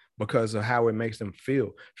of how it makes them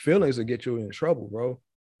feel. Feelings will get you in trouble, bro.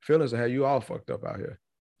 Feelings will have you all fucked up out here.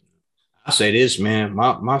 I say this, man.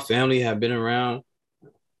 My family have been around,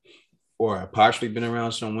 or I partially been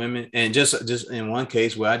around some women, and just in one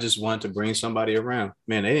case where I just wanted to bring somebody around,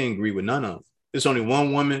 man, they didn't agree with none of them. It's only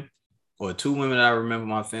one woman or two women I remember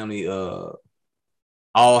my family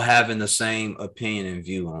all having the same opinion and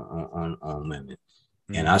view on women.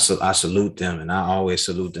 And I salute them, and I always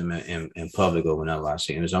salute them in public or whenever I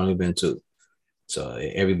see them. There's only been 2. So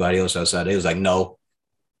everybody else outside, they was like, no,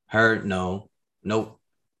 her, no, nope,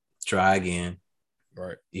 try again.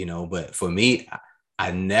 Right. You know, but for me,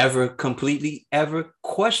 I never completely ever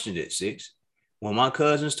questioned it, Six. When my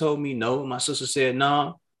cousins told me no, my sister said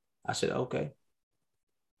no, I said, okay.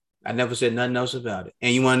 I never said nothing else about it.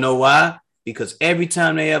 And you want to know why? Because every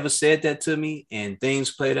time they ever said that to me and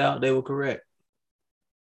things played out, they were correct.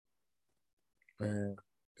 Man,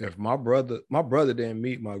 if my brother didn't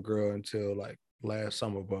meet my girl until like last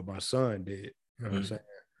summer, but my son did. You know what I'm saying?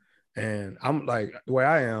 And I'm like, the way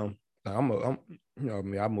I am, like, I'm you know, I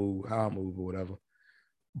mean, I move how I move or whatever.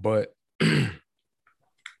 But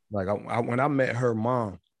like when I met her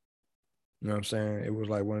mom, you know what I'm saying? It was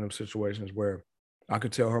like one of them situations where I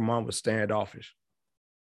could tell her mom was standoffish.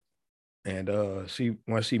 And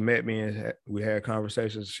once she met me and we had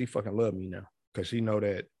conversations, she fucking loved me now because she know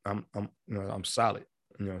that I'm you know, I'm solid.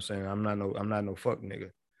 You know what I'm saying? I'm not no fuck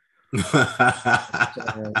nigga.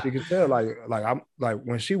 So, she could tell like I'm like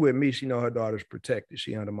when she with me, she know her daughter's protected.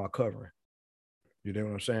 She under my covering. You know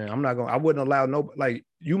what I'm saying? I wouldn't allow no, like,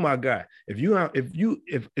 you my guy. If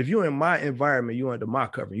you're in my environment, you under my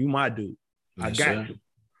covering. You my dude. Yes, I got you.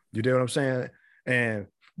 You know what I'm saying? And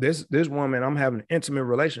this woman I'm having an intimate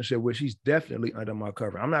relationship with, she's definitely under my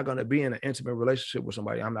cover. I'm not going to be in an intimate relationship with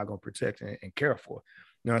somebody I'm not going to protect and care for.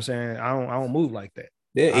 You know what I'm saying? I don't move like that.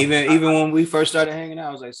 Yeah, even when we first started hanging out,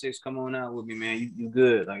 I was like, Six, come on out with me, man. You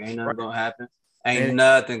good. Like, ain't nothing gonna happen.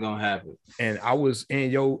 Nothing gonna happen. And I was in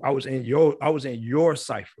your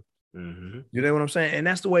cipher. Mm-hmm. You know what I'm saying? And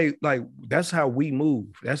that's the way, like, that's how we move.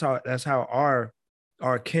 That's how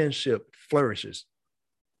our kinship flourishes.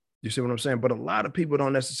 You see what I'm saying? But a lot of people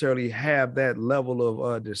don't necessarily have that level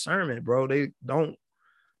of discernment, bro. They don't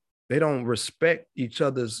respect each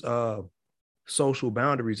other's social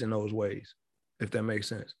boundaries in those ways, if that makes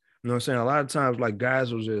sense. You know what I'm saying? A lot of times, like,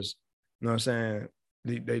 guys will just, you know what I'm saying,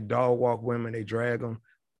 they dog walk women, they drag them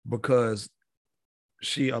because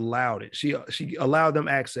she allowed it. She allowed them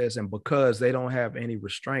access, and because they don't have any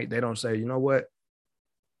restraint, they don't say, you know what,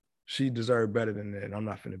 she deserved better than that. I'm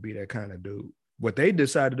not finna be that kind of dude. What they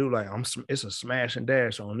decide to do, like, it's a smash and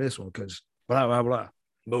dash on this one because blah, blah, blah.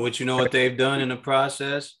 But what you know what they've done in the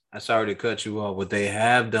process? I'm sorry to cut you off. What they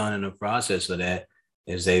have done in the process of that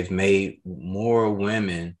is they've made more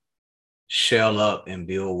women shell up and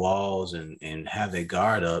build walls and have their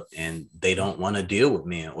guard up, and they don't want to deal with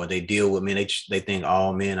men, or they deal with men. They think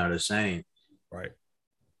all men are the same. Right.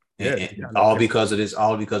 And all because of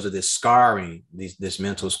this scarring, this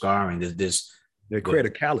mental scarring, they create a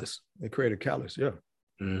callus. Yeah.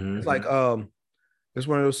 Mm-hmm. It's like it's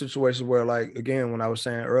one of those situations where, like, again, when I was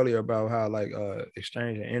saying earlier about how, like,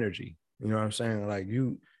 exchanging energy, you know what I'm saying? Like,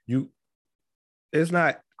 you it's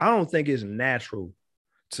not, I don't think it's natural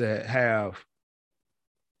to have,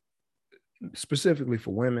 specifically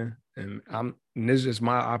for women, and this is just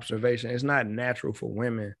my observation, it's not natural for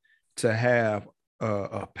women to have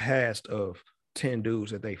a past of 10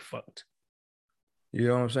 dudes that they fucked. You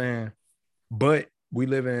know what I'm saying? But we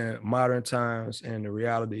live in modern times, and the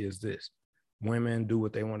reality is this: women do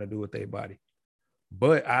what they want to do with their body.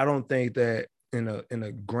 But I don't think that in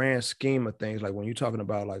a grand scheme of things, like when you're talking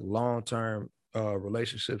about like long-term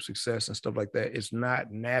relationship success and stuff like that, it's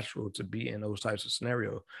not natural to be in those types of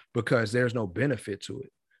scenarios because there's no benefit to it.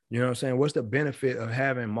 You know what I'm saying? What's the benefit of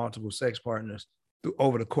having multiple sex partners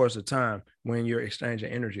over the course of time when you're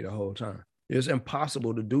exchanging energy the whole time? It's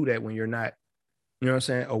impossible to do that when you're not, you know what I'm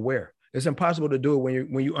saying, aware. It's impossible to do it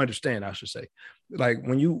when you understand, I should say. Like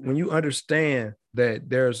when you understand that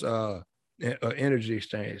there's an energy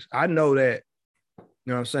exchange. I know that, you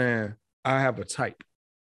know what I'm saying, I have a type.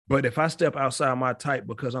 But if I step outside my type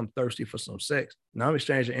because I'm thirsty for some sex, now I'm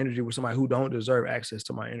exchanging energy with somebody who don't deserve access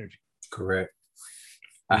to my energy. Correct.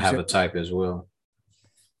 I have a type as well.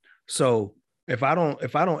 So if I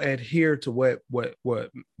don't adhere to what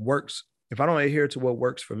works, if I don't adhere to what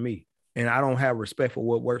works for me, and I don't have respect for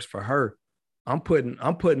what works for her, I'm putting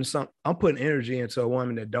energy into a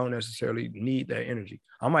woman that don't necessarily need that energy.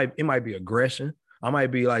 It might be aggression. I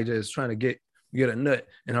might be like just trying to get a nut,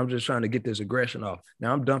 and I'm just trying to get this aggression off.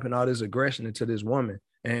 Now I'm dumping all this aggression into this woman,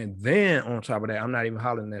 and then on top of that, I'm not even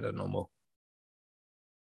hollering at her no more.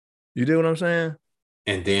 You do what I'm saying?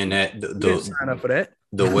 And then sign up for that.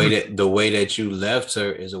 The way that you left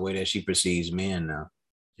her is the way that she perceives men now.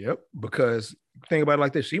 Yep, because think about it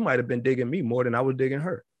like this: she might have been digging me more than I was digging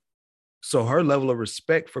her. So her level of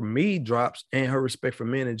respect for me drops, and her respect for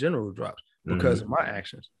men in general drops because of my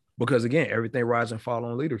actions. Because again, everything rises and falls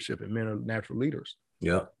on leadership, and men are natural leaders.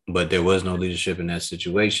 Yep. But there was no leadership in that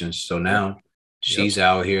situation. So now She's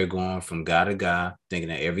out here going from guy to guy, thinking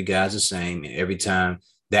that every guy's the same. And every time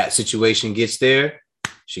that situation gets there,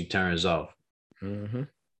 she turns off. Mm-hmm.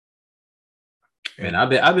 And I've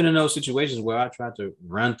been in those situations where I tried to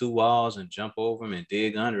run through walls and jump over them and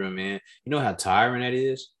dig under them, man. You know how tiring that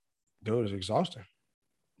is? Dude, it's exhausting.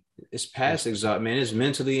 It's past exhausting, man. It's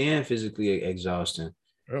mentally and physically exhausting.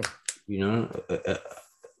 Yeah. You know,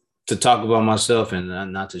 to talk about myself and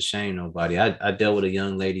not to shame nobody. I dealt with a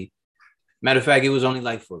young lady. Matter of fact, it was only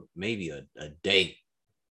like for maybe a day.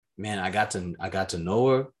 Man, I got to know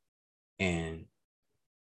her, and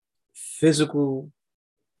physical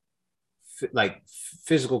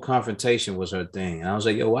confrontation was her thing. And I was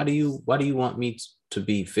like, yo, why do you want me to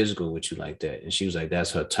be physical with you like that? And she was like,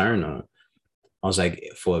 that's her turn on. I was like,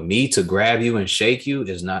 for me to grab you and shake you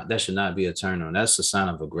that should not be a turn on. That's a sign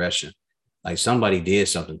of aggression. Like somebody did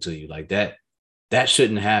something to you like that. That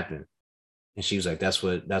shouldn't happen. And she was like, that's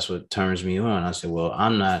what turns me on. I said, well,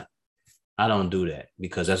 I don't do that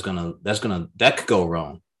because that could go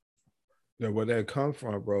wrong. Yeah, where that come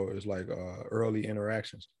from, bro, is like early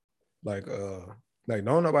interactions. Like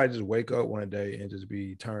don't nobody just wake up one day and just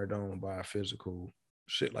be turned on by physical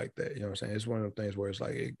shit like that. You know what I'm saying? It's one of the things where it's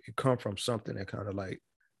like it come from something that kind of like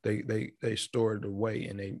they stored away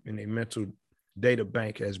in a mental data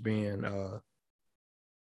bank as being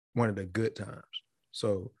one of the good times.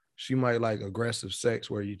 So she might like aggressive sex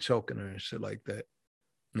where you choking her and shit like that.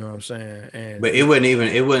 You know what I'm saying? But it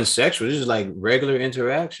wasn't sexual. This is like regular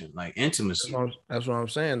interaction, like intimacy. That's what I'm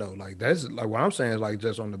saying though. Like that's like what I'm saying is like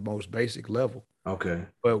just on the most basic level. Okay.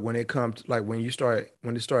 But when it comes like when it start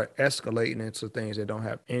escalating into things that don't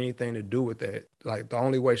have anything to do with that, like the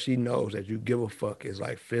only way she knows that you give a fuck is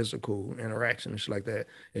like physical interaction and shit like that.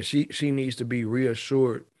 And she needs to be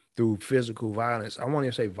reassured through physical violence. I won't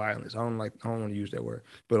even say violence. I don't want to use that word,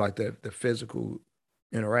 but like the physical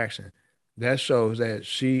interaction. That shows that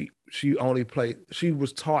she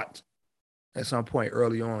was taught at some point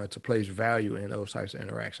early on to place value in those types of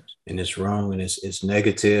interactions. And it's wrong and it's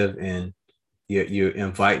negative, and you're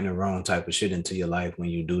inviting the wrong type of shit into your life when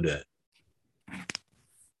you do that.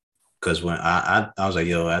 Because when I was like,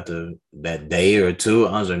 yo, after that day or two,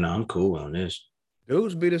 I was like, no, I'm cool on this.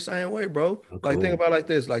 Dudes be the same way, bro. Like think about it like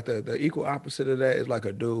this, like the equal opposite of that is like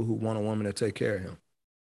a dude who want a woman to take care of him.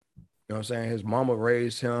 You know what I'm saying? His mama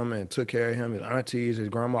raised him and took care of him. His aunties, his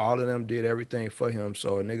grandma, all of them did everything for him.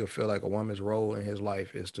 So a nigga feel like a woman's role in his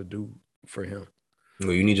life is to do for him.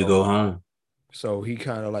 Well, you need to go home. So he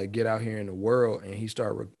kind of like get out here in the world and he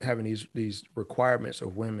start having these requirements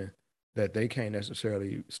of women that they can't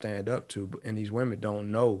necessarily stand up to. And these women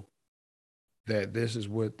don't know that this is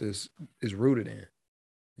what this is rooted in.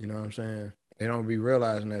 You know what I'm saying? They don't be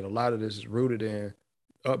realizing that a lot of this is rooted in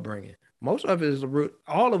upbringing. Most of it is the root.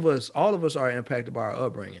 All of us are impacted by our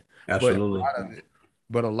upbringing. Absolutely.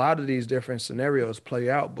 But a lot of these different scenarios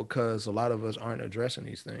play out because a lot of us aren't addressing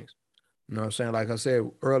these things. You know what I'm saying? Like I said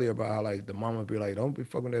earlier about how like the mama be like, don't be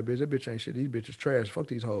fucking that bitch. That bitch ain't shit. These bitches trash. Fuck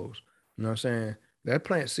these hoes. You know what I'm saying? That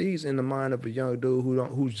plant seeds in the mind of a young dude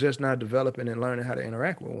who's just not developing and learning how to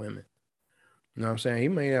interact with women. You know what I'm saying? He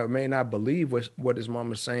may not believe what his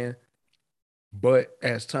mama's saying, but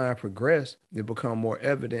as time progressed, it become more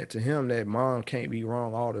evident to him that mom can't be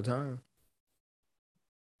wrong all the time.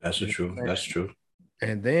 That's true. That's true.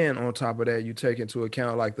 And then on top of that, you take into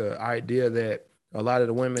account like the idea that a lot of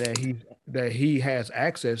the women that he has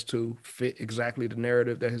access to fit exactly the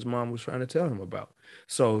narrative that his mom was trying to tell him about.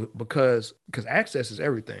 So because access is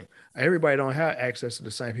everything. Everybody don't have access to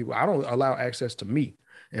the same people. I don't allow access to me,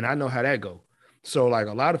 and I know how that go. So like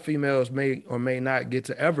a lot of females may or may not get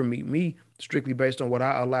to ever meet me strictly based on what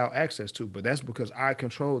I allow access to, but that's because I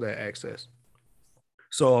control that access.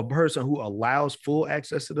 So a person who allows full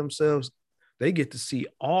access to themselves, they get to see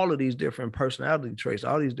all of these different personality traits,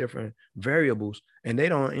 all these different variables, and they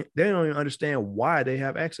don't even understand why they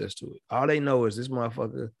have access to it. All they know is this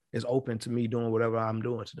motherfucker is open to me doing whatever I'm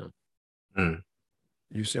doing to them. Mm.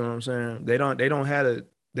 You see what I'm saying? They don't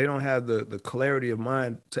have the clarity of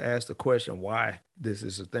mind to ask the question why this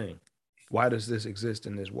is a thing. Why does this exist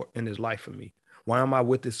in this life for me? Why am I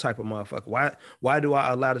with this type of motherfucker? Why do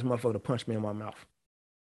I allow this motherfucker to punch me in my mouth?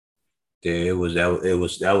 Yeah,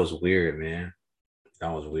 that was weird, man.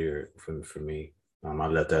 That was weird for me. I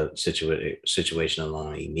left that situation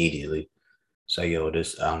alone immediately. So yo,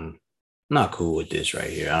 this I'm not cool with this right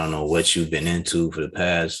here. I don't know what you've been into for the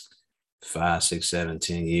past 5, 6, 7,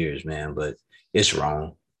 10 years, man, but it's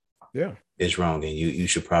wrong. Yeah, it's wrong, and you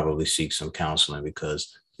should probably seek some counseling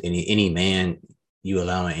because any man, you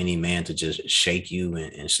allowing any man to just shake you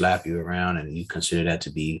and slap you around, and you consider that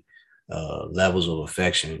to be levels of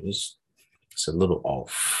affection, it's a little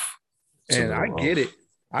off. And I get it.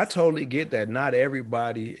 I totally get that. Not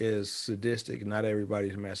everybody is sadistic. Not everybody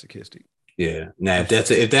is masochistic. Yeah. Now, if that's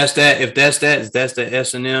the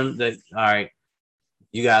S&M, that all right,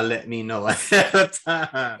 you gotta let me know ahead of time.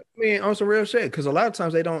 I mean, on some real shit, because a lot of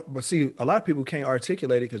times they don't. But see, a lot of people can't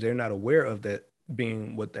articulate it because they're not aware of that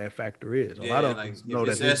being what that factor is. A lot of like know if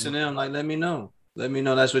it's that S&M, like let me know. Let me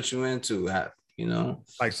know that's what you into. You know,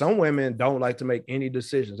 like some women don't like to make any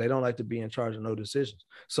decisions. They don't like to be in charge of no decisions.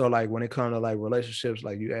 So like when it comes to like relationships,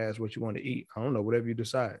 like you ask what you want to eat, I don't know, whatever you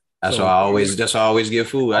decide. That's so why I always get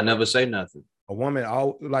food. I never say nothing. A woman,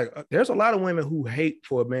 there's a lot of women who hate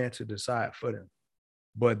for a man to decide for them,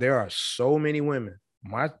 but there are so many women,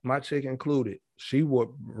 my chick included, she would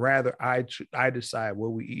rather I decide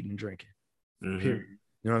what we eat and drinking. Period.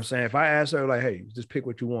 You know what I'm saying? If I ask her like, hey, just pick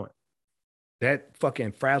what you want, that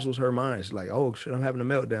fucking frazzles her mind. She's like, oh shit, I'm having a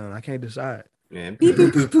meltdown. I can't decide. Yeah.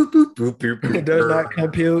 It does not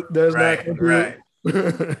compute. Does not compute.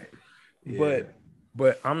 Right. Yeah.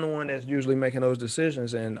 But I'm the one that's usually making those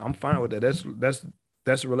decisions, and I'm fine with that.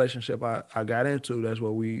 That's the relationship I got into. That's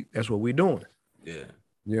what we doing. Yeah.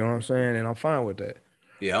 You know what I'm saying? And I'm fine with that.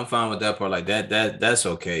 Yeah, I'm fine with that part. Like that's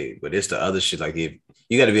okay. But it's the other shit. Like if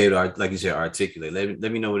you got to be able to, like you said, articulate.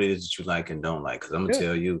 Let me know what it is that you like and don't like. Because I'm gonna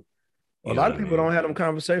tell you. A lot of people don't have them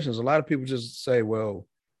conversations. A lot of people just say, "Well,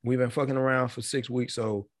 we've been fucking around for 6 weeks,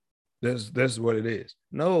 so this is what it is."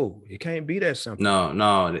 No, it can't be that simple.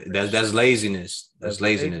 No, that's laziness. That's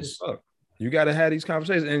laziness. You got to have these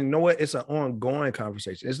conversations, and you know what? It's an ongoing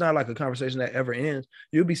conversation. It's not like a conversation that ever ends.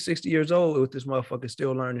 You'll be 60 years old with this motherfucker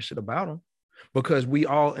still learning shit about them, because we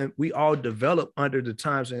all develop under the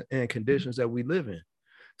times and conditions that we live in.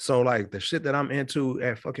 So like the shit that I'm into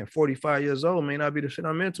at fucking 45 years old may not be the shit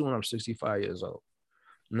I'm into when I'm 65 years old.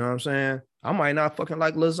 You know what I'm saying? I might not fucking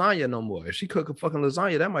like lasagna no more. If she cook a fucking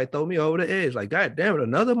lasagna, that might throw me over the edge. Like, God damn it,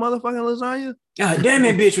 another motherfucking lasagna? God damn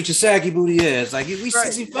it, bitch, with your saggy booty ass. Like, we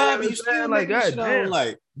 65 and you still like, God damn.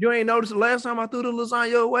 Like, you ain't noticed the last time I threw the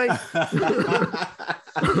lasagna away?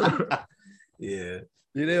 Yeah.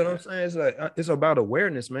 You know what I'm saying? It's like it's about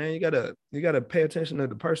awareness, man. You gotta pay attention to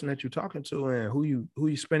the person that you're talking to and who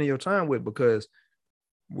you spending your time with, because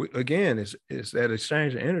again, it's that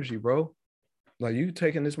exchange of energy, bro. Like you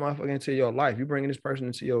taking this motherfucker into your life, you bringing this person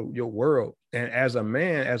into your world, and as a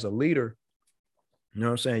man, as a leader, you know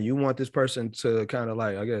what I'm saying. You want this person to kind of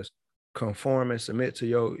like, I guess, conform and submit to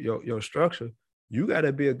your structure. You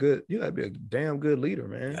gotta be a damn good leader,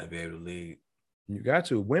 man. You gotta be able to lead. You got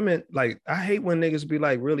to. Women, like, I hate when niggas be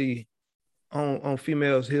like really on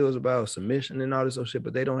females' heels about submission and all this other shit,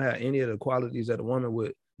 but they don't have any of the qualities that a woman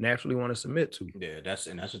would naturally want to submit to. Yeah, that's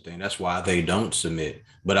the thing. That's why they don't submit.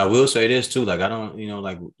 But I will say this too, like I don't,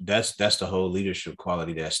 like that's the whole leadership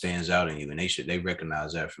quality that stands out in you, and they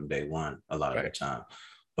recognize that from day one a lot of the time.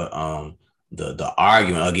 But the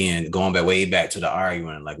argument, again, going way back to the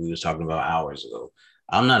argument, like we was talking about hours ago.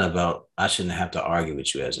 I shouldn't have to argue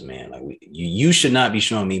with you as a man. Like you should not be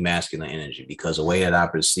showing me masculine energy, because the way that I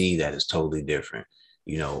perceive that is totally different.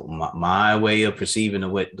 My way of perceiving the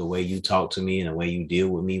way you talk to me and the way you deal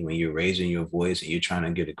with me when you're raising your voice and you're trying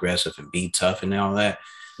to get aggressive and be tough and all that.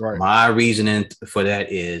 Right. My reasoning for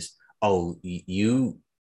that is, oh, you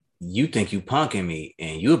think you punking me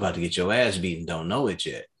and you about to get your ass beaten, don't know it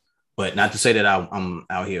yet. But not to say that I'm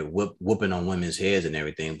out here whooping on women's heads and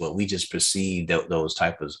everything, but we just perceive those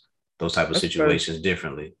type of situations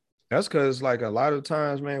differently. That's because, like, a lot of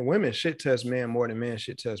times, man, women shit test men more than men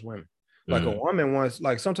shit test women. Like a woman wants,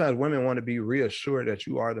 like, sometimes women want to be reassured that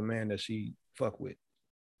you are the man that she fuck with.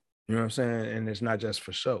 You know what I'm saying? And it's not just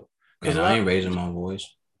for show. Because I ain't raising my voice.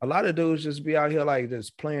 A lot of dudes just be out here like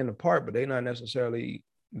just playing the part, but they not necessarily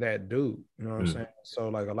that dude. You know what I'm saying? So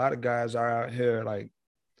like a lot of guys are out here like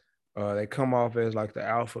they come off as like the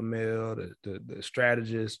alpha male, the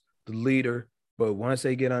strategist, the leader. But once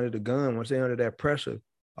they get under the gun, once they're under that pressure,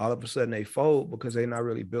 all of a sudden they fold because they're not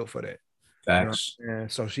really built for that. Facts. You know?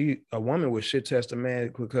 And so a woman would shit test a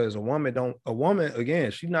man, because a woman again,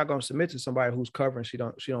 she's not gonna submit to somebody who's covering she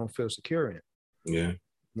don't feel secure in. Yeah.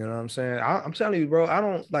 You know what I'm saying? I'm telling you, bro,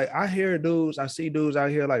 I see dudes out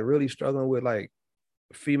here like really struggling with like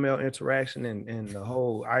female interaction and the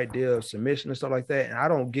whole idea of submission and stuff like that. And I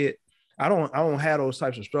don't have those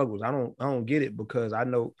types of struggles. I don't get it, because I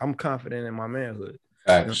know I'm confident in my manhood.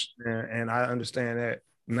 Facts. You know, and I understand that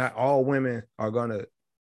not all women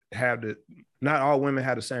have the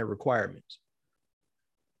same requirements.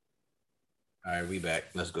 All right, we back.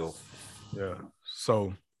 Let's go. Yeah.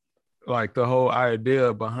 So like the whole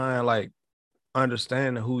idea behind like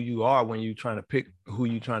understanding who you are when you're trying to pick who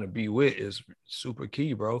you're trying to be with is super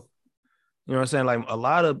key, bro. You You know what I'm saying? Like a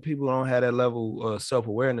lot of people don't have that level of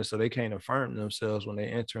self-awareness, so they can't affirm themselves when they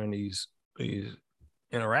enter in these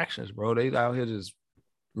interactions, bro. They out here just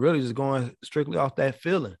really just going strictly off that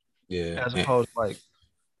feeling. Yeah. As opposed to like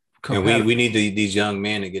and we need these young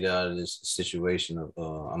men to get out of this situation of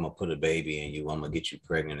I'm gonna put a baby in you, I'm gonna get you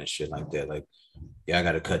pregnant and shit like that. Like, yeah, I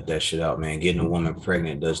gotta cut that shit out, man. Getting a woman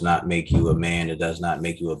pregnant does not make you a man. It does not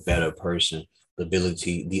make you a better person.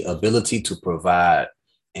 The ability to provide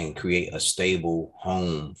and create a stable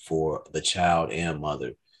home for the child and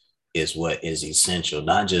mother is what is essential.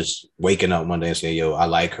 Not just waking up one day and say, yo, I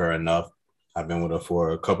like her enough. I've been with her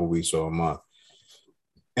for a couple weeks or a month,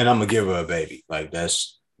 and I'm gonna give her a baby. Like,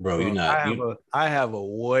 that's, bro, you're not. I have a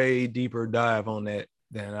way deeper dive on that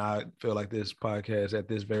than I feel like this podcast at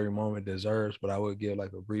this very moment deserves, but I would give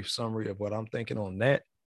like a brief summary of what I'm thinking on that.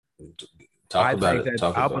 I believe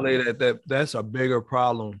that that's a bigger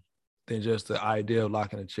problem than just the idea of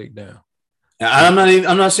locking a chick down. I'm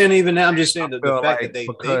not saying even that. I'm just saying the fact like that they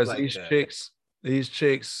because like these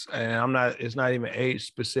chicks, and it's not even age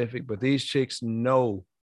specific, but these chicks know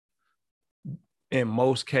in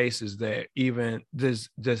most cases that even just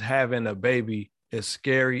having a baby, as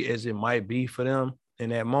scary as it might be for them in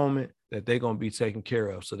that moment, that they're going to be taken care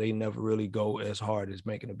of. So they never really go as hard as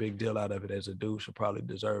making a big deal out of it as a dude should probably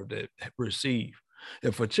deserve to receive.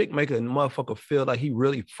 If a chick make a motherfucker feel like he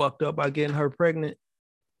really fucked up by getting her pregnant,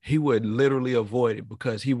 he would literally avoid it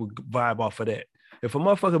because he would vibe off of that. If a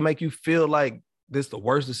motherfucker make you feel like this is the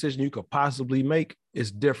worst decision you could possibly make,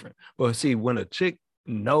 it's different. But see, when a chick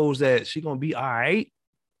knows that she gonna be all right,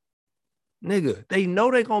 nigga, they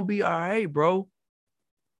know they gonna be all right, bro.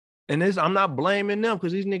 And I'm not blaming them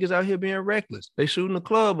because these niggas out here being reckless. They shooting the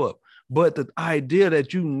club up. But the idea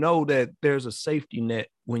that you know that there's a safety net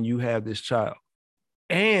when you have this child,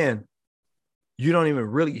 and you don't even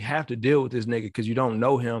really have to deal with this nigga because you don't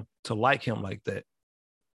know him to like him like that.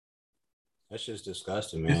 That's just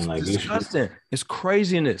disgusting, man. It's disgusting. It's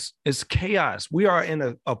craziness. It's chaos. We are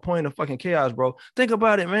in a point of fucking chaos, bro. Think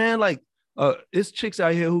about it, man. Like, it's chicks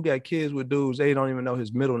out here who got kids with dudes. They don't even know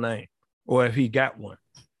his middle name or if he got one.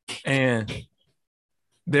 And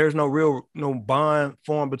there's no bond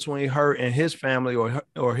formed between her and his family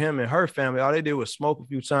or him and her family. All they did was smoke a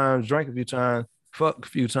few times, drink a few times, fuck a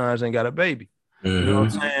few times, and got a baby. You know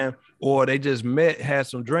what I'm saying? Or they just met, had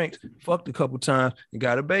some drinks, fucked a couple times, and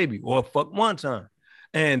got a baby, or fucked one time.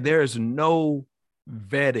 And there's no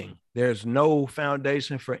vetting. There's no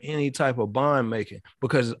foundation for any type of bond making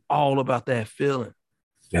because it's all about that feeling.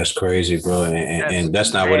 That's crazy, bro. And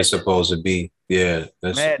that's not what it's supposed to be. Yeah.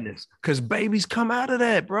 That's madness. Because babies come out of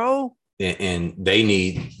that, bro. And they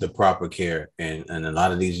need the proper care. And a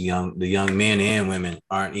lot of these young men and women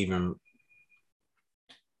aren't even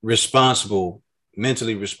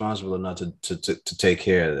mentally responsible enough to take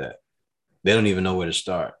care of that. They don't even know where to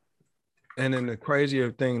start. And then the crazier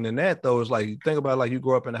thing than that, though, is like, think about like you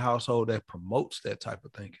grow up in a household that promotes that type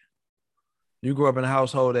of thinking. You grow up in a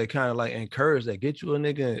household that kind of like encourage that. Get you a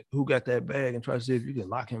nigga who got that bag and try to see if you can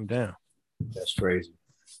lock him down. That's crazy.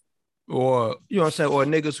 Or, you know what I'm saying? Or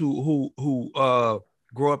niggas who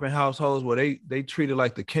grow up in households where they treat it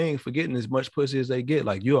like the king for getting as much pussy as they get.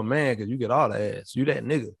 Like, you a man because you get all the ass. You that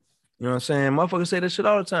nigga. You know what I'm saying? Motherfuckers say that shit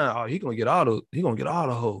all the time. Oh, he gonna get all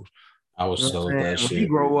the hoes. I was told that shit. When he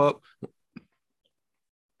grow up,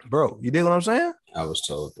 bro, you dig what I'm saying? I was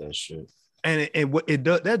told that shit. And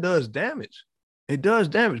that does damage. It does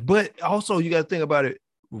damage. But also you got to think about it.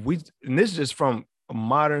 And this is just from a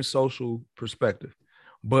modern social perspective.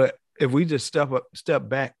 But if we just step it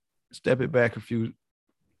back a few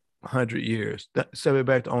 100 years, step it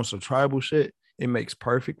back on some tribal shit, it makes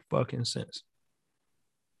perfect fucking sense.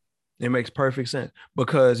 It makes perfect sense.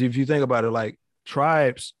 Because if you think about it, like,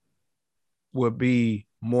 tribes would be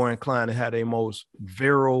more inclined to have their most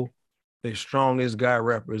virile, their strongest guy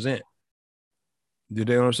represent. You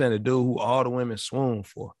know what I'm saying? The dude who all the women swoon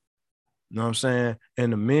for. You know what I'm saying?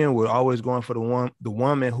 And the men were always going for the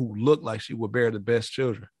woman who looked like she would bear the best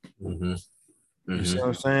children. Mm-hmm. Mm-hmm. You see what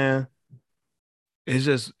I'm saying? It's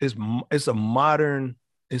just it's a modern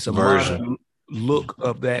modern look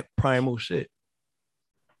of that primal shit.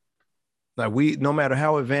 Like, no matter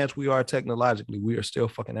how advanced we are technologically, we are still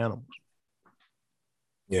fucking animals.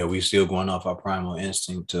 Yeah, we still going off our primal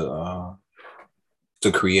instinct to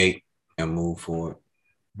create and move forward.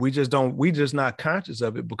 We just not conscious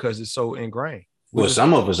of it because it's so ingrained.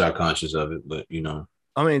 Some of us are conscious of it, but you know.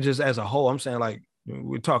 I mean, just as a whole, I'm saying, like,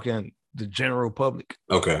 we're talking the general public.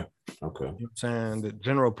 Okay. You know what I'm saying? The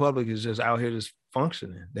general public is just out here just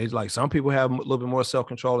functioning. They like, some people have a little bit more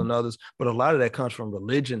self-control than others, but a lot of that comes from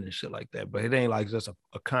religion and shit like that. But it ain't like just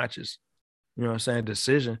a conscious You know what I'm saying?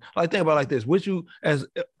 Decision. Like think about it like this. Would you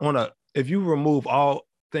if you remove all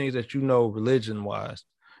things that you know religion wise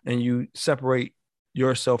and you separate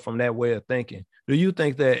yourself from that way of thinking, do you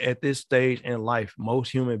think that at this stage in life,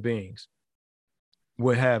 most human beings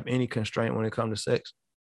would have any constraint when it comes to sex?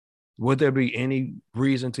 Would there be any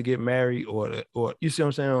reason to get married or you see what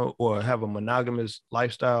I'm saying, or have a monogamous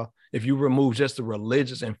lifestyle if you remove just the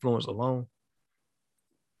religious influence alone?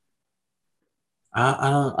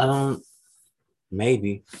 I don't.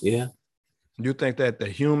 Maybe, yeah. You think that the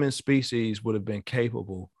human species would have been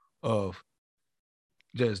capable of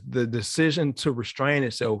just the decision to restrain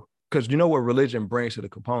itself? Because you know what religion brings to the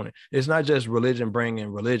component. It's not just religion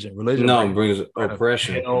bringing religion. Religion No, it brings brings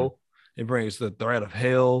oppression. hell. It brings the threat of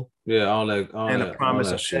hell Yeah, and the all promise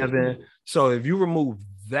that of shit. heaven. So if you remove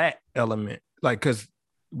that element, like, because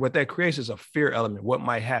what that creates is a fear element. What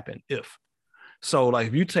might happen if? So, like,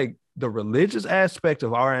 if you take the religious aspect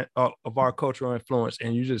of our cultural influence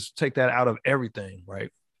and you just take that out of everything, right?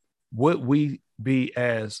 Would we be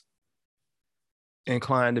as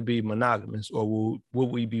inclined to be monogamous, or would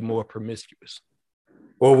we be more promiscuous?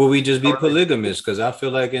 Or will we just be polygamous? Because I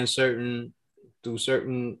feel like through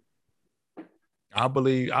certain. I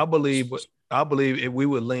believe if we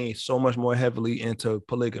would lean so much more heavily into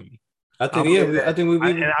polygamy. I think I think we'd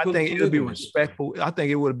be. I think it would be respectful. I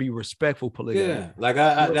think it would be respectful polygamy. Yeah, like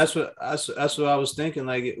that's what I was thinking.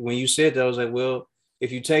 Like when you said that, I was like, well,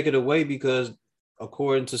 if you take it away, because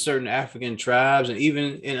according to certain African tribes, and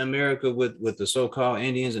even in America with the so-called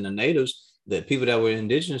Indians and the natives, that people that were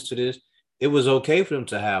indigenous to this, it was okay for them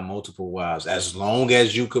to have multiple wives as long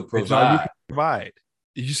as you could provide.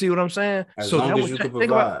 You see what I'm saying? As long as you could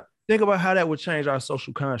provide. Think about how that would change our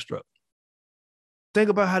social construct. Think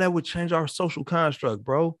about how that would change our social construct,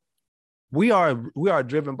 bro. We are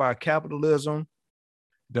driven by capitalism,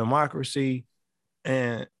 democracy,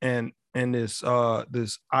 and this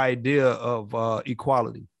idea of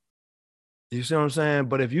equality. You see what I'm saying?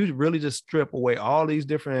 But if you really just strip away all these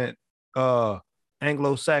different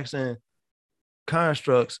Anglo-Saxon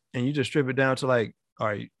constructs and you just strip it down to, like, all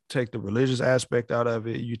right, take the religious aspect out of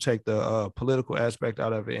it, you take the political aspect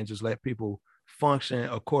out of it, and just let people function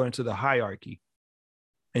according to the hierarchy,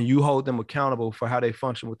 and you hold them accountable for how they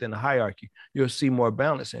function within the hierarchy, you'll see more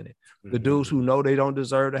balance in it. The dudes who know they don't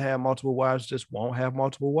deserve to have multiple wives just won't have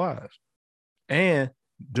multiple wives. And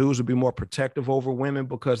dudes will be more protective over women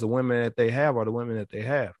because the women that they have are the women that they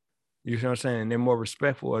have. You see what I'm saying? They're more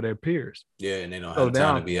respectful of their peers. Yeah, and they don't have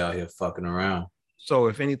time to be out here fucking around. So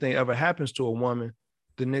if anything ever happens to a woman,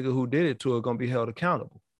 the nigga who did it to her gonna be held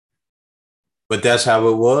accountable. But that's how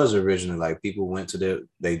it was originally. Like people went to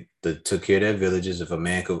they took care of their villages. If a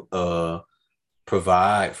man could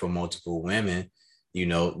provide for multiple women, you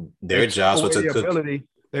know, their jobs were to cook. Ability.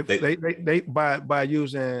 They by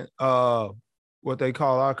using what they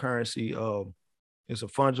call our currency. It's a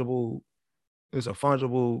fungible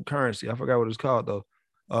currency. I forgot what it's called though.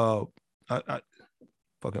 I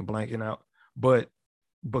fucking blanking out. But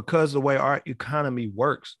because the way our economy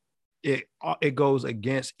works, it goes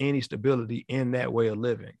against any stability in that way of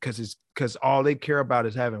living, because all they care about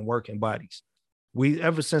is having working bodies. We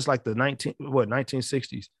ever since like the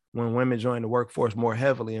 1960s, when women joined the workforce more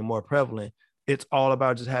heavily and more prevalent, it's all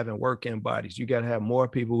about just having working bodies. You got to have more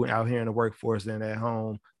people out here in the workforce than at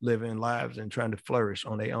home living lives and trying to flourish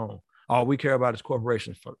on their own. All we care about is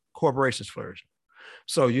corporations flourishing.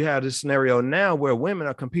 So you have this scenario now where women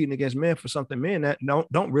are competing against men for something men that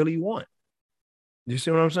don't really want. You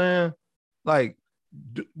see what I'm saying? Like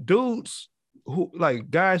dudes who,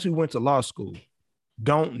 like guys who went to law school,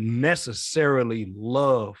 don't necessarily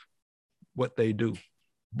love what they do,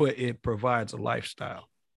 but it provides a lifestyle.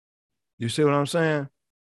 You see what I'm saying?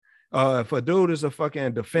 If a dude is a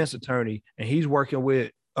fucking defense attorney and he's working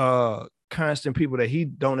with constant people that he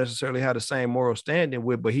don't necessarily have the same moral standing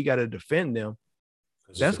with, but he got to defend them,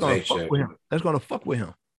 that's gonna fuck with him. That's gonna fuck with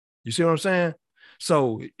him. You see what I'm saying?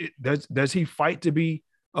 So does he fight to be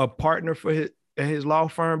a partner for his law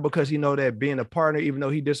firm because he know that being a partner, even though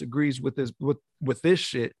he disagrees with this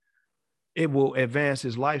shit, it will advance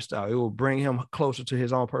his lifestyle. It will bring him closer to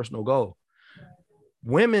his own personal goal.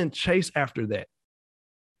 Women chase after that.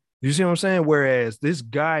 You see what I'm saying? Whereas this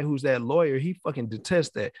guy who's that lawyer, he fucking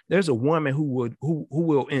detests that. There's a woman who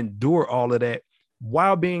will endure all of that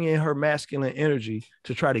while being in her masculine energy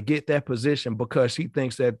to try to get that position because she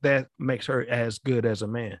thinks that makes her as good as a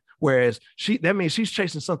man. Whereas that means she's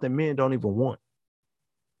chasing something men don't even want.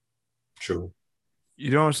 True.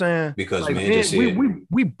 You know what I'm saying? Because like, men just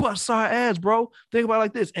we bust our ass, bro. Think about it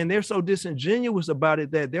like this. And they're so disingenuous about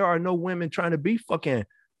it that there are no women trying to be fucking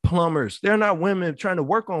plumbers. They're not women trying to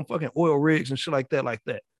work on fucking oil rigs and shit like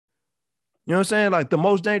that. You know what I'm saying? Like the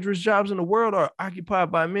most dangerous jobs in the world are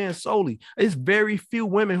occupied by men solely. It's very few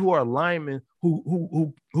women who are linemen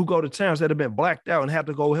who go to towns that have been blacked out and have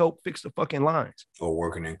to go help fix the fucking lines. Or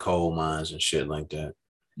working in coal mines and shit like that.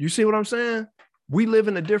 You see what I'm saying? We live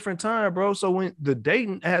in a different time, bro. So when the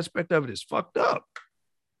dating aspect of it is fucked up,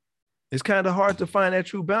 it's kind of hard to find that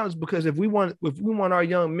true balance because if we want our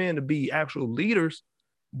young men to be actual leaders,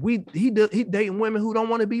 he dating women who don't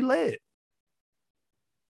want to be led.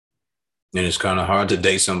 And it's kind of hard to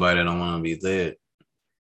date somebody that don't want to be led.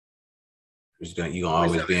 You're gonna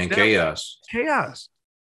always be in chaos. Chaos.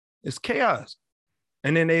 It's chaos.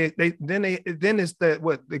 And then then it's that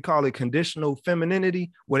what they call it conditional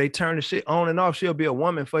femininity, where they turn the shit on and off. She'll be a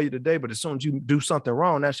woman for you today, but as soon as you do something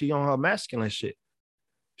wrong, now she on her masculine shit.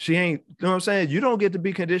 She ain't, you know what I'm saying? You don't get to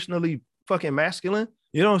be conditionally fucking masculine.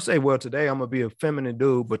 You don't say, well, today I'm gonna be a feminine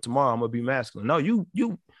dude, but tomorrow I'm gonna be masculine. No, you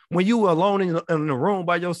when you alone in the room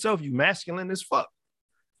by yourself, you masculine as fuck.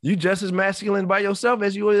 You just as masculine by yourself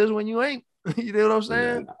as you is when you ain't. You know what I'm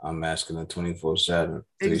saying? Yeah, I'm masculine 24/7,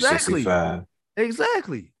 exactly. 365.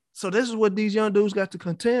 Exactly. So this is what these young dudes got to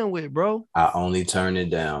contend with, bro. I only turn it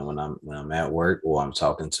down when I'm at work or I'm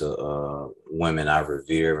talking to women I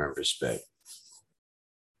revere and respect.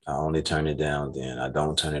 I only turn it down then. I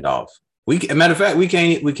don't turn it off. Matter of fact, we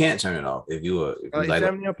can't turn it off. If you like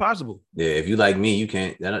impossible. Yeah, if you like me, you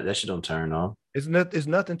can't. That shit don't turn off. It's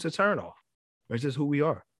nothing to turn off. It's just who we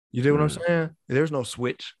are. You know what I'm saying? There's no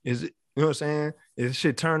switch. Is it? You know what I'm saying? This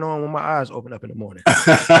shit turn on when my eyes open up in the morning.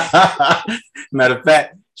 Matter of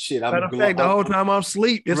fact, the whole time I'm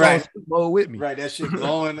asleep, it's on sleep mode with me. Right, that shit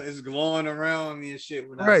glowing, it's glowing around me and shit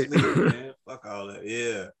when I sleep, man. Fuck all that.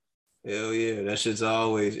 Yeah. Hell yeah. That shit's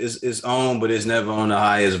always it's on, but it's never on the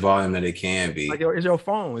highest volume that it can be. Like it's your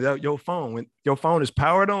phone. Your phone. When your phone is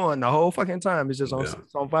powered on the whole fucking time, it's just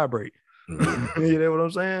on vibrate. Mm-hmm. You know what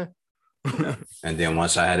I'm saying? Yeah. And then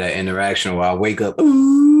once I had that interaction where I wake up,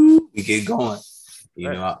 ooh, we get going.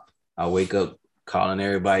 You know, I wake up calling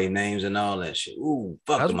everybody names and all that shit. Ooh,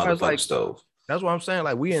 fuck the motherfucking stove. That's what I'm saying.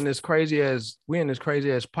 Like we in this crazy ass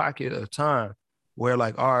pocket of time where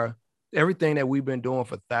like everything that we've been doing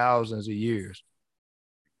for thousands of years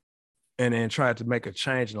and then trying to make a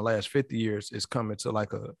change in the last 50 years is coming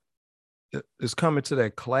to it's coming to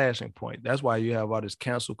that clashing point. That's why you have all this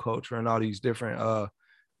cancel culture and all these different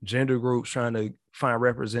gender groups trying to find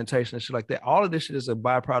representation and shit like that. All of this shit is a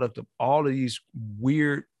byproduct of all of these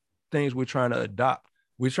weird things we're trying to adopt.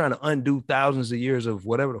 We're trying to undo thousands of years of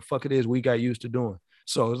whatever the fuck it is we got used to doing.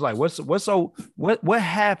 So it's like, what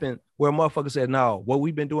happened where motherfuckers said, no, what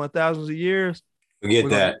we've been doing thousands of years? Forget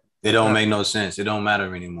that. It don't make no sense. It don't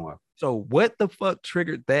matter anymore. So what the fuck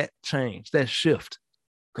triggered that change, that shift?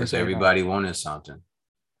 Because everybody wanted something.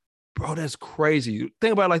 Bro, that's crazy.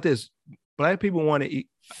 Think about it like this. Black people wanted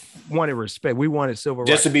respect. We wanted civil rights.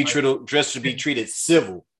 Just to be treated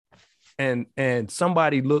civil. And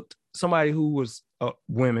somebody who was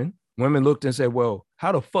women looked and said, well,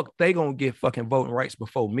 how the fuck they gonna get fucking voting rights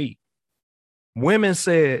before me? Women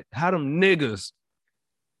said, how them niggas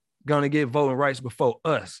gonna get voting rights before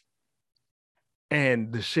us?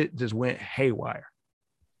 And the shit just went haywire.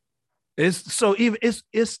 It's still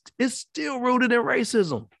rooted in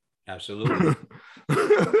racism. Absolutely.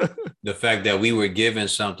 The fact that we were given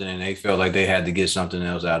something and they felt like they had to get something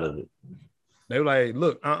else out of it. They were like,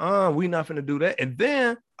 look, we not finna do that. And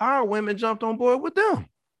then our women jumped on board with them.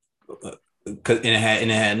 And it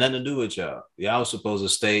had nothing to do with y'all. Y'all was supposed to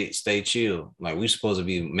stay chill. Like we supposed to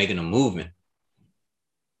be making a movement.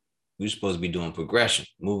 We supposed to be doing progression,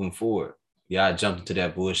 moving forward. Y'all jumped into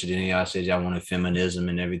that bullshit and y'all said y'all wanted feminism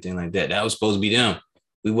and everything like that. That was supposed to be them.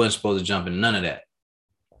 We wasn't supposed to jump into none of that.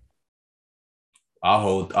 Our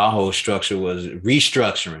whole structure was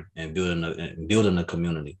restructuring and building a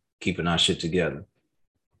community, keeping our shit together.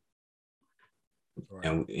 Right.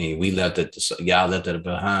 And we y'all left it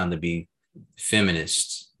behind to be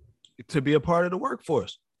feminists, to be a part of the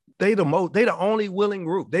workforce. They the only willing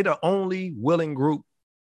group. They the only willing group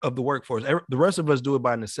of the workforce. The rest of us do it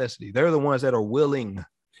by necessity. They're the ones that are willing.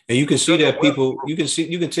 And you can see that people. You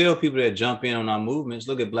can tell people that jump in on our movements.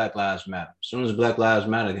 Look at Black Lives Matter. As soon as Black Lives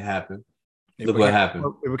Matter happened, look what happened.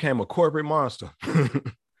 It became a corporate monster. So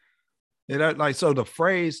the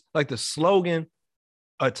phrase, like the slogan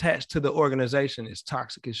attached to the organization is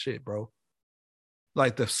toxic as shit, bro.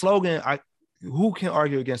 Like the slogan, who can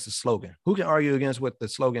argue against the slogan? Who can argue against what the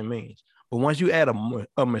slogan means? But once you add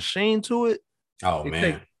a machine to it,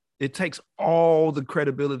 it takes all the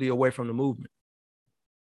credibility away from the movement.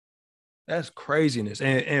 That's craziness.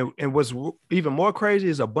 And what's even more crazy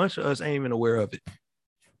is a bunch of us ain't even aware of it.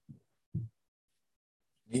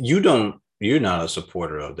 You don't You're not a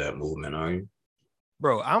supporter of that movement, are you?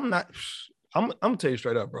 Bro, I'm not. I'm gonna tell you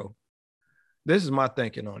straight up, bro. This is my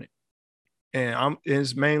thinking on it, and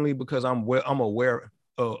it's mainly because I'm aware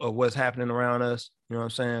of what's happening around us. You know what I'm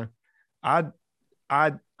saying? I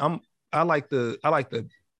I I'm I like the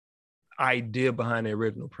idea behind the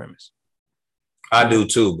original premise. I You know, do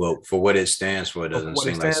too, but for what it stands for, it but for doesn't what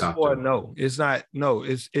it seem like stands for, something. no, it's not. No,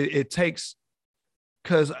 it takes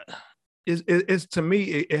because it's to me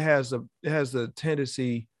it has a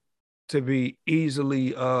tendency to be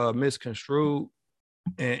easily misconstrued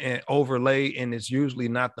and overlaid, and it's usually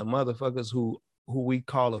not the motherfuckers who we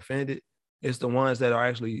call offended. It's the ones that are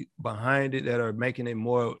actually behind it that are making it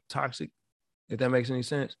more toxic. If that makes any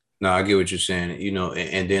sense. No, I get what you're saying.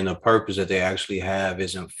 And then the purpose that they actually have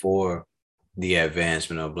isn't for the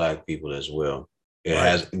advancement of Black people as well.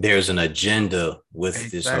 Right. There's an agenda with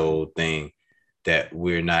this Exactly. whole thing that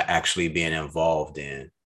we're not actually being involved in.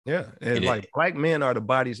 Yeah. And And like it, Black men are the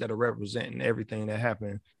bodies that are representing everything that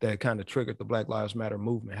happened that kind of triggered the Black Lives Matter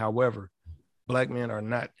movement. However, Black men are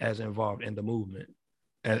not as involved in the movement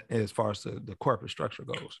as far as the corporate structure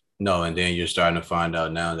goes. no, and then you're starting to find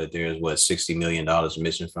out now that there's $60 million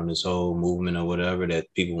missing from this whole movement or whatever that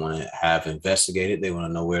people want to have investigated. They want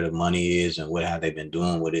to know where the money is and what have they been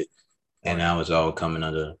doing with it. And Right. now it's all coming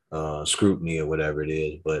under scrutiny or whatever it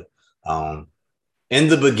is. But in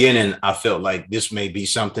the beginning, I felt like this may be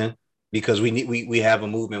something because we have a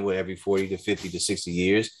movement with every 40 to 50 to 60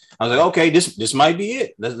 years. I was like, okay, this might be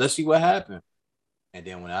it. Let's see what happened. And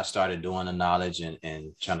then when I started doing the knowledge and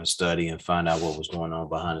trying to study and find out what was going on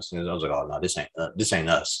behind the scenes, I was like, oh no, this ain't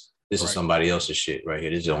us. This is Right. somebody else's shit right here.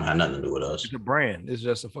 This don't have nothing to do with It's us. a brand. It's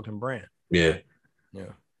just a fucking brand. Yeah,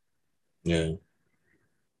 Yeah. yeah.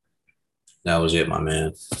 That was it, my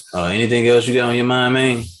man. Anything else you got on your mind,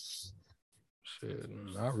 man? Shit,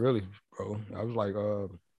 not really, bro. I was like,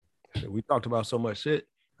 shit, we talked about so much shit.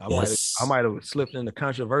 I Yes. might have slipped in the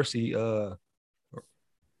controversy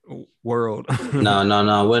world.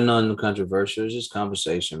 No. We're nothing controversial. It's just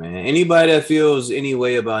conversation, man. Anybody that feels any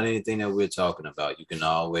way about anything that we're talking about, you can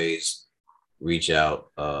always reach out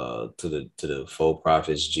to the Faux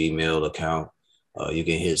Profits Gmail account. You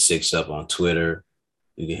can hit Six Up on Twitter.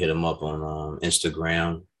 You can hit them up on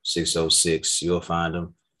Instagram, 606. You'll find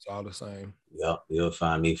them. It's all the same. Yep, you'll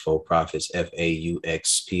find me Faux Profits,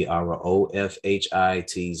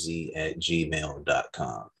 FAUXPROFHITZ at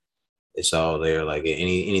gmail.com. It's all there. Like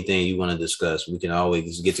anything you want to discuss, we can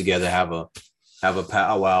always get together, have a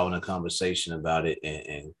powwow and a conversation about it,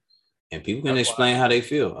 and people can That's explain how they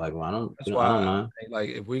feel. Like, well, That's I why don't I mind. think like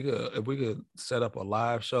if we could set up a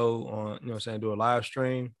live show on, you know what I'm saying, do a live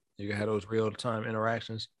stream, you can have those real time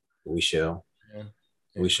interactions. We shall. Yeah.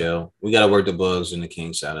 We And shall. We got to work the bugs and the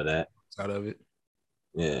kinks out of that. out of it.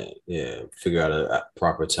 Yeah. Figure out a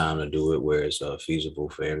proper time to do it where it's feasible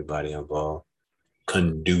for everybody involved,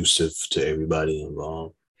 conducive to everybody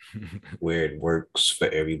involved, where it works for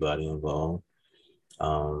everybody involved.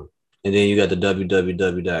 And then you got the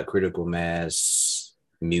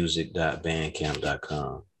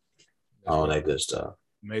www.criticalmassmusic.bandcamp.com. All that good stuff.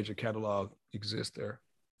 Major catalog exists there.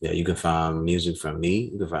 Yeah, you can find music from me.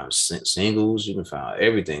 You can find singles. You can find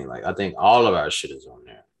everything. Like, I think all of our shit is on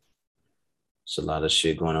there. It's a lot of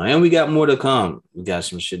shit going on. And we got more to come. We got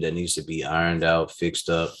some shit that needs to be ironed out, fixed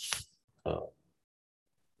up,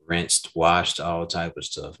 rinsed, washed, all type of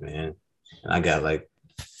stuff, man. And I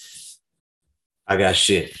got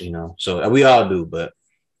shit, So we all do, but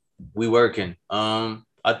we working.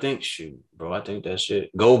 I think bro. I think that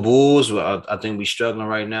shit. Go Bulls. I think we struggling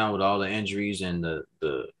right now with all the injuries and the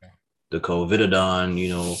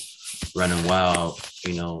COVIDodon, running wild,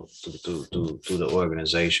 through the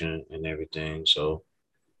organization and everything. So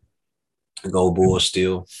Go Bulls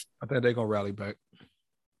still. I think they're gonna rally back.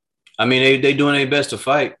 I mean, they doing their best to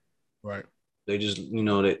fight. Right. They just,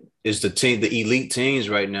 that it's the elite teams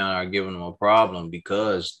right now are giving them a problem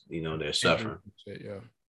because they're suffering. Yeah.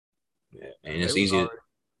 Yeah, and it's easy.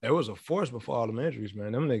 There was a force before all them injuries,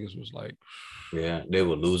 man. Them niggas was like, yeah, they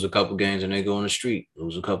would lose a couple games and they go on the street.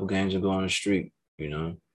 Lose a couple games and go on the street. They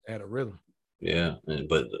had a rhythm. Yeah,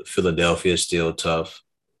 but Philadelphia is still tough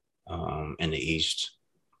in the East.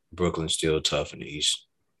 Brooklyn's still tough in the East.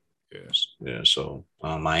 Yes. Yeah. So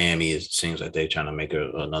Miami, it seems like they're trying to make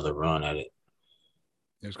another run at it.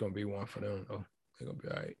 There's gonna be one for them though. They're gonna be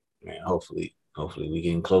all right. Man, hopefully we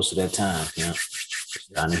getting close to that time. Yeah.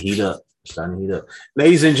 Starting to heat up.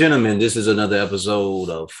 Ladies and gentlemen, this is another episode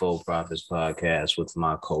of Faux Profits Podcast with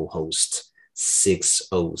my co-host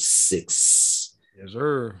 606. Yes,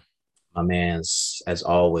 sir. My man's, as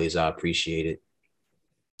always, I appreciate it.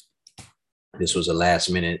 This was a last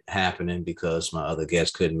minute happening because my other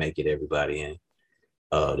guest couldn't make it, everybody. And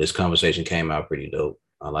this conversation came out pretty dope.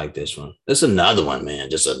 I like this one. There's another one, man.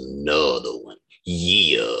 Just another one.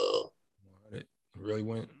 Yeah. It really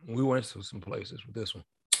we went to some places with this one.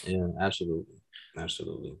 Yeah, absolutely.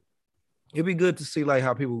 Absolutely. It'd be good to see like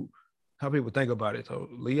how people think about it. So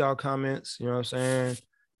leave y'all comments, you know what I'm saying?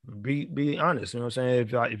 Be honest, you know what I'm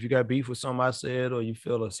saying? If you got beef with something I said or you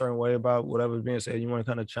feel a certain way about whatever's being said, you want to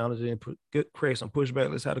kind of challenge it and create some pushback,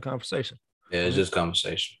 let's have a conversation. Yeah, it's just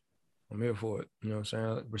conversation. I'm here for it, you know what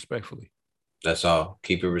I'm saying? Respectfully. That's all.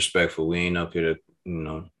 Keep it respectful. We ain't up here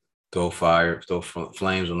to, throw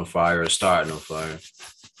flames on the fire or start no fire.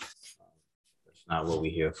 That's not what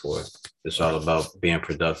we're here for. It's all about being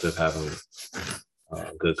productive, having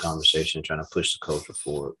a good conversation, trying to push the culture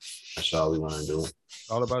forward. That's all we want to do.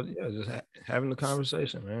 All about just having the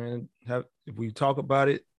conversation, man. If we talk about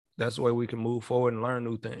it, that's the way we can move forward and learn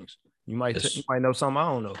new things. You might know something I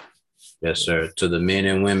don't know. Yes, sir. To the men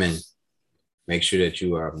and women, make sure that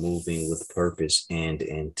you are moving with purpose and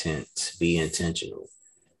intent. Be intentional.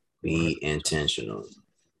 Be intentional.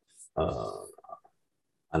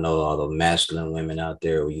 I know all the masculine women out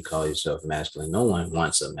there where you call yourself masculine. No one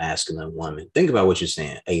wants a masculine woman. Think about what you're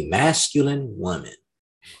saying. A masculine woman.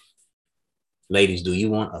 Ladies, do you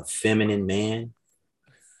want a feminine man?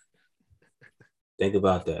 Think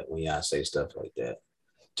about that when y'all say stuff like that.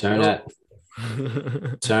 Turn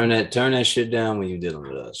that shit down when you're dealing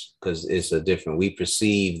with us, because we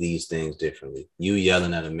perceive these things differently. You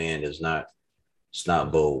yelling at a man it's not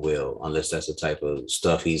bode well, unless that's the type of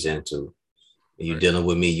stuff he's into. You're dealing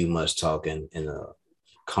with me, you must talk in a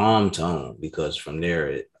calm tone, because from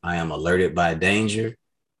there I am alerted by danger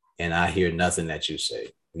and I hear nothing that you say.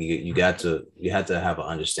 You have to have an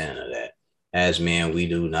understanding of that. As men, we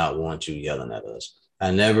do not want you yelling at us.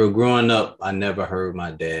 Growing up, I never heard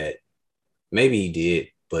my dad. Maybe he did,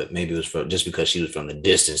 but maybe it was just because she was from the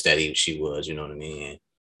distance that she was, you know what I mean? And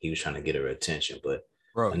he was trying to get her attention. But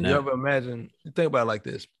bro, you ever imagine, think about it like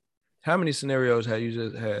this. How many scenarios have you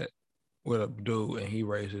just had with a dude and he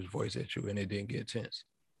raised his voice at you and it didn't get tense?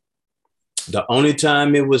 The only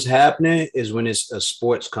time it was happening is when it's a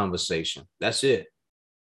sports conversation. That's it.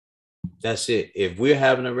 If we're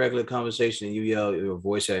having a regular conversation and you yell your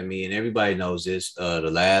voice at me, and everybody knows this, the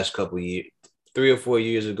last couple of years, 3 or 4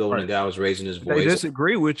 years ago, when the guy was raising his voice, they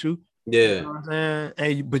disagree with you. Yeah. You know what I'm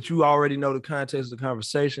saying? But you already know the context of the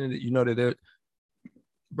conversation, that you know that they're,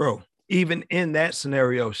 bro, even in that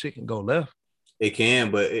scenario, shit can go left. It can,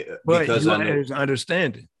 but because I know there's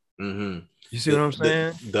understanding. Mm-hmm. You see what I'm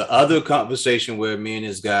saying? The other conversation where me and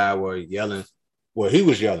this guy were yelling, he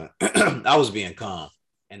was yelling, I was being calm,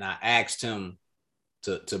 and I asked him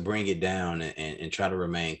to bring it down and try to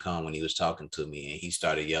remain calm when he was talking to me, and he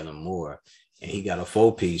started yelling more, and he got a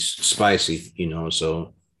 4-piece spicy,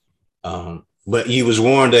 so. But you was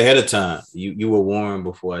warned ahead of time. You were warned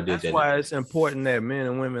before I did that. That's why it's important that men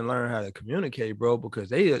and women learn how to communicate, bro, because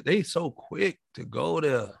they so quick to go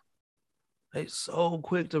there. They so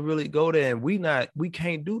quick to really go there, and we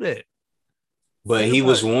can't do that. But he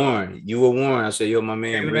was warned. You were warned. I said, yo, my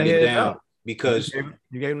man, bring it down. Because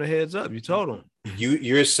you gave him the heads up. You told him.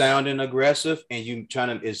 You're sounding aggressive, and you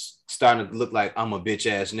it's starting to look like I'm a bitch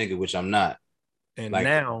ass nigga, which I'm not. And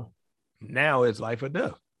now it's life or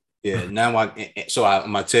death. Yeah, now I'm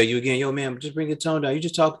gonna tell you again, yo, man, just bring your tone down. You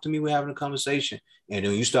just talking to me, we're having a conversation, and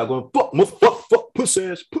then you start going, fuck, motherfucker, fuck, pussy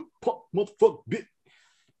ass, fuck, motherfucker, bitch.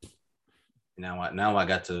 Now I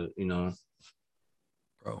got to,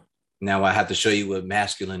 bro. Now I have to show you what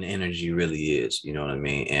masculine energy really is. You know what I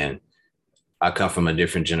mean? And I come from a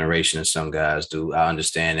different generation than some guys do. I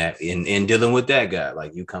understand that. In dealing with that guy,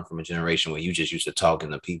 like, you come from a generation where you just used to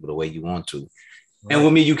talking to people the way you want to, right. And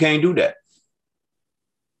with me, you can't do that.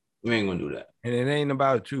 You ain't gonna do that. And it ain't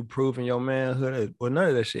about you proving your manhood or none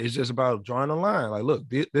of that shit. It's just about drawing a line. Like, look,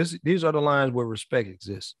 these are the lines where respect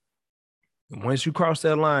exists. And once you cross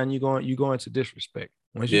that line, you go into disrespect.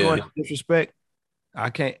 Once you go into disrespect,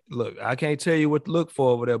 I can't tell you what to look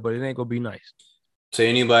for over there, but it ain't gonna be nice. To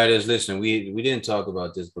anybody that's listening, we didn't talk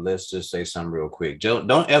about this, but let's just say something real quick.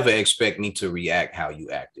 Don't ever expect me to react how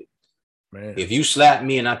you acted. Man. If you slap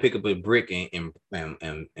me and I pick up a brick and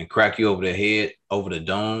crack you over the head, over the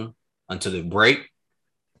dome until it break,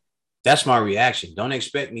 that's my reaction. Don't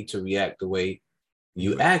expect me to react the way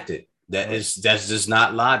you acted. That's just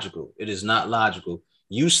not logical. It is not logical.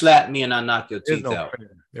 You slap me and I knock your teeth out.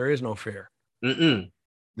 There is no fair.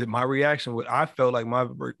 My reaction I felt like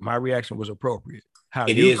my reaction was appropriate. How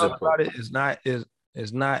it you felt about it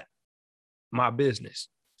is not my business.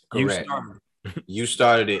 Correct. You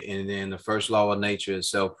started it, and then the first law of nature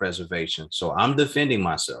is self-preservation. So I'm defending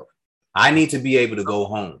myself. I need to be able to go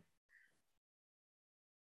home.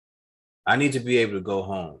 I need to be able to go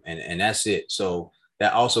home, and that's it. So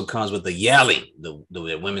that also comes with the yelling. The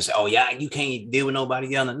women say, "Oh yeah, you can't deal with nobody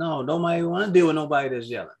yelling." No, nobody want to deal with nobody that's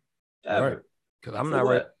yelling. Ever. Right? Because I'm not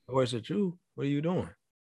ready to voice at you. What are you doing?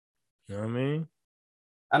 You know what I mean?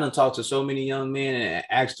 I done talked to so many young men and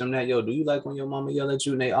asked them that, yo, do you like when your mama yell at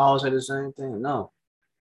you? And they all say the same thing. No.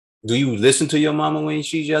 Do you listen to your mama when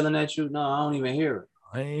she's yelling at you? No, I don't even hear it.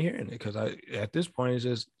 I ain't hearing it because at this point it's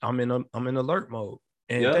just I'm in alert mode.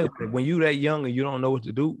 And when you that young and you don't know what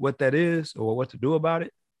to do, what that is, or what to do about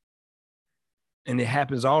it, and it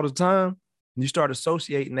happens all the time, you start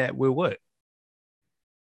associating that with what?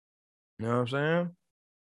 You know what I'm saying?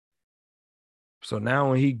 So now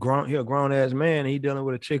when he a grown ass man, and he dealing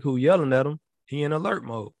with a chick who yelling at him, he in alert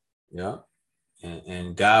mode. Yeah.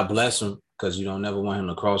 And God bless him, because you don't never want him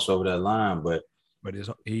to cross over that line, but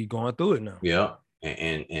he going through it now. Yeah.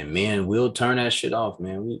 And men will turn that shit off,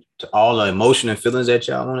 man. All the emotion and feelings that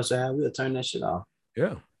y'all want us to have, we'll turn that shit off.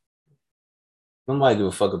 Yeah. Nobody give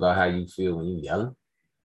a fuck about how you feel when you yelling.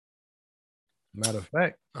 Matter of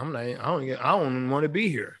fact, I don't want to be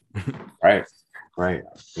here. Right.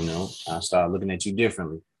 You know, I start looking at you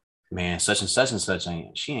differently. Man, such and such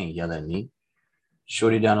she ain't yelling at me.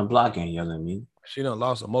 Shorty down the block ain't yelling at me. She done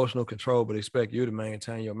lost emotional control, but expect you to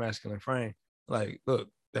maintain your masculine frame. Like, look,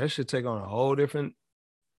 that should take on a whole different,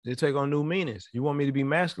 they take on new meanings. You want me to be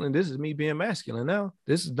masculine? This is me being masculine now.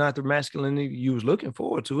 This is not the masculinity you was looking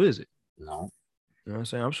forward to, is it? No. You know what I'm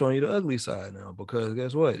saying? I'm showing you the ugly side now, because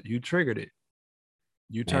guess what? You triggered it.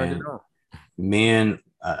 You turned it on. Men,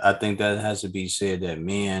 I think that has to be said, that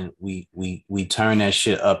men, we turn that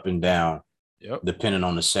shit up and down, depending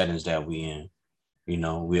on the settings that we in. You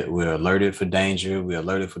know, we're alerted for danger. We're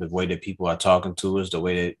alerted for the way that people are talking to us, the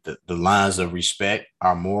way that the lines of respect,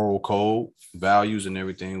 our moral code, values, and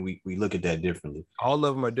everything. We look at that differently. All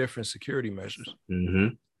of them are different security measures. Mm-hmm.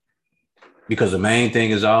 Because the main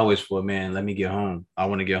thing is always for, man, let me get home. I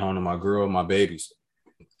want to get home to my girl, my babies,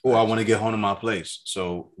 or I want to get home to my place.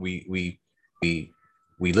 So we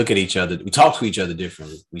look at each other. We talk to each other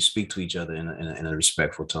differently. We speak to each other in a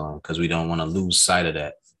respectful tone, because we don't want to lose sight of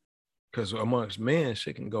that. Because amongst men,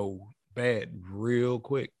 shit can go bad real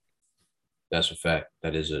quick. That's a fact.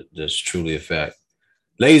 That's truly a fact.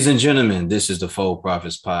 Ladies and gentlemen, this is the Full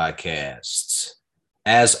Prophets Podcast.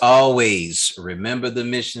 As always, remember the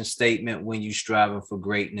mission statement when you're striving for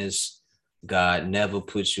greatness. God never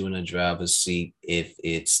puts you in a driver's seat if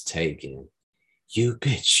it's taken. You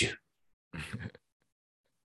bitch you.